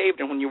they're saved.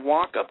 And when you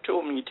walk up to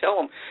them and you tell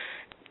them,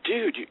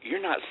 "Dude,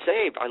 you're not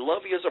saved. I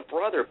love you as a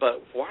brother,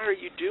 but why are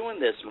you doing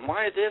this and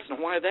why this and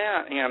why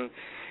that?"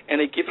 And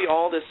they give you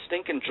all this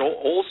stinking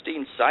Joel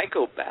Osteen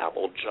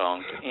psychobabble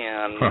junk,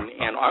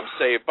 and I'm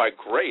saved by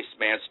grace,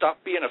 man.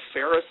 Stop being a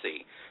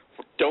Pharisee.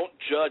 Don't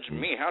judge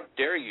me. How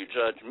dare you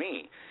judge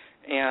me?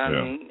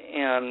 And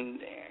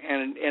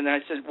I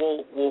said,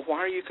 well, why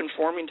are you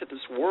conforming to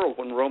this world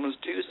when Romans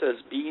 2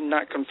 says, "Be ye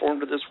not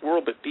conformed to this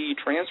world, but be ye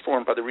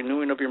transformed by the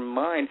renewing of your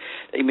mind,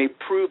 that you may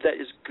prove that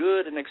is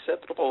good and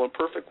acceptable and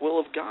perfect will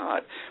of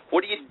God."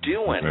 What are you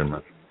doing?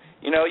 Amen.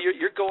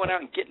 You're going out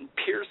and getting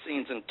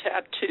piercings and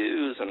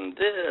tattoos and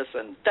this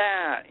and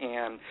that,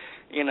 and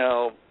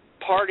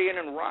partying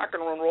and rock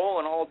and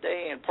rolling all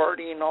day and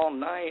partying all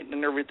night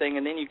and everything,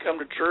 and then you come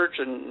to church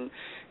and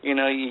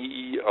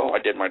I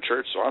did my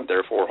church, so I'm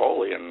therefore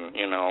holy, and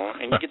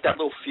and you get that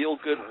little feel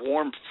good,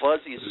 warm,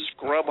 fuzzy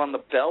scrub on the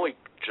belly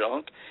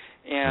junk,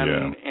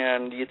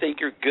 and you think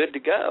you're good to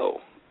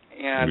go,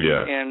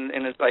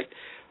 and it's like,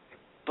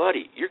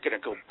 buddy, you're going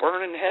to go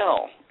burn in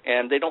hell,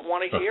 and they don't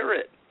want to hear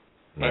it.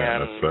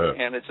 Man,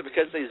 and it's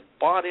because they've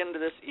bought into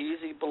this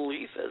easy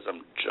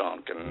beliefism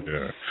junk, and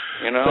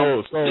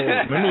So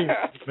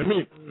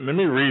let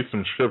me read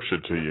some scripture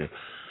to you.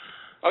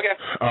 Okay.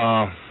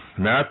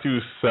 Matthew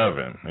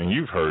 7, and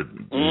you've heard,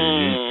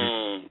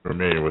 you're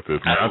familiar with this.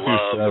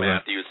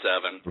 Matthew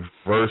 7,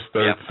 verse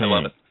 13. Yeah, I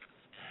love it.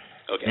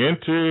 Okay.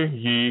 Enter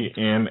ye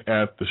in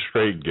at the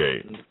strait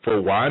gate,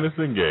 for wide is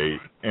the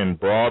gate, and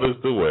broad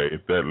is the way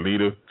that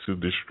leadeth to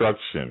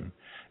destruction,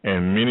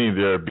 and many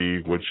there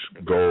be which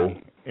go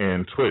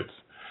in twixt.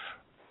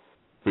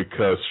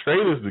 Because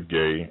strait is the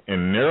gate,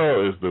 and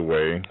narrow is the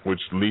way which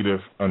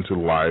leadeth unto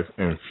life,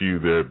 and few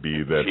there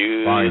be that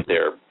find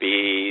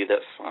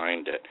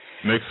it.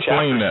 And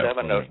explain that.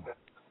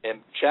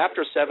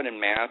 Chapter 7 in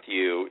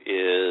Matthew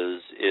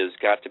is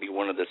got to be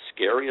one of the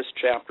scariest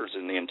chapters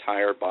in the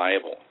entire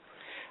Bible,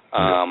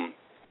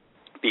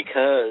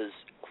 because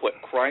what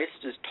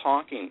Christ is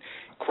talking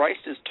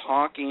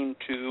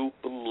to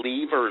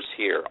believers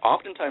here.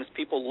 Oftentimes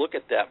people look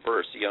at that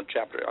verse,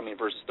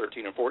 verses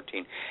 13 and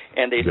 14,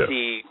 and they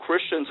see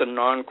Christians and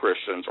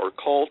non-Christians, or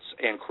cults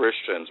and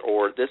Christians,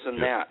 or this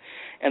and that.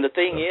 And the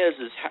thing is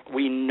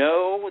we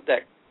know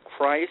that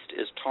Christ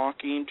is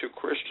talking to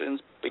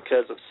Christians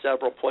because of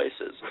several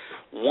places.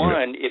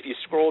 One, if you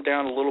scroll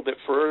down a little bit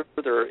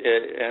further,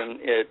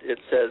 it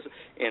says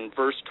in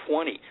verse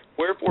 20,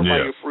 "Wherefore by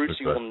your fruits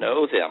you will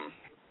know them."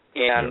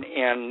 And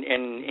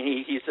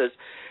he says,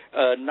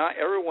 not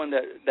everyone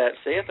that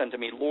saith unto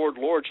me, Lord,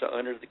 Lord, shall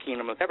enter the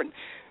kingdom of heaven.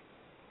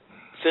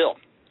 Phil,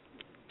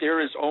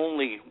 there is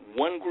only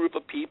one group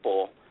of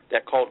people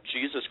that call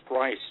Jesus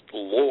Christ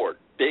Lord,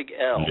 big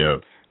L,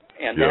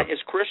 and that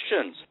is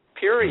Christians,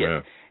 period.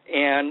 Yeah.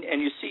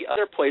 And you see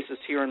other places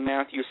here in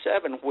Matthew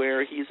 7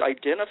 where he's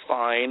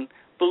identifying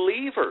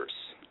believers.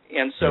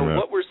 And so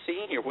what we're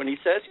seeing here, when he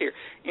says here,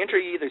 enter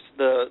ye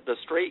the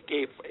straight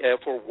gate,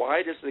 for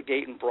wide is the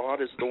gate and broad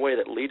is the way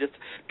that leadeth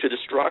to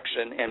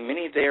destruction, and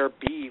many there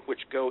be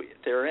which go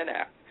therein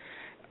at.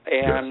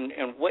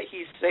 And what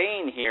he's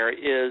saying here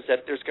is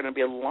that there's going to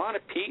be a lot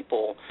of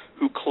people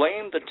who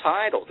claim the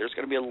title. There's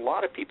going to be a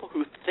lot of people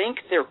who think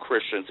they're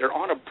Christians. They're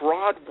on a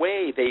broad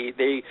way.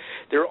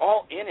 They're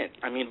all in it.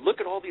 I mean, look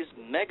at all these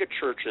mega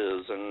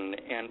churches and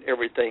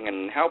everything,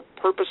 and how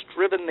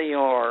purpose-driven they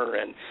are,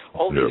 and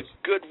all these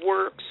good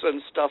works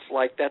and stuff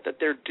like that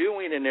they're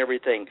doing and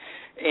everything.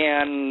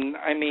 And,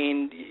 I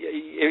mean,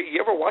 you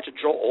ever watch a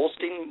Joel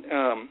Osteen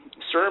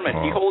sermon?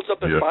 He holds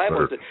up his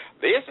Bible and says,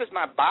 "This is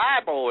my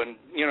Bible," and,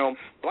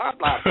 blah,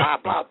 blah, blah,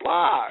 blah,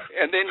 blah.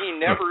 And then he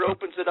never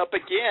opens it up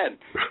again.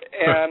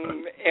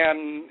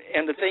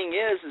 And the thing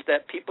is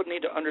that people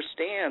need to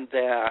understand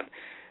that,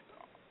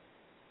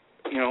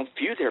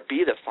 few there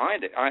be that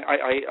find it.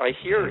 I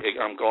hear,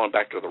 I'm going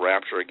back to the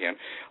rapture again,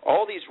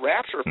 all these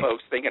rapture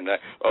folks thinking that,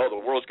 the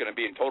world's going to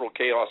be in total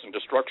chaos and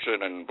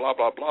destruction and blah,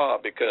 blah, blah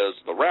because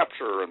the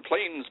rapture and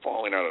planes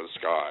falling out of the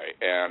sky.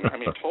 And, I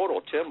mean,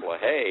 total Tim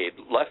LaHaye,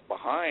 left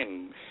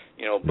behind,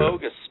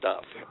 bogus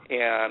stuff.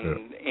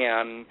 And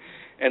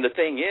the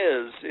thing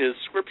is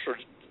Scripture,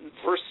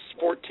 verse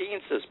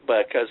 14 says,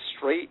 because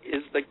straight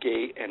is the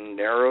gate and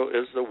narrow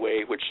is the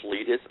way which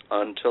leadeth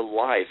unto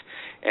life,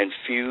 and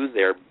few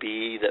there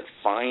be that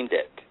find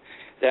it.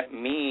 That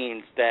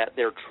means that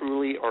there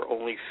truly are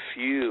only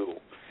few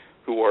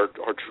who are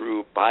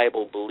true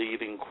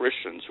Bible-believing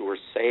Christians, who are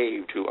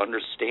saved, who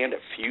understand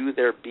it. Few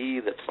there be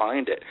that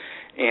find it.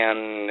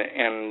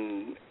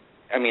 And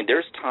I mean,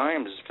 there's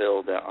times,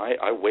 Phil, that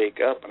I wake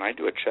up and I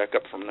do a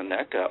checkup from the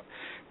neck up,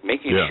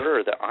 making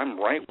sure that I'm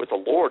right with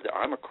the Lord, that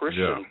I'm a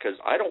Christian, because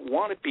I don't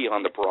want to be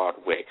on the broad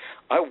way.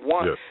 I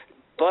want,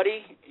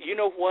 buddy, you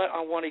know what I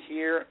want to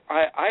hear?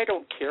 I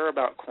don't care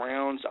about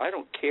crowns. I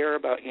don't care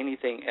about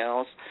anything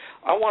else.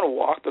 I want to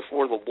walk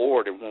before the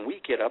Lord, and when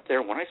we get up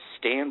there, when I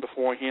stand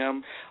before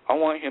Him, I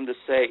want Him to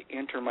say,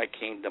 "Enter my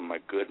kingdom, my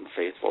good and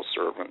faithful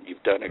servant.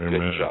 You've done a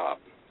good job."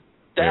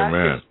 That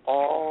is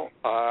all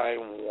I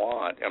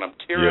want, and I'm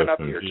tearing up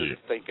here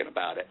just thinking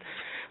about it.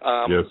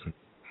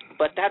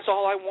 But that's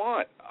all I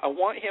want. I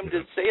want Him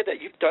to say that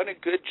you've done a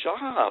good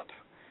job.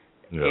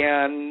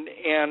 And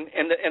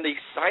the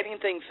exciting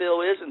thing,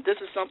 Phil, is, and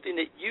this is something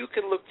that you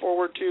can look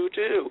forward to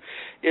too,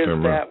 is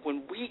that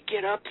when we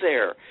get up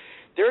there,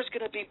 there's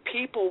going to be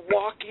people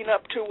walking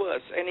up to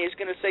us, and He's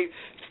going to say,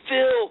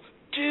 "Phil,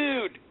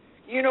 dude,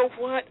 you know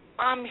what?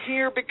 I'm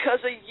here because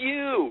of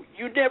you.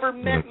 You never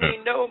met me,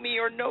 know me,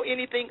 or know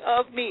anything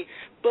of me,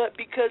 but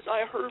because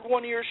I heard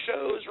one of your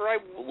shows, or I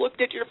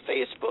looked at your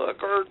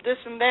Facebook, or this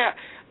and that,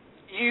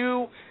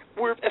 you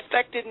were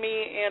affected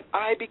me, and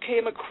I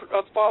became a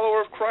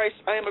follower of Christ.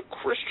 I am a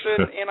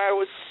Christian, and I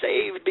was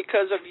saved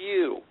because of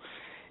you."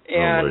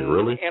 And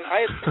really? and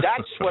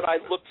that's what I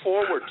look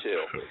forward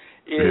to.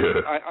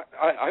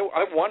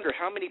 I wonder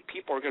how many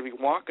people are going to be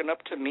walking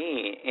up to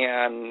me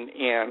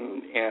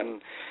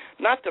and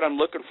not that I'm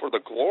looking for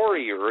the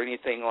glory or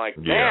anything like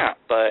that,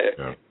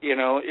 but you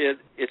know,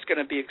 it's going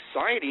to be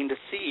exciting to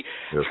see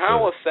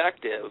how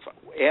effective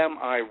am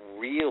I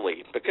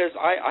really, because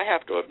I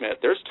have to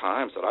admit there's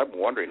times that I'm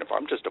wondering if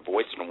I'm just a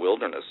voice in the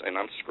wilderness and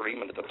I'm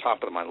screaming at the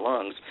top of my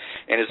lungs,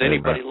 and is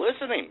anybody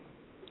listening?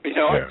 You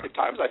know, at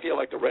times I feel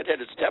like the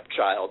redheaded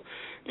stepchild,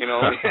 you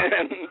know,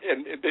 and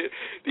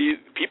the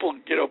people,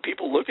 you know,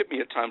 people look at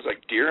me at times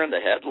like deer in the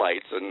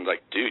headlights and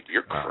like, dude,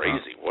 you're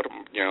crazy. What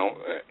am, you know,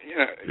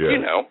 you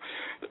know,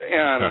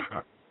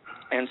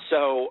 and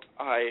so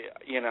I,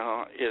 you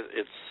know,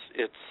 it's.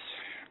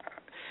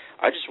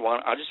 I just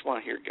want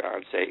to hear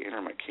God say,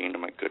 "Enter my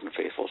kingdom, my good and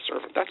faithful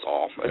servant." That's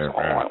all. That's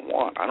all I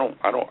want. I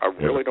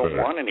really don't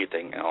want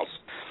anything else.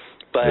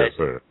 But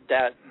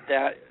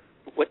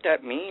what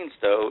that means,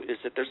 though, is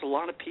that there's a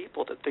lot of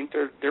people that think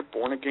they're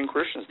born-again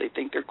Christians. They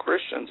think they're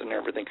Christians and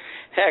everything.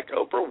 Heck,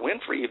 Oprah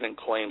Winfrey even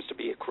claims to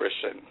be a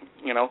Christian.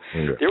 You know,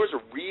 there was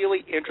a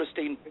really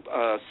interesting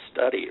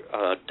study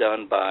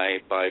done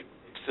by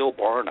Phil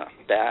Barna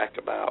back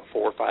about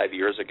 4 or 5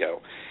 years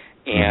ago,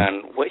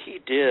 and what he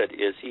did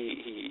is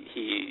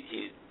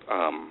he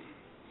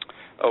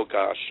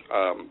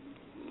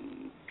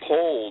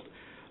polled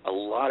a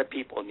lot of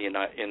people in the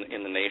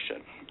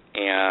nation,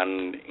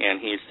 and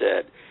he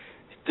said,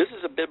 this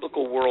is a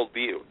biblical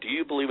worldview. Do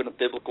you believe in a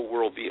biblical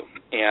worldview?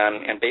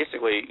 And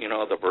basically, you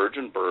know, the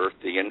virgin birth,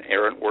 the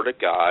inerrant word of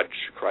God,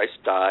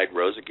 Christ died,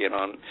 rose again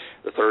on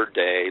the third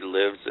day,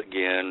 lives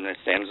again,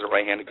 stands at the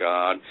right hand of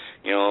God,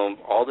 you know,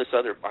 all this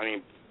other, I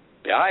mean,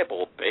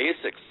 Bible,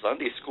 basic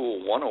Sunday school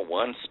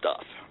 101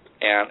 stuff.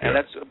 And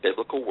that's a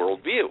biblical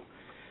worldview.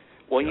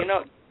 Well, you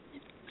know,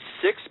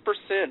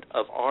 6%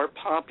 of our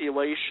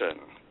population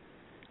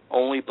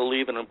only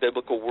believe in a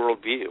biblical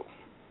worldview.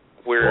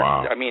 Where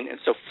I mean, and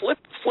so flip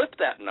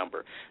that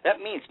number. That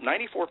means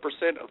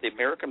 94% of the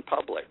American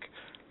public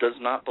does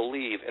not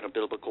believe in a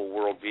biblical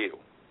worldview.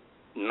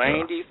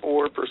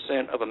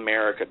 94% of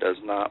America does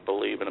not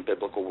believe in a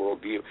biblical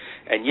worldview,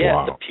 and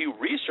yet the Pew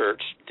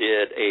Research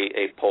did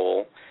a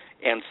poll,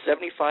 and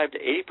 75 to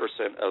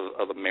 80%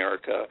 of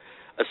America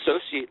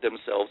associate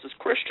themselves as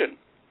Christian.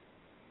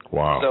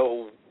 Wow.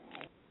 So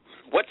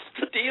what's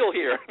the deal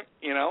here?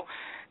 You know,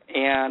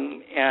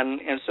 and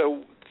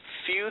so.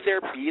 Few there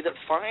be that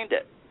find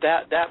it.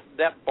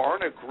 That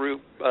Barna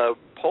Group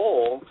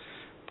poll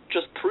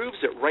just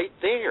proves it right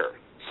there.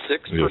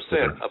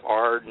 6% of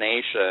our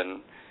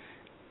nation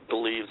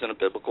believes in a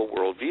biblical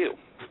worldview.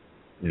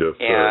 Yes,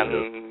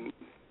 and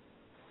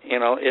you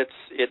know, it's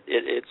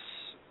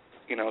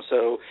you know,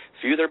 so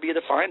few there be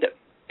that find it.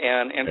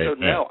 And so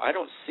no, I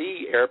don't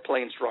see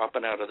airplanes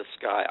dropping out of the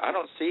sky. I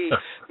don't see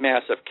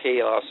massive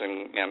chaos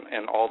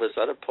and all this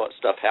other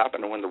stuff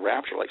happening when the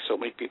rapture, like so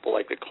many people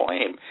like to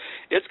claim.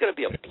 It's going to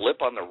be a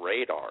blip on the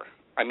radar.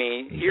 I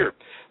mean, here,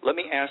 let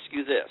me ask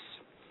you this.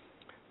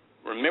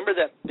 Remember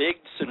that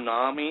big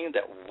tsunami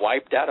that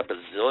wiped out a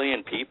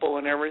bazillion people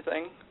and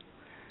everything?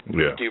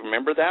 Yeah. Do you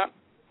remember that?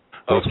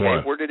 Which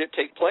one? Where did it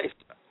take place?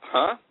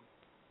 Huh?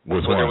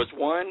 Which one? There was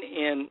one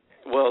in,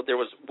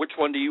 which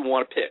one do you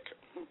want to pick?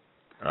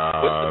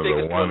 What's the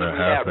biggest one that we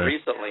had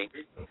recently?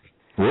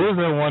 What was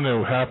that one that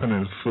happened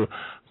in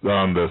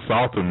the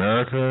South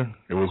America?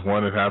 It was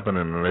one that happened,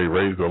 and they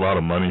raised a lot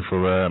of money for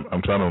that.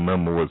 I'm trying to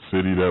remember what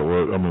city that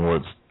was. I mean,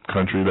 what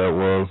country that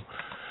was.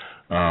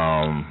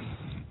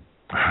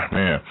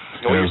 Man,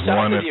 well, you're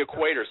south of the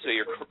equator, so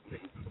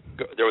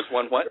there was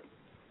one what?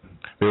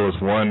 There was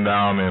one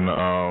down in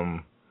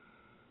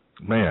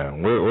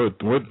man, what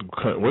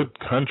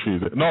country?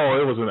 No,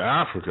 it was in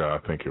Africa, I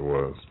think it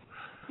was.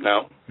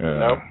 No. Yeah.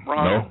 Nope.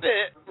 Wrong. No?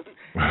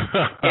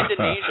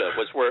 Indonesia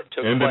was where it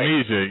took place.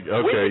 Indonesia.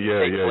 Okay.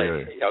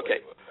 Yeah.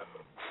 Okay.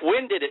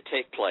 When did it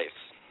take place?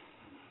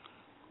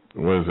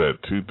 What is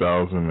that?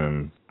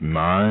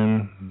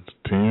 2009,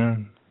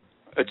 10?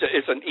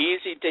 It's an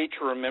easy date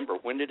to remember.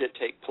 When did it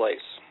take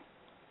place?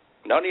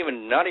 Not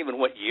even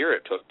what year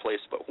it took place,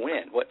 but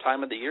when. What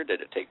time of the year did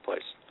it take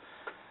place?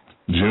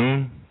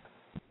 June.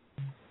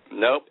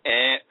 Nope.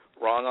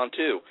 Wrong on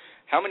 2.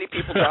 How many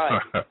people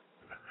died?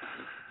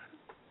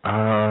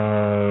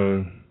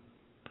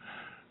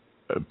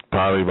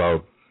 Probably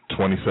about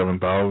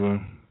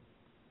 27,000.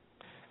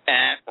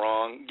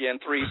 Wrong. Again,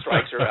 3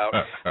 strikes are out.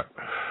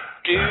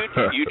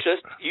 Dude, you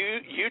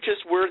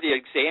just were the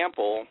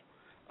example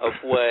of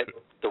what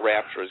the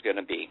rapture is going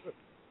to be.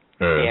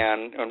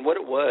 And what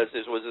it was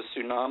a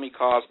tsunami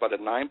caused by the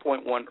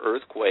 9.1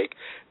 earthquake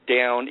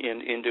down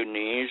in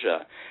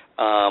Indonesia,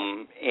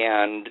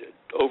 and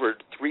over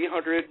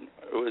 300. It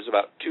was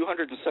about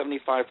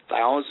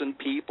 275,000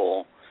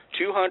 people.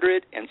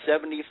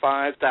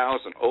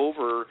 275,000,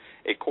 over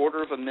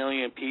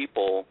 250,000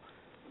 people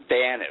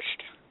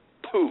vanished.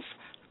 Poof,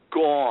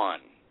 gone.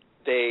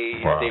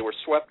 They were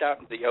swept out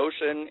into the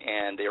ocean,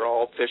 and they're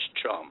all fish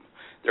chum.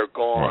 They're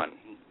gone.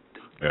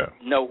 Yeah.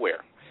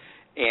 Nowhere.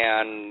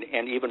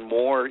 and even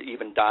more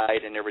even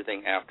died and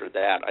everything after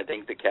that. I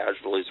think the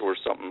casualties were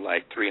something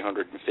like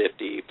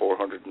 350,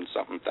 400 and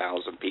something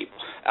thousand people,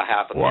 a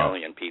half a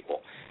million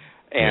people.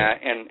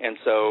 And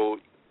so,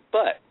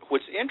 but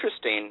what's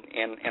interesting,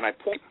 and I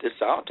point this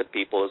out to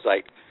people, is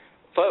like,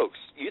 folks,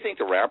 you think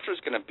the rapture is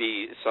going to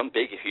be some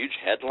big, huge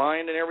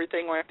headline and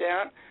everything like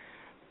that?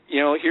 You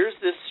know, here's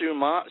this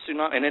tsunami,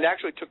 and it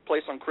actually took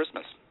place on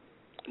Christmas.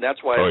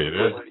 That's why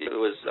it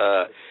was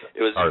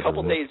a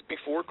couple days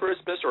before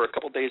Christmas or a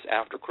couple days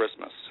after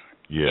Christmas.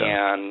 Yeah.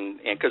 And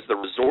because the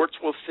resorts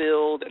were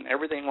filled and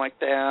everything like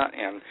that,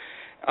 and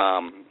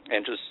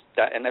just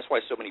that, and that's why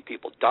so many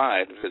people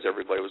died, because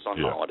everybody was on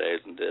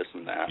holidays and this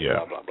and that,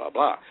 blah blah blah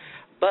blah.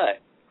 But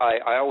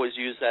I always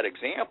use that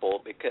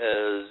example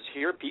because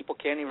here people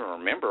can't even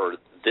remember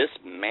this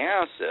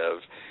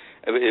massive.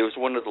 It was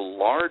one of the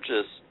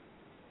largest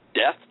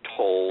death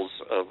tolls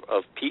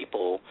of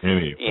people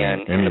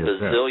in a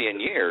bazillion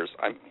years.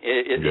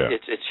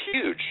 It's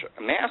huge,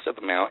 a massive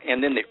amount.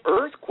 And then the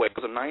earthquake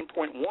was a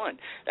 9.1.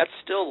 That's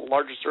still the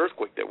largest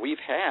earthquake that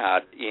we've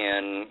had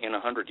in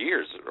 100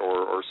 years,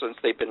 or since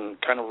they've been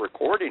kind of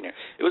recording it.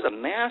 It was a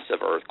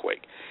massive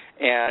earthquake,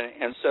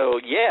 and so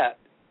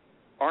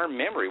our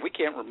memory, we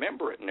can't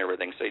remember it and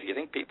everything. So do you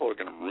think people are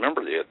going to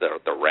remember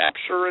the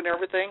rapture and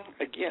everything?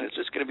 Again, it's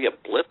just going to be a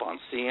blip on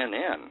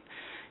CNN.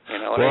 You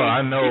know,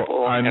 I know.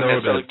 And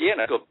so again,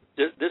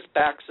 this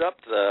backs up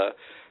the,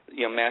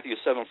 Matthew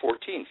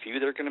 7:14. Few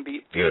there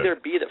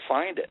be that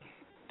find it.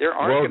 There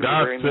aren't going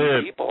to be very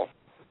many people.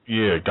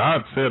 Yeah,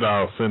 God said,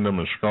 "I'll send them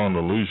a strong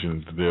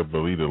delusion to their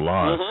believed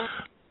lie."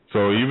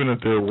 So even if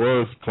there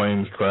was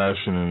planes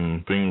crashing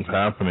and things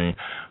happening,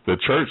 the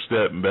church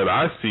that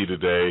I see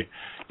today,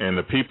 and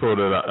the people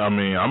that I'm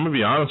gonna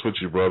be honest with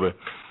you, brother.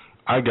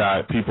 I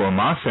got people in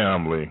my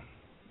family.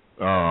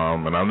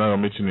 And I'm not going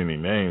to mention any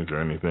names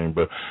or anything,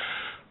 but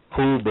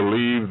who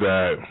believe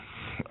that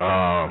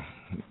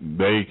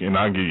they can,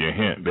 I'll give you a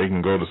hint, they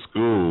can go to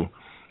school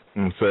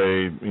and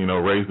say,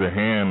 raise their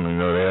hand,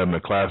 they're having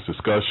a class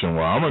discussion,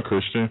 well, I'm a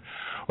Christian.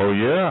 Oh,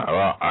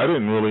 yeah, I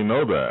didn't really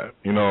know that.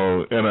 And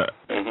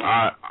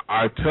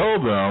I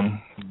tell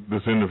them,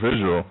 this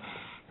individual,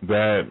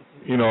 that,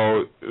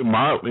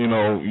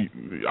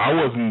 I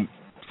wasn't,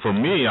 for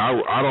me,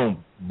 I don't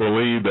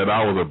believe that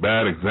I was a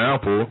bad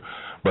example,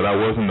 but I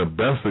wasn't the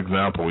best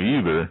example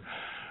either.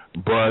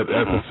 But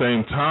at the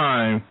same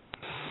time,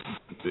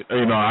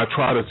 I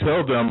try to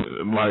tell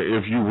them, like,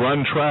 if you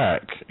run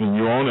track and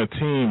you're on a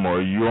team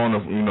or you're on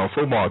a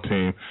football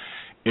team,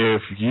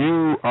 if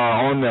you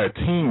are on that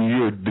team,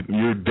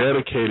 you're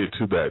dedicated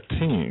to that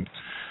team,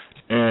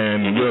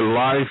 and your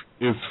life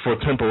is for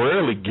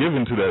temporarily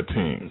given to that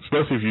team,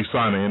 especially if you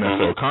sign an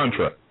NFL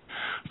contract.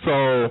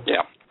 So,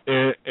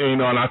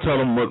 and I tell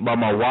them about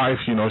my wife.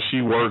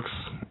 She works,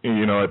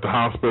 at the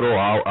hospital.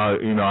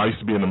 I used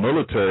to be in the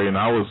military, and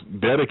I was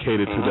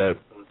dedicated to that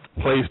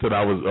place that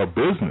I was a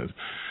business.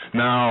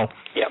 Now,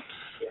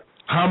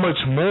 how much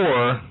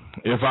more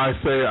if I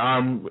say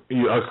I'm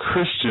a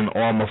Christian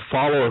or I'm a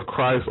follower of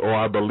Christ, or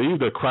I believe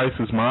that Christ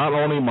is not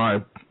only my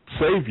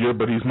Savior,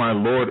 but He's my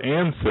Lord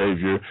and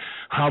Savior,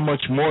 how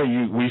much more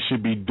we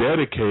should be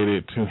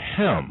dedicated to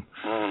Him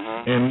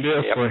and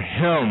live for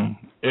Him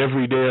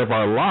every day of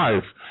our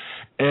life.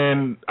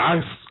 And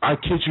I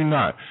kid you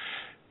not,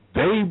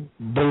 they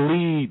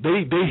believe,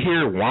 they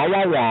hear wah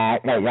wah wah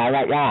wah wah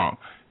wah wah,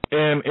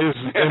 and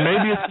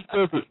maybe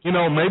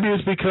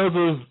it's because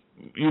of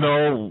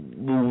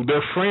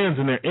their friends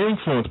and their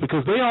influence,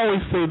 because they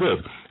always say this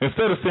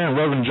instead of saying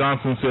Reverend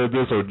Johnson said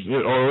this, or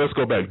let's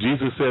go back,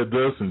 Jesus said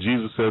this and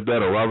Jesus said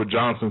that, or Robert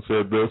Johnson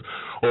said this,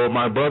 or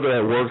my brother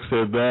at work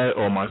said that,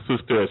 or my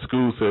sister at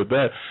school said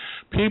that.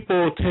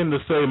 People tend to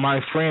say my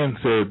friend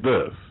said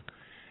this.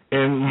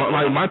 And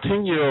my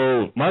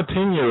 10-year-old,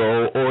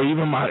 or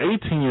even my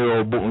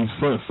 18-year-old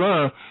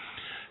son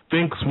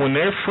thinks when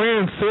their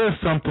friend says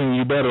something,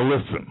 you better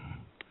listen.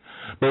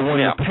 But when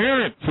the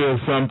parent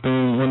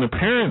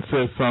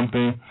says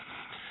something,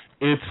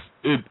 it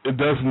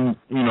doesn't,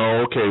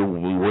 okay,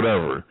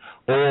 whatever.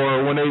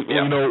 Or when they,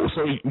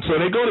 so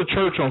they go to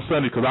church on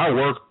Sunday, because I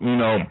work,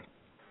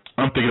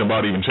 I'm thinking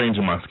about even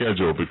changing my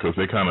schedule, because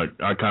I kind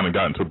of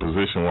got into a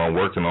position where I'm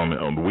working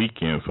on the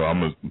weekend, so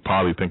I'm gonna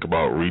probably think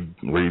about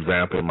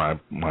revamping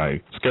my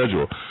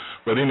schedule.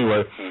 But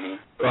anyway,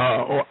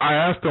 I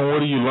asked them, what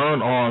do you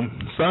learn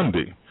on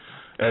Sunday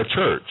at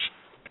church?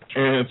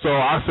 And so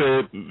I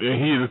said,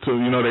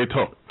 they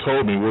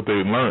told me what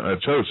they learned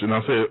at church, and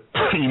I said,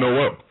 you know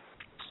what,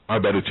 I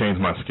better change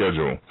my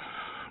schedule,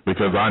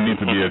 because I need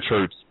to be at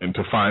church and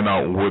to find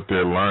out what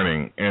they're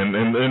learning. And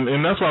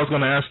that's what I was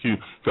going to ask you,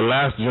 the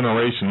last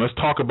generation. Let's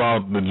talk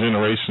about the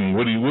generation.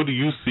 What do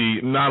you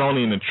see, not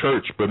only in the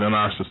church, but in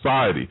our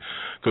society?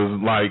 Because,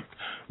 like,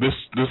 this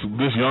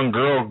young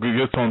girl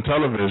gets on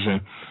television,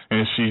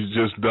 and she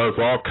just does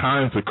all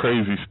kinds of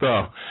crazy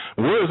stuff.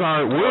 Where is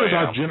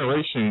our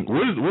generation?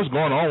 What's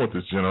going on with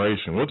this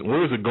generation?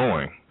 Where is it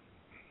going?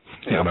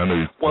 Yeah.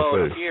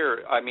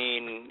 Here, I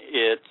mean,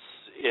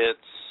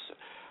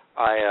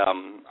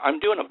 I'm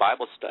doing a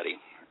Bible study,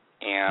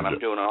 and I'm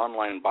doing an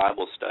online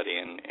Bible study,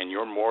 and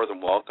you're more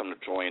than welcome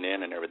to join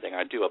in and everything.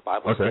 I do a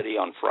Bible study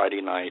on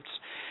Friday nights,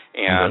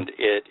 and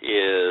it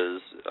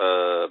is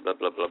blah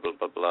blah blah blah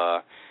blah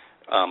blah.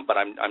 But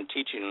I'm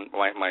teaching.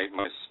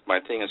 My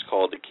thing is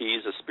called the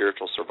Keys of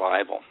Spiritual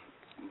Survival.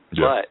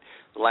 But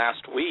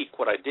last week,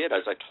 what I did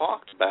is I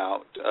talked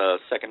about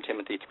 2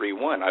 Timothy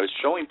 3:1. I was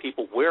showing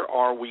people where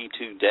are we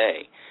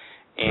today.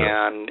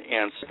 And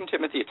 2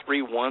 Timothy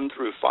 3:1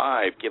 through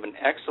 5 give an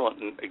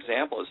excellent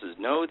example. It says,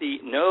 know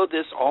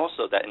this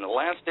also, that in the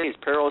last days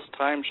perilous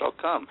times shall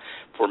come.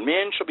 For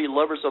men shall be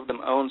lovers of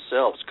their own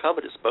selves,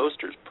 covetous,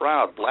 boasters,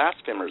 proud,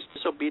 blasphemers,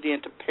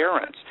 disobedient to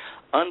parents,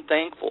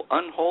 unthankful,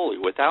 unholy,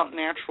 without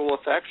natural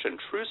affection,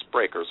 truce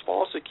breakers,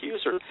 false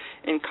accusers,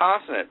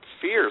 incontinent,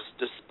 fierce,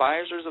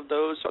 despisers of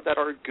those that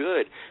are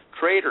good,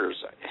 traitors,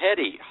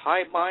 heady,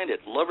 high-minded,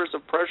 lovers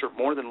of pleasure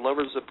more than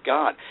lovers of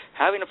God,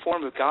 having a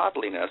form of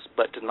godliness,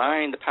 but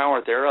denying the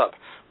power thereof.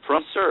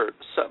 From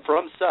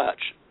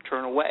such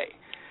turn away.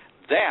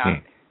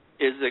 That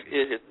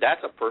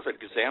that's a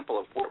perfect example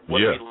of what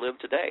we live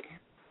today.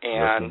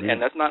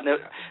 And that's not,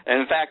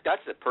 and in fact,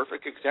 that's a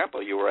perfect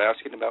example. You were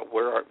asking about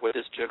where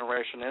this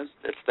generation is.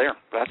 It's there.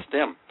 That's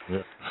them.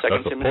 2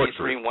 Timothy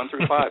 3:1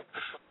 through 5.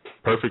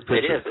 Perfect picture.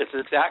 It is. It's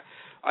exact.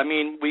 I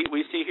mean,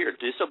 we see here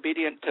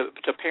disobedient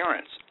to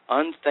parents,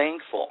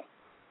 unthankful,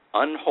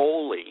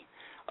 unholy,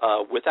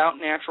 without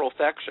natural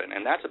affection,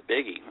 and that's a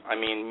biggie. I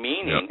mean,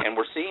 meaning, and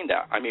we're seeing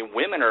that. I mean,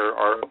 women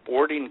are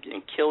aborting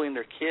and killing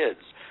their kids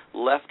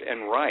left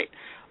and right.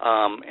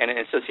 And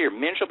it says here,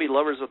 men shall be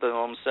lovers of their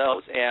own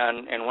selves.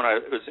 And when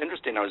it was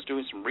interesting, I was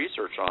doing some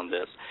research on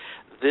this.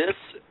 This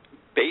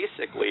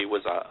basically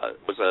was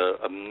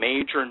a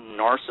major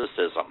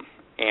narcissism.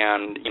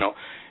 And,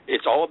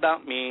 it's all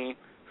about me.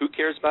 Who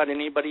cares about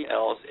anybody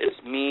else?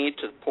 It's me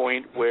to the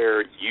point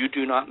where you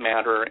do not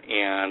matter.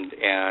 And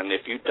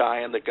if you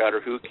die in the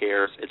gutter, who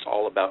cares? It's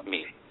all about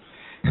me.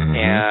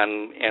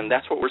 And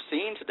that's what we're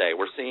seeing today.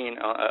 We're seeing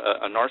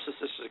a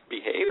narcissistic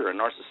behavior, a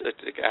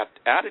narcissistic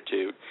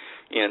attitude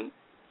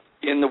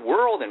in the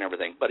world and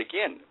everything. But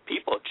again,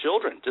 people,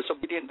 children,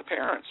 disobedient to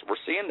parents. We're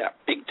seeing that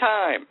big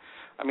time.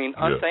 I mean,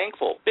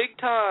 unthankful, big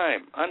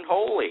time,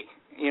 unholy,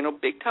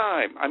 big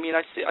time. I mean,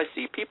 I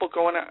see people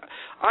going.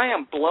 I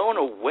am blown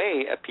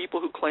away at people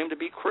who claim to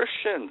be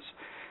Christians.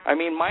 I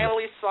mean,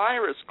 Miley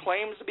Cyrus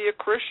claims to be a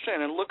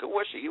Christian, and look at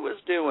what she was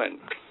doing.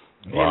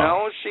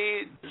 Wow.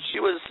 She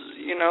was,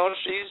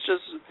 she's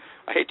just,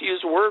 I hate to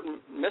use the word,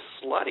 Miss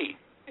Slutty,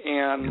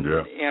 and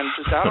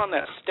just out on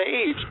that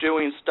stage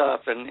doing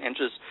stuff, and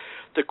just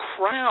the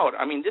crowd.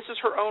 I mean, this is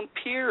her own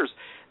peers.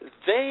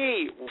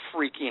 They were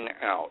freaking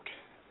out,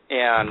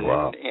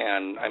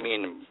 and I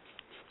mean,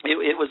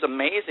 it was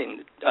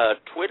amazing.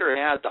 Twitter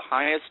had the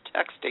highest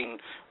texting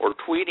or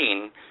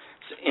tweeting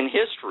in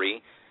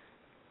history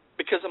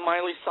because of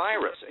Miley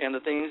Cyrus and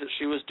the things that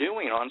she was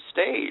doing on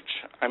stage.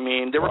 I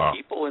mean, there were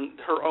people in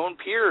her own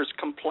peers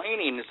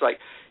complaining. It's like,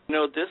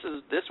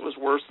 this was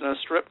worse than a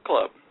strip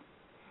club.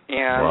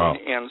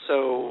 And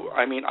so,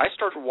 I mean, I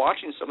started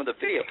watching some of the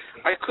video.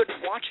 I couldn't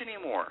watch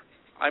anymore.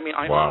 I mean,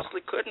 I honestly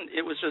couldn't.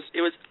 It was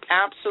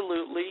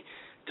absolutely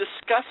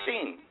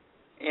disgusting.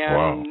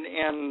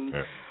 And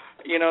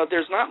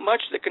there's not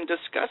much that can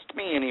disgust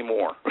me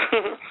anymore.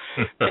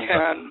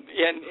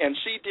 and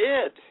she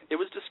did. It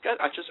was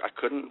disgusting. I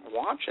couldn't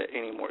watch it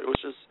anymore. It was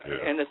just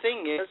and the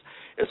thing is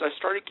I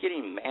started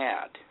getting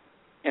mad.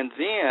 And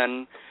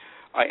then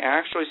I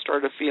actually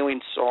started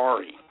feeling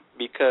sorry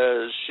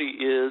because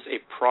she is a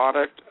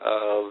product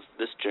of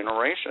this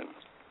generation.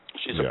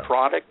 She's a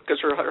product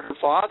because her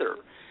father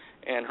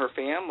and her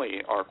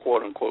family are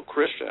quote unquote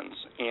Christians,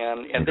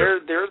 and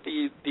they're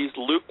these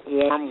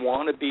lukewarm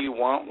wannabe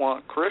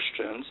want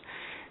Christians,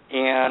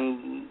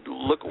 and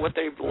look at what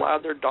they've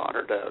allowed their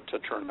daughter to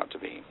turn out to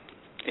be,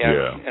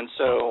 and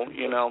so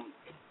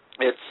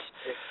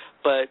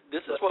but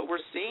this is what we're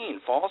seeing: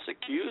 false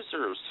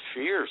accusers,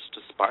 fierce,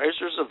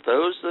 despisers of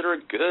those that are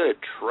good,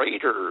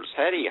 traitors,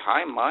 heady,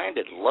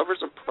 high-minded,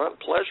 lovers of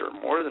pleasure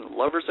more than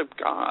lovers of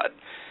God.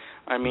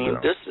 I mean,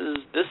 this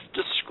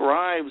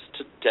describes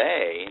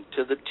today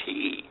to the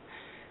T,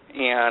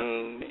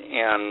 and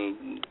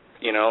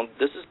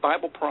this is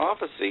Bible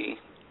prophecy,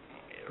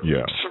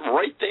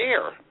 right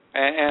there.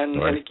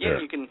 And again,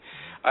 you can.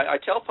 I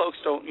tell folks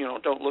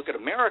don't look at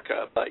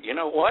America, but you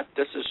know what?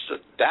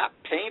 That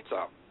paints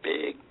a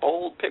big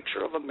bold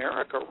picture of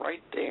America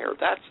right there.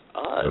 That's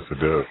us. Yes, it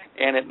does.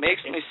 And it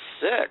makes me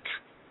sick.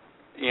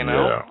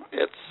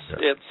 It's.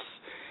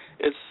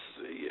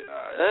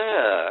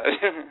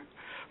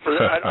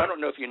 I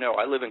don't know if you know,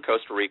 I live in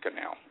Costa Rica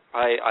now.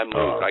 I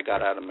moved. I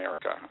got out of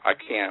America. I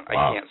can't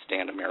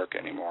stand America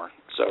anymore.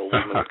 So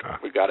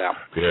we got out.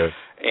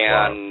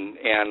 And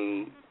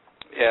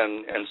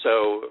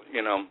so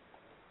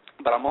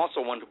but I'm also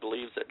one who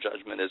believes that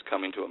judgment is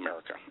coming to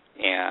America,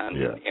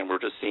 and we're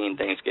just seeing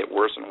things get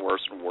worse and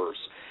worse and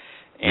worse.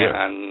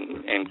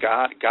 And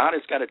God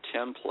has got a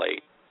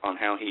template on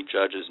how He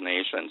judges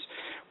nations.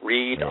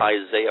 Read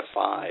Isaiah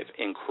 5,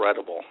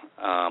 incredible.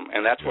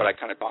 And that's what I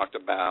kind of talked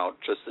about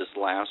just this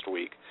last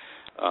week.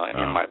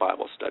 in my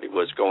Bible study,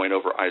 was going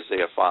over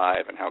Isaiah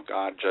 5 and how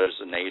God judges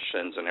the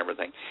nations and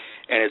everything.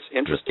 And it's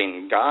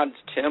interesting, God's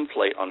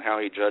template on how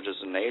he judges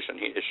a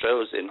nation, it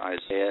shows in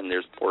Isaiah, and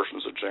there's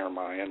portions of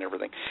Jeremiah and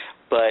everything.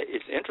 But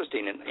it's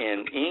interesting,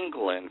 in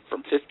England,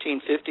 from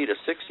 1550 to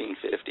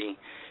 1650,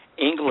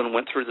 England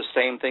went through the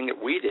same thing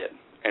that we did,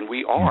 and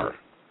we are.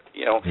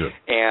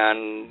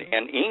 And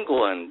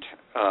England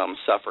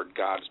suffered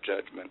God's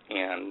judgment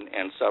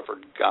and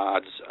suffered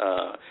God's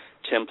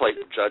template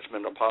of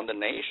judgment upon the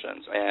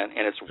nations,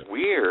 and it's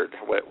weird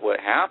what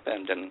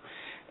happened and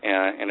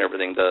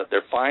everything.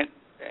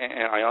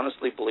 And I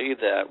honestly believe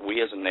that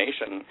we as a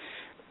nation,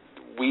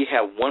 we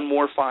have one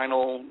more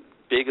final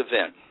big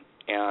event,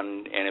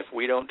 and if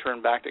we don't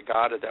turn back to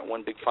God at that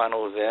one big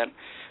final event,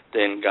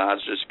 then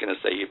God's just going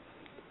to say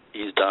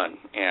he's done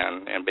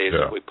and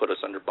basically put us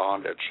under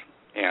bondage.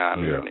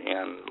 And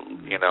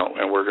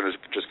we're going to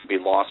just be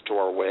lost to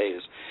our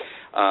ways.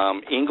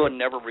 England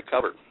never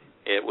recovered.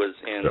 It was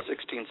in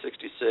 1666,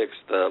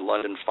 the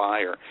London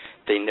Fire.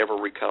 They never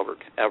recovered,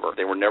 ever.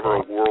 They were never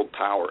a world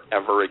power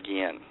ever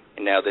again.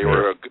 And now they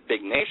were a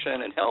big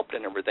nation and helped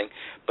and everything,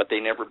 but they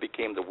never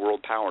became the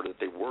world power that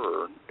they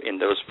were in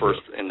those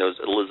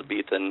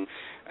Elizabethan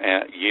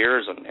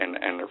years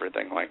and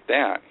everything like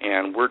that.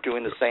 And we're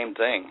doing the same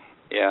thing.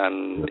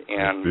 And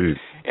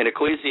in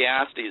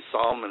Ecclesiastes,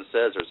 Solomon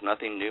says there's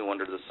nothing new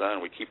under the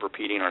sun. We keep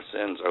repeating our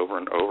sins over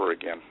and over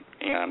again,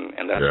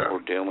 and that's what we're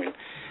doing.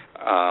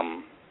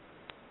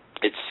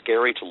 It's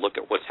scary to look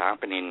at what's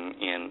happening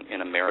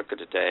in America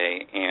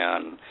today,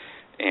 and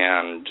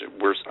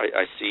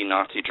I see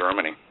Nazi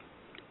Germany,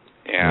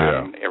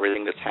 and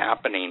everything that's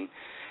happened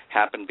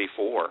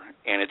before,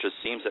 and it just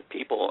seems that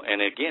people, and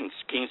again,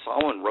 King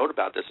Solomon wrote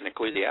about this in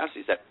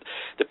Ecclesiastes, that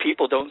the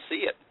people don't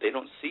see it. They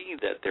don't see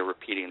that they're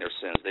repeating their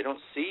sins. They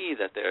don't see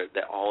that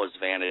all is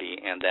vanity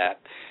and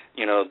that,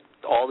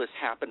 all this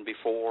happened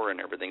before and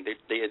everything.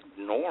 They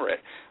ignore it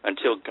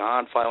until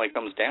God finally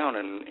comes down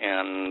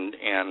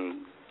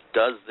and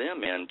does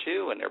them in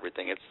too and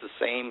everything. It's the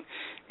same.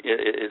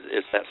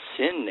 It's that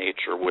sin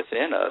nature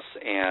within us,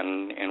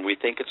 and we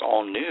think it's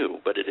all new,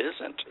 but it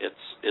isn't.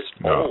 It's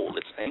old.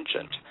 It's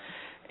ancient,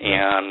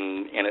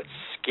 and it's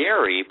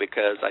scary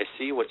because I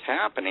see what's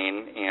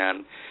happening.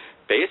 And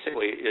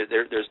basically,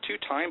 there's two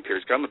time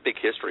periods. I'm a big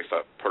history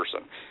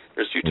person.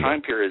 There's two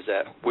time periods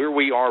that where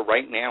we are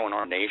right now in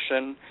our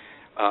nation.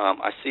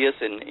 I see us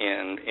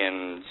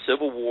in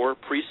Civil War,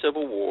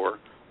 pre-Civil War,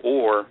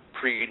 or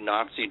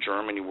pre-Nazi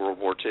Germany, World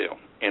War II.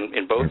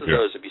 In both of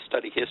those, if you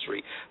study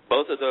history,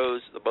 both of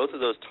those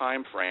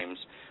time frames,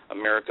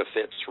 America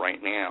fits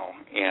right now.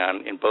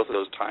 And in both of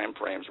those time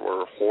frames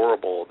were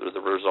horrible. The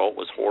result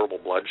was horrible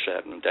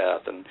bloodshed and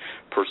death and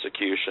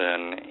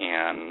persecution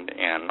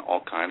and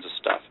all kinds of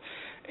stuff.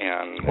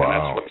 And that's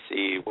what I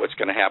see what's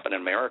going to happen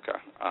in America.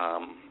 I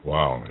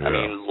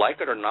mean,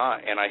 like it or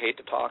not, and I hate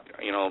to talk,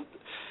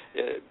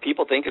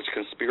 people think it's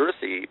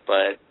conspiracy,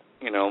 but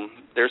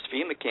there's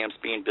FEMA camps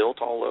being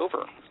built all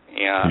over,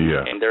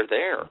 and they're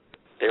there.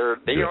 They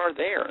are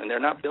there, and they're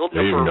not building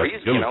them for a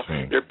reason.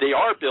 They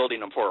are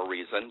building them for a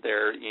reason.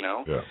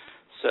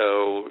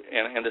 So,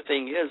 and the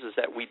thing is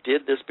that we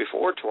did this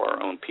before to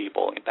our own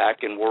people.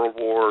 Back in World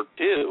War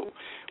II,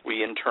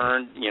 we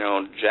interned,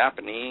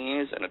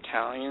 Japanese and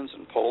Italians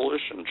and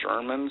Polish and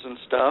Germans and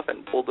stuff,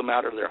 and pulled them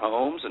out of their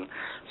homes and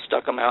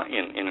stuck them out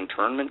in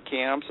internment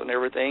camps and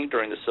everything.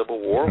 During the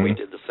Civil War, we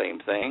did the same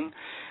thing.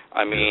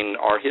 I mean,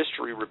 our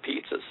history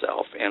repeats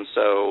itself, and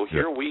so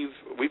here we've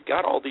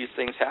got all these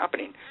things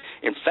happening.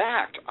 In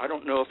fact, I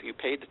don't know if you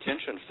paid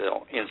attention,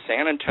 Phil. In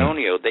San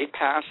Antonio, they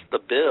passed the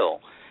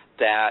bill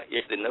that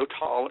is the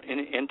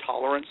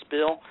intolerance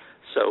bill.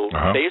 So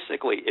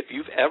basically, if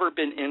you've ever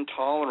been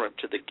intolerant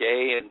to the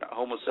gay and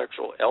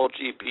homosexual,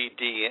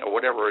 LGBT, or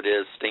whatever it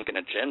is, stinking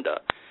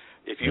agenda,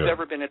 if you've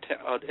ever been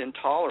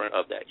intolerant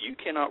of that, you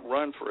cannot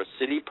run for a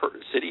city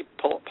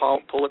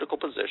political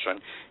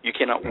position. You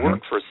cannot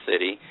work for a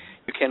city.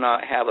 You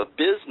cannot have a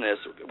business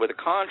with a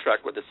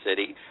contract with the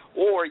city,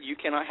 or you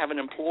cannot have an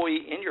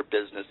employee in your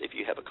business if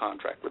you have a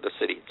contract with the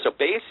city. So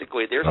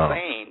basically, they're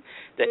saying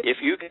that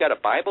if you've got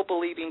a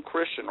Bible-believing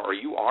Christian, or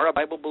you are a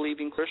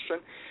Bible-believing Christian,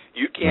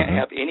 you can't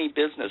have any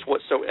business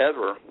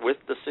whatsoever with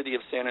the city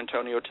of San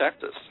Antonio,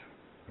 Texas.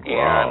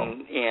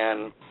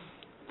 And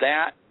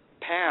that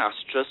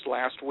passed just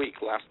last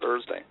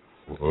Thursday.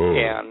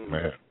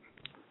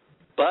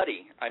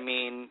 Buddy, I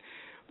mean,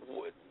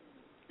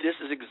 this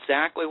is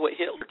exactly what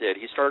Hitler did.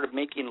 He started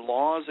making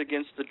laws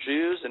against the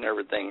Jews and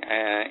everything.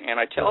 And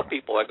I tell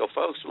people, I go,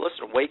 folks,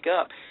 listen, wake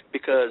up,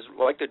 because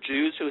like the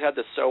Jews who had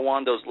to sew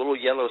on those little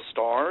yellow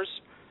stars,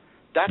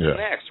 that's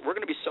next. We're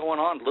going to be sewing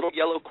on little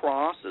yellow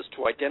crosses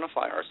to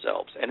identify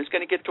ourselves, and it's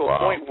going to get to a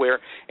point where,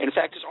 in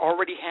fact, it's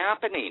already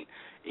happening.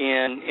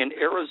 In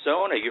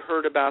Arizona, you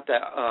heard about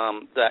that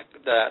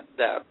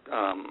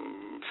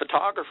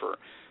photographer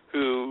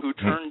who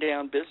turned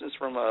down business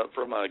from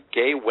a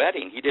gay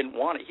wedding. He didn't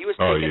want it. He was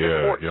taken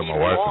to court. Yeah, my He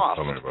wife lost.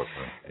 was telling me about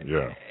that.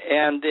 Yeah.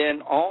 And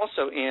then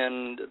also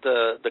in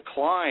the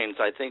Kleins,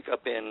 I think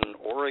up in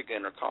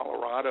Oregon or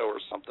Colorado or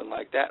something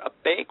like that, a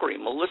bakery,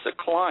 Melissa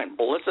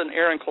and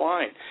Aaron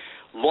Klein,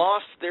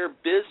 lost their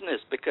business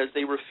because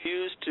they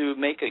refused to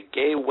make a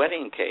gay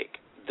wedding cake.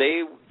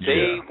 They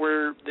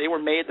were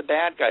made the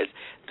bad guys.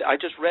 I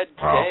just read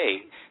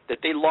today that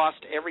they lost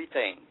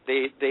everything.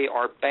 They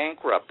are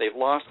bankrupt. They've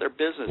lost their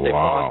business. They've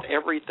lost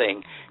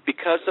everything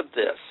because of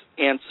this.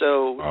 And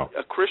so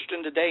a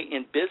Christian today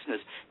in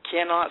business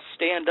cannot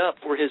stand up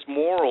for his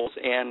morals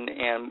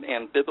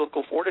and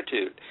biblical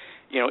fortitude.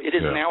 It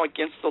is now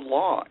against the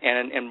law,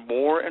 and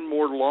more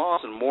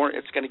laws, and more.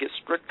 It's going to get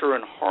stricter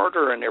and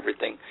harder and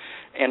everything,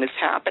 and it's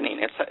happening.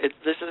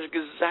 This is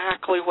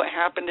exactly what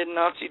happened in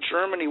Nazi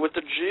Germany with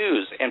the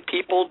Jews, and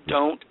people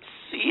don't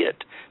see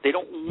it. They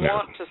don't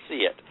want to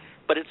see it,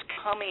 but it's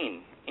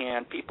coming,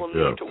 and people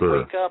need to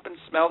wake up and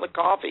smell the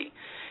coffee,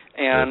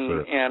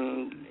 and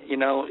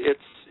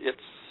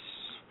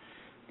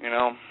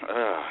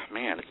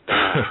man, it's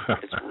bad.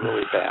 It's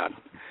really bad.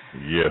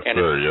 Yes, and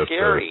sir. It's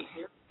scary.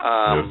 Sir.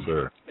 Yes,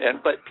 sir.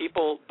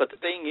 But the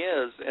thing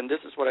is, and this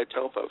is what I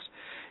tell folks,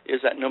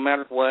 is that no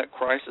matter what,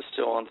 Christ is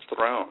still on the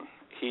throne.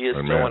 He is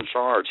still in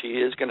charge.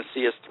 He is going to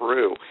see us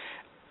through.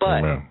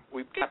 But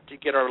we've got to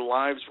get our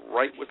lives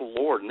right with the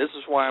Lord, and this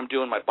is why I'm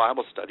doing my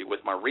Bible study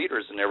with my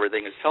readers and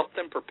everything, is help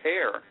them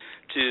prepare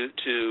to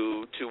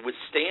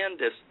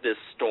withstand this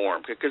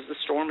storm, because the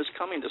storm is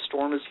coming. The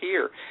storm is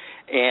here,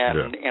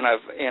 and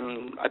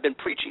I've been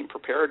preaching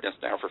preparedness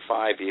now for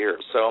 5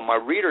 years. So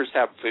my readers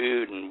have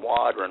food and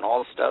water and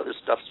all the other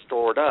stuff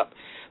stored up.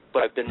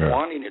 But I've been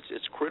wanting,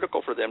 it's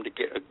critical for them to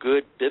get a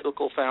good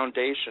biblical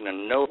foundation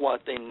and know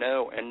what they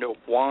know and know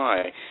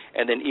why,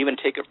 and then even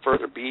take it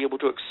further, be able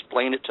to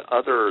explain it to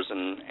others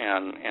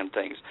and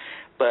things.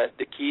 But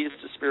the key is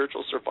to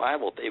spiritual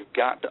survival. They've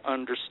got to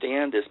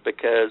understand this,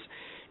 because,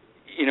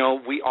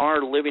 we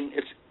are living,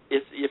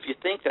 if you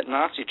think that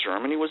Nazi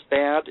Germany was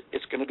bad,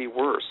 it's going to be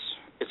worse.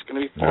 It's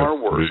going to be far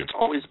worse. It's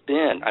always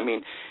been. I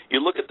mean, you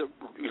look at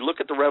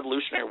the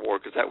Revolutionary War,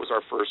 because that was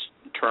our first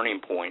turning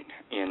point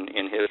in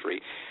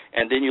history,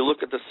 and then you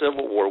look at the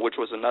Civil War, which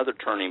was another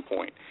turning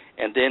point,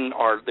 and then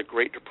the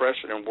Great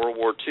Depression and World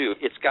War II.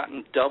 It's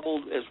gotten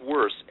doubled as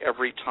worse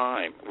every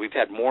time. We've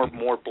had more and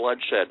more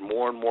bloodshed,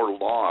 more and more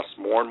loss,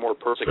 more and more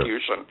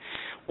persecution.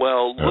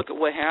 Well, look at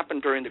what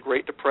happened during the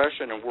Great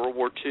Depression and World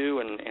War II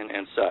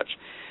and such.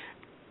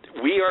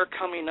 We are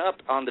coming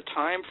up on the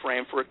time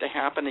frame for it to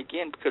happen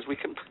again, because we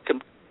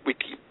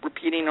keep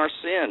repeating our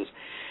sins.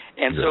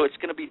 And so it's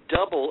going to be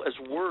double as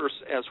worse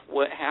as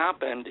what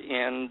happened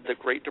in the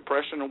Great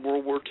Depression and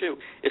World War II.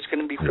 It's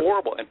going to be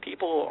horrible. And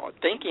people are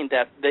thinking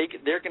that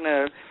they're going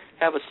to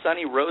have a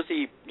sunny,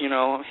 rosy,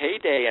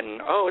 heyday, and,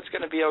 it's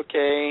going to be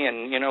okay,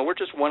 and, we're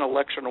just one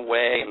election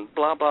away, and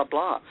blah, blah,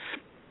 blah.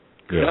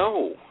 Yeah.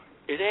 No,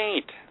 it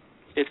ain't.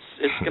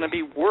 It's going to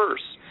be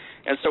worse.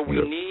 And so we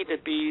need to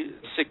be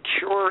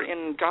secure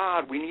in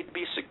God. We need to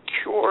be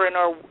secure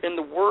in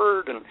the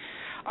Word. And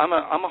I'm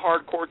a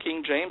hardcore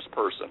King James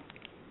person.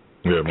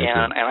 Yeah,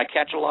 and I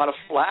catch a lot of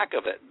flack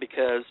of it,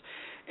 because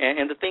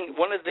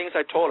one of the things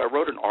I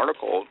wrote an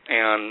article,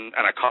 and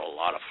I caught a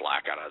lot of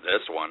flack out of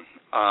this one,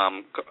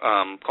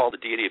 called The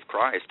Deity of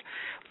Christ,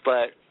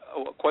 but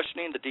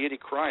questioning the deity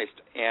of Christ.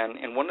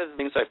 And one of the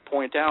things I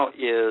point out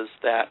is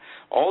that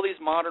all these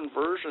modern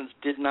versions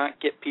did not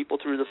get people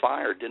through the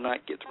fire, did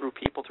not get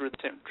people through the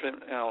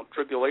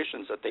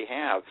tribulations that they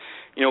have.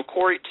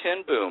 Corrie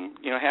ten Boom,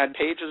 had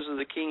pages of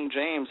the King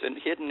James and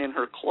hidden in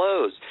her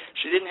clothes.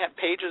 She didn't have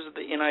pages of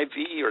the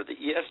NIV or the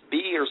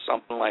ESV or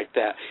something like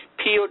that.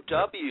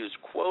 POWs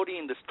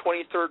quoting this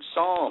 23rd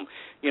Psalm,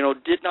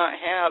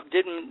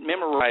 didn't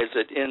memorize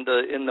it in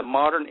the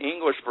modern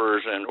English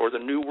version or the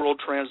New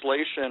World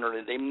Translation, or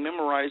they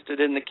memorized it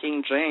in the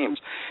King James.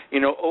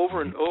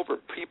 Over and over,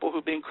 people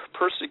who've been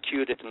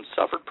persecuted and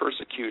suffered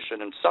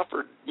persecution and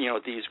suffered,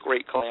 these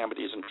great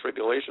calamities and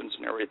tribulations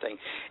and everything.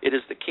 It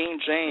is the King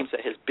James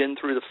that has been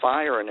through the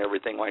fire and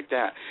everything like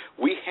that.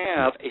 We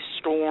have a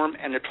storm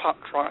and a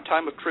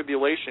time of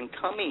tribulation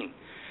coming,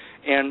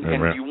 and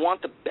you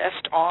want the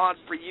best odds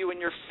for you and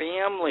your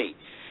family.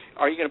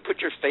 Are you going to put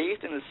your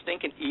faith in the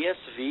stinking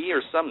ESV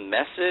or some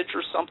message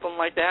or something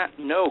like that?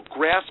 No.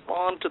 Grasp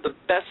on to the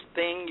best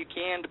thing you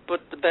can to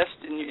put the best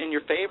in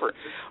your favor.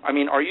 I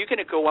mean, are you going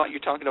to go out, you're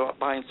talking about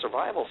buying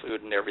survival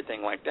food and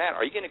everything like that.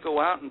 Are you going to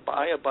go out and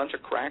buy a bunch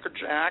of Cracker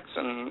Jacks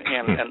and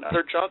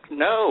other junk?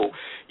 No.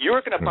 You're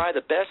going to buy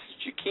the best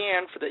that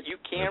you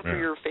can for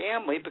your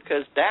family,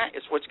 because that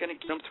is what's going to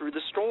get them through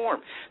the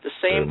storm. The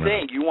same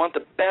thing. You want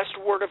the best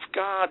Word of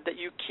God that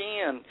you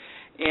can.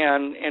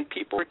 And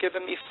people are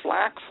giving me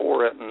flack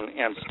for it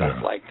and stuff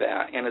like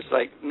that. And it's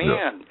like,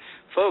 man,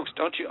 folks,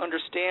 don't you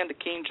understand? The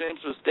King James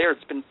was there.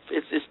 It's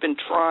been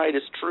tried.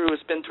 It's true.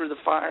 It's been through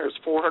the fire. It's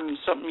 400 and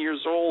something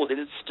years old,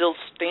 and it's still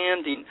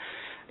standing.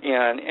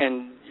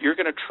 And you're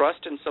going to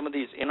trust in some of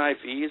these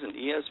NIVs and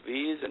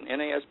ESVs and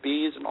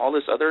NASBs and all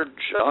this other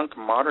junk,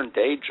 modern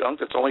day junk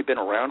that's only been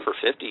around for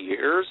 50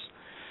 years?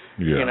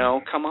 Yeah. You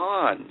know, come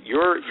on.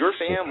 Your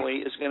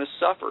family is going to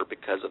suffer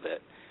because of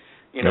it.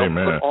 You know,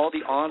 Amen. put all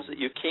the odds that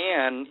you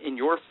can in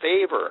your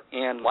favor.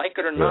 And like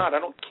it or not, I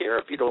don't care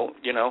if you don't,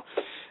 you know,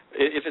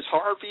 if it's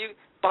hard for you,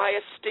 buy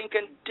a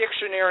stinking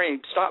dictionary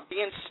and stop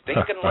being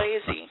stinking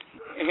lazy.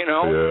 You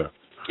know,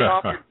 get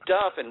off your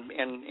duff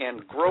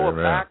and grow a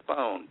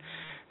backbone.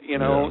 You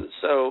know,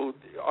 so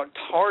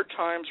hard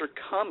times are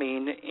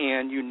coming,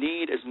 and you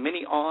need as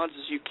many odds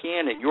as you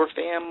can in your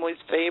family's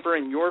favor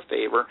and your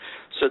favor,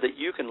 so that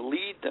you can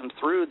lead them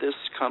through this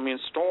coming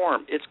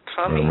storm. It's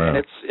coming, and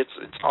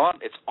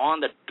it's on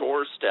the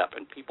doorstep,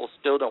 and people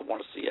still don't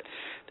want to see it.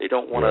 They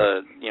don't want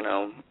to, you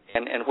know.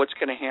 And what's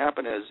going to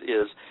happen is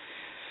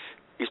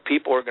these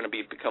people are going to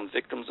become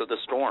victims of the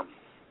storm.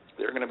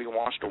 They're going to be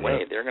washed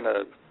away. They're going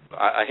to,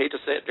 I hate to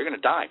say it, they're going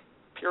to die.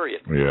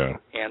 Period. Yeah.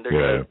 And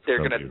they're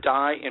going to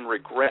die in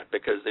regret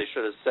because they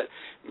should have said,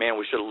 "Man,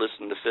 we should have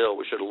listened to Phil.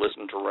 We should have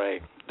listened to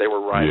Ray. They were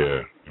right.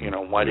 Yeah. You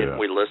know, why didn't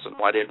we listen?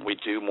 Why didn't we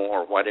do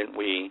more? Why didn't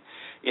we?"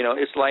 You know,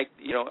 it's like,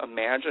 you know,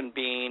 imagine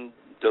being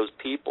those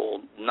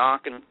people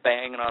knocking,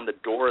 banging on the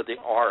door of the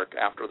ark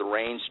after the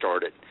rain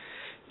started.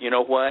 You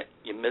know what?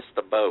 You missed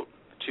the boat.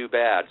 Too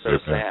bad. So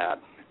sad.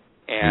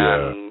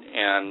 And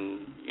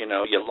you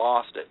know, you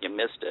lost it. You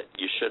missed it.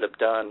 You should have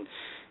done.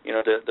 You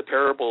know, the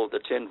parable of the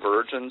 10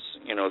 virgins,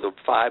 you know, the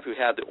 5 who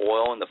had the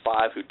oil and the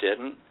 5 who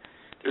didn't.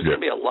 There's going to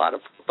be a lot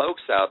of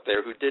folks out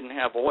there who didn't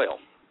have oil,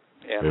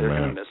 and they're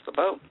going to miss the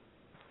boat.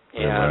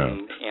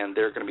 And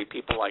there are going to be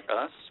people like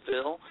us,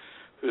 Phil,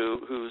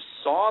 who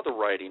saw the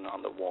writing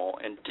on the wall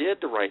and did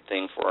the right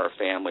thing for our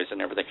families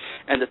and everything.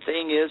 And the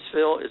thing is,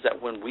 Phil, is that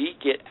when we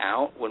get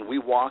out, when we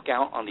walk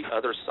out on the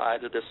other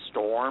side of this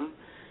storm,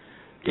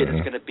 it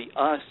is going to be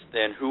us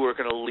then who are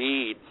going to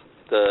lead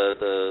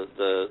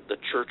the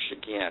church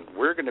again.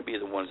 We're going to be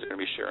the ones that are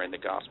going to be sharing the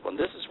gospel. And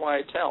this is why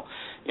I tell,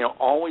 you know,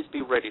 always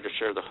be ready to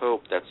share the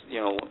hope that's,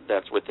 you know,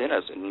 that's within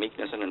us in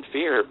meekness and in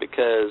fear,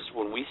 because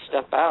when we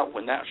step out,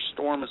 when that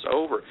storm is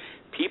over,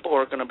 people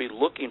are going to be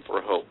looking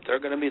for hope. They're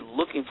going to be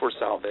looking for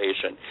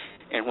salvation.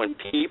 And when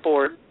people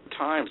are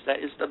times, that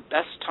is the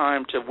best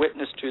time to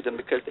witness to them,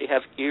 because they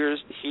have ears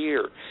to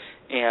hear.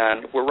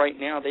 And where right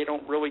now they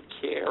don't really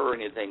care or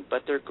anything,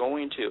 but they're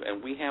going to,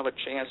 and we have a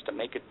chance to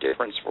make a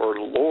difference for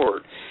the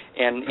Lord.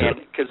 And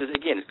because,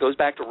 again, it goes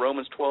back to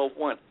Romans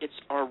 12:1. It's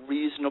our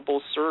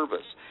reasonable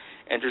service.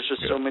 And there's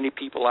just so many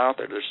people out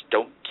there that just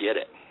don't get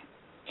it.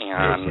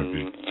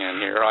 And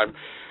here I'm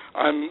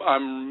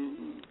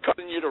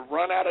cutting you to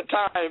run out of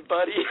time,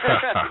 buddy.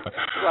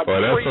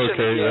 Well, that's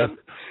okay.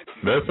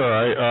 That's all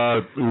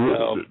right.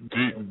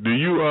 Do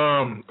you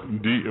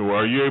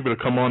are you able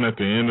to come on at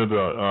the end of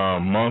the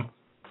month?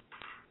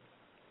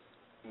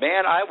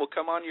 Man, I will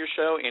come on your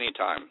show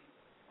anytime.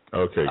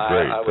 Okay,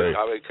 great.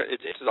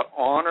 It's an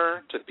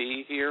honor to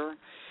be here,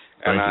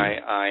 and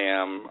I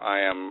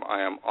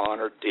am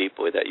honored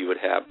deeply that you would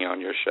have me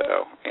on your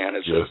show. And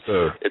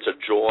it's a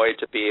joy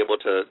to be able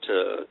to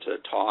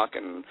talk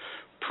and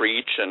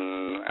preach,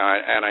 and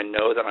I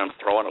know that I'm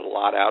throwing a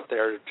lot out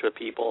there to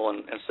people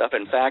and stuff.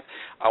 In fact,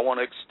 I want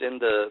to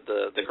extend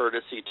the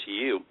courtesy to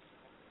you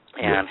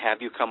and have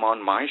you come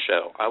on my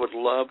show. I would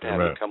love to have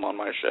you come on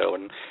my show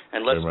and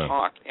let's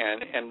talk.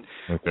 And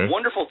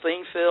wonderful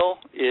thing, Phil,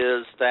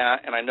 is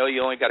that, and I know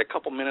you only got a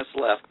couple minutes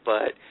left,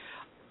 but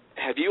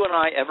have you and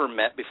I ever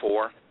met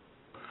before?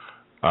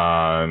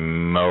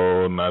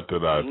 No, not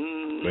that I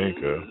think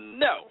of.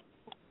 No,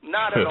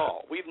 not at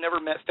all. We've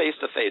never met face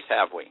to face,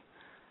 have we?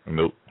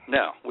 Nope.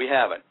 No, we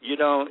haven't. You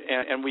don't,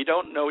 and we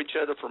don't know each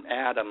other from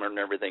Adam and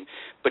everything.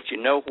 But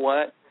you know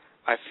what?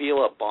 I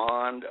feel a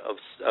bond of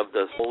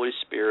the Holy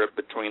Spirit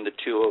between the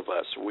two of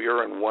us. We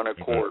are in one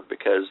accord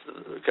because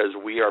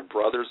we are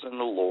brothers in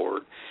the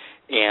Lord.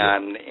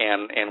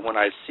 And when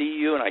I see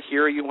you and I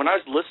hear you, when I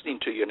was listening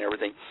to you and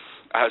everything,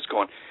 I was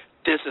going,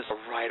 this is a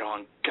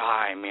right-on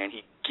guy, man.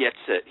 He gets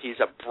it. He's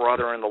a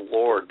brother in the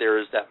Lord. There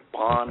is that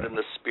bond in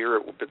the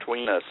Spirit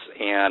between us,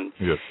 and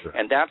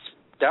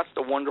that's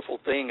the wonderful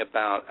thing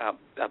about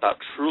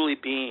truly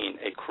being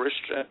a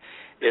Christian,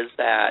 is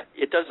that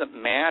it doesn't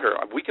matter.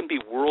 We can be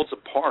worlds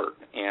apart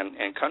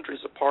and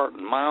countries apart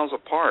and miles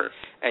apart,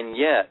 and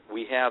yet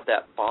we have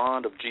that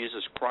bond of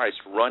Jesus Christ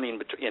running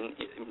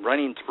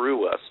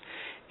through us,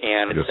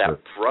 and it's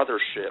that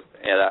brothership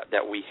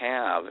that we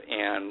have.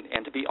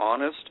 And to be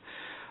honest,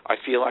 I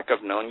feel like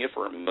I've known you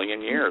for a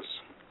million years.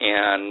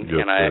 I've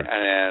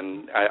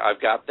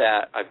got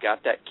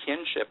that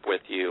kinship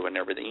with you and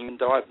everything. Even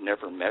though I've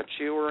never met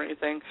you or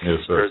anything,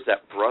 there's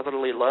that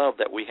brotherly love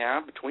that we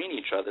have between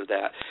each other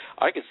that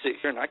I could sit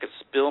here and I could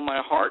spill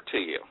my heart to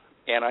you,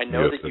 and I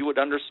know that you would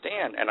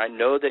understand, and I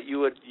know that you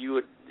would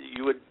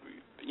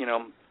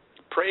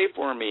pray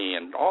for me,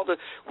 and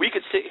we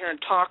could sit here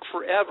and talk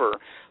forever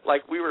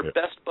like we were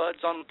best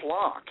buds on the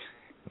block.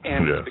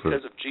 And it's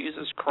because of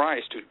Jesus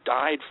Christ who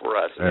died for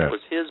us. And it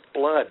was his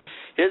blood.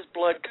 His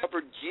blood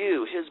covered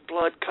you. His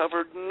blood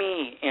covered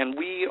me. And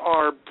we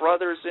are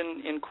brothers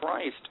in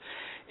Christ.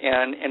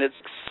 And it's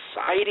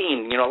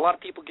exciting. You know, a lot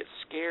of people get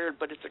scared,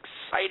 but it's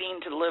exciting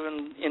to live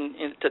in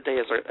today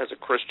as a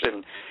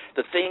Christian.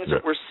 The things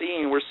that we're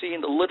seeing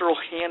the literal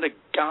hand of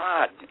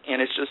God,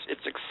 and it's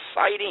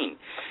exciting.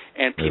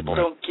 And people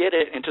don't get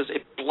it, and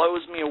it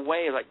blows me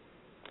away. Like,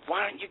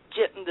 why aren't you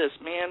getting this,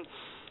 man?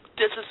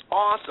 This is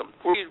awesome.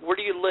 Where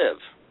do you live?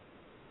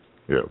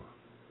 Yeah.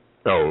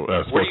 Oh,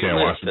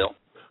 Spokane, Washington.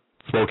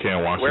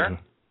 Spokane, Washington. Where?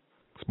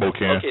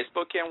 Spokane. Okay,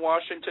 Spokane,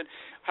 Washington.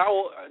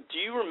 How do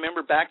you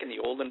remember back in the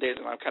olden days?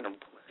 And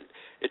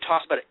it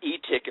talks about an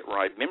e-ticket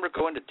ride. Remember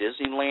going to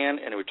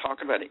Disneyland and we were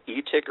talking about an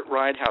e-ticket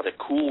ride? How the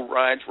cool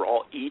rides were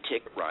all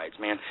e-ticket rides,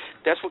 man.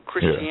 That's what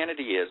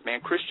Christianity is,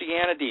 man.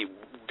 Christianity,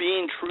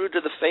 being true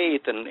to the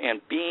faith and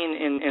being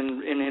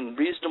in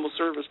reasonable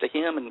service to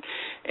Him and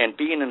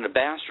being an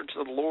ambassador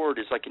to the Lord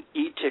is like an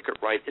e-ticket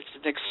ride. It's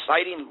an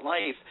exciting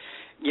life.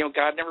 You know,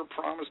 God never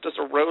promised us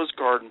a rose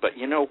garden, but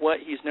you know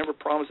what? He's never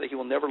promised that He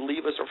will never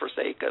leave us or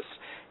forsake us.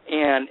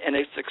 And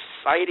it's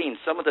exciting,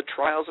 some of the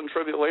trials and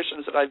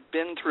tribulations that I've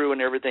been through and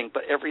everything,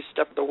 but every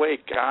step of the way,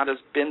 God has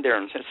been there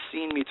and has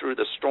seen me through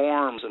the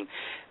storms and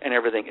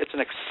everything. It's an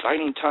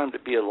exciting time to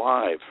be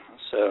alive.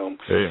 So,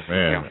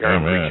 amen.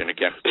 I'm preaching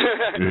again.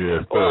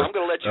 Well, I'm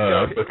going to let you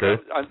go. Okay.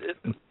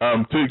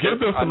 To give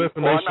them some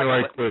information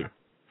right quick.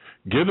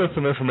 Give them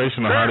some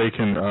information on how they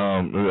can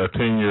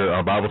attend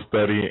your Bible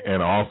study,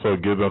 and also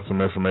give them some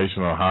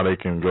information on how they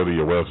can go to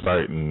your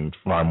website and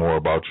find more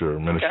about your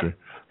ministry. Okay.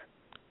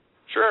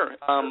 Sure.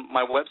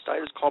 My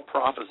website is called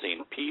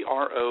Prophezine,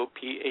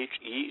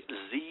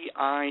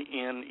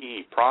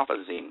 Prophezine,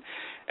 Prophezine.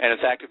 And, in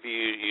fact, if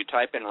you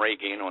type in Ray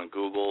Gano on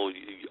Google,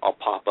 I'll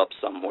pop up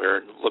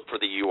somewhere. Look for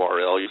the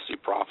URL. You'll see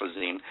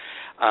Prophezine.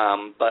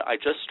 But I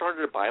just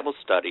started a Bible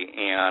study,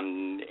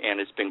 and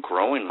it's been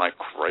growing like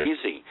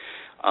crazy.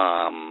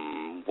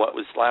 What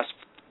was last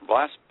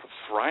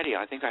Friday?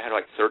 I think I had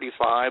like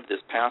 35.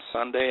 This past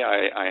Sunday,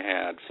 I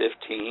had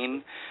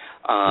 15.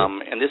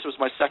 And this was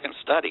my second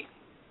study.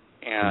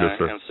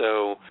 And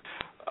so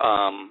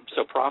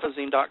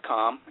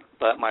Prophezine.com,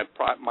 but my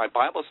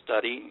Bible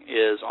study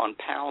is on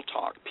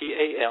Paltalk,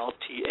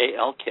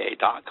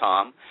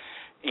 PALTALK.com,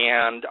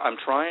 and I'm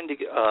trying to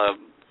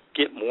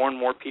get more and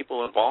more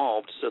people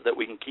involved so that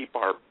we can keep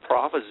our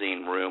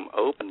Prophezine room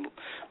open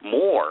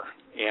more.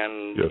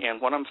 And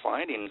what I'm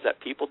finding is that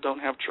people don't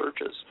have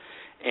churches,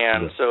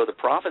 and so the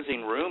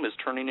Prophezine room is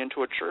turning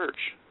into a church.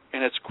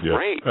 And it's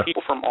great.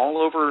 People from all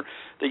over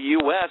the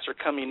U.S. are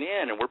coming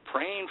in, and we're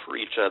praying for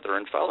each other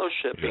and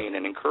fellowshipping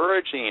and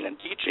encouraging and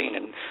teaching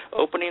and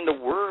opening the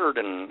Word.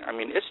 And, I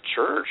mean, it's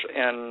church.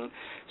 And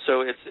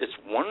so it's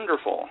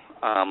wonderful.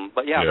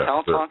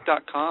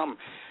 Paltalk.com,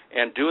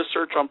 and do a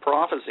search on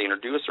Prophezine or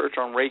do a search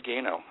on Ray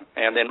Gano.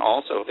 And then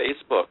also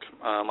Facebook.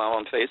 I'm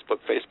on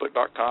Facebook,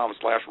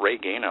 facebook.com/Ray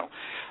Gano.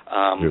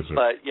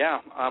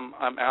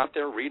 I'm out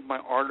there, read my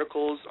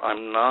articles.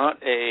 I'm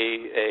not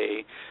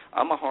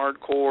I'm a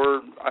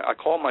hardcore, I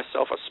call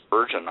myself a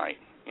Spurgeonite,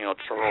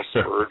 Charles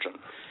Spurgeon.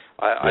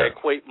 I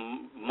equate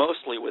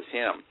mostly with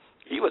him.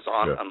 He was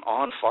an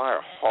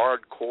on-fire,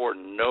 hardcore,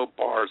 no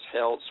bars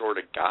held sort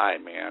of guy,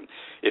 man.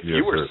 If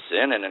you were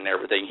sinning and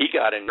everything, he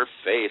got in your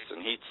face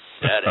and he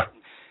said it.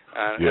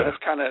 And that's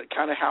kind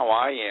of how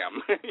I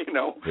am,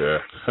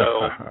 Yeah.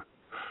 So,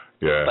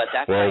 but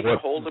that's how you get a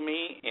hold of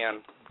me.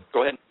 And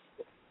go ahead.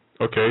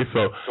 Okay,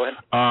 so go ahead.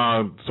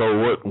 So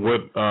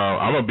what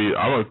I'm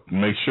gonna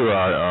make sure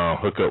I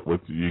hook up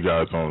with you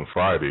guys on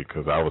Friday,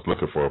 because I was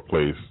looking for a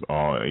place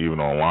even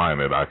online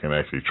that I can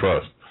actually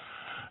trust,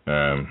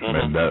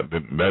 and that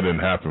didn't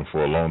happen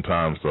for a long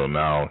time. So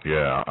now,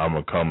 I'm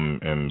gonna come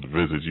and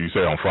visit you. You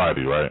say on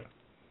Friday, right?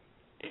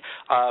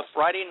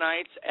 Friday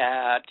nights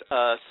at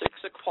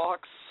 6:00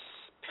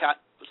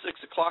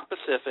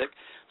 Pacific,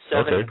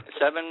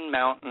 7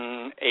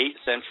 Mountain, 8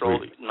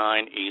 Central,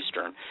 9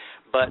 Eastern.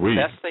 But the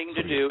best thing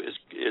to do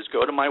is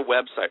go to my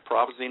website,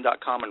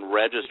 Prophezine.com, and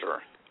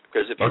register.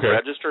 Because if you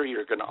register,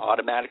 you're going to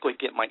automatically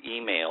get my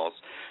emails.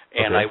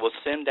 And I will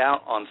send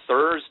out on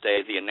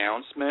Thursday the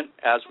announcement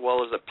as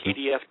well as a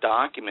PDF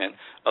document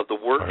of the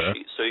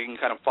worksheet, so you can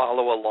kind of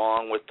follow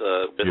along with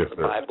the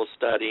Bible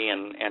study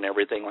and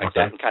everything like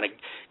that, and kind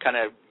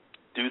of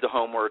do the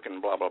homework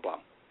and blah, blah, blah.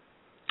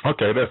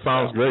 Okay, that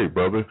sounds great,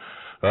 brother.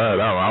 All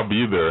right, I'll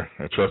be there.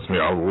 And trust me,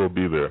 I will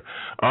be there.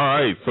 All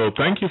right, so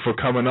thank you for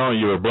coming on.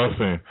 You're a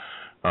blessing.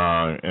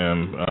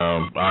 And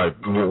I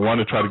want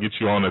to try to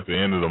get you on at the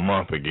end of the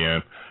month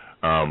again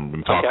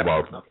and talk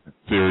about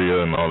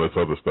Syria and all this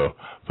other stuff.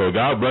 So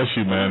God bless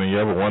you, man, and you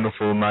have a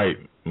wonderful night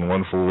and a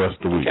wonderful rest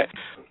of the week. Okay.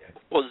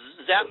 Well,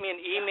 zap me an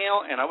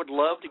email, and I would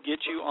love to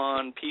get you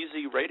on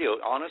PZ Radio.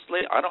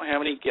 Honestly, I don't have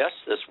any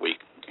guests this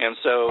week. And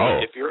so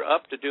if you're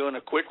up to doing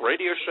a quick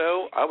radio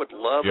show, I would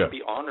love and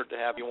be honored to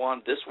have you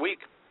on this week.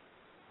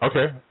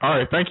 Okay. All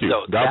right. Thank you.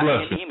 So God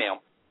bless you. An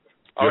email.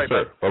 All right,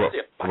 sir. Bye-bye.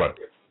 Bye-bye.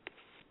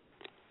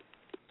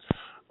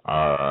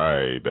 All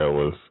right. That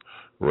was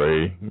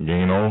Ray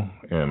Gano,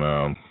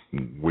 and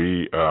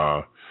we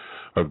are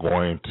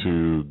going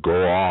to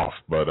go off,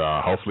 but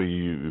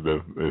hopefully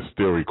it's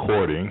still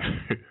recording.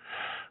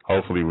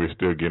 Hopefully we're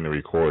still getting it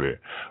recorded.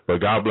 But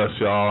God bless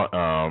y'all,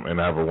 and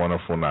have a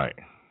wonderful night.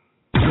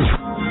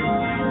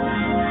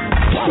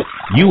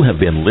 You have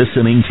been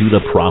listening to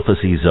the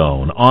Prophecy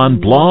Zone on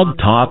Blog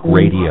Talk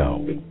Radio.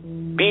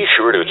 Be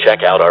sure to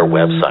check out our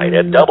website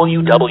at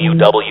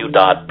www.pzrn.org.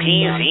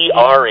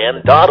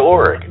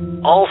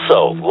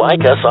 Also,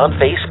 like us on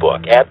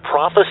Facebook at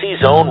Prophecy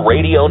Zone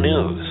Radio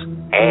News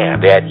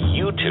and at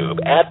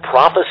YouTube at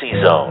Prophecy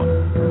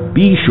Zone.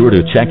 Be sure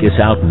to check us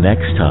out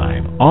next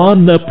time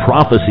on the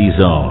Prophecy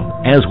Zone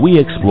as we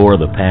explore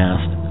the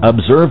past,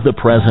 observe the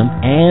present,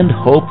 and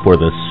hope for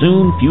the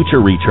soon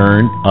future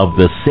return of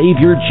the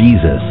Savior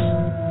Jesus.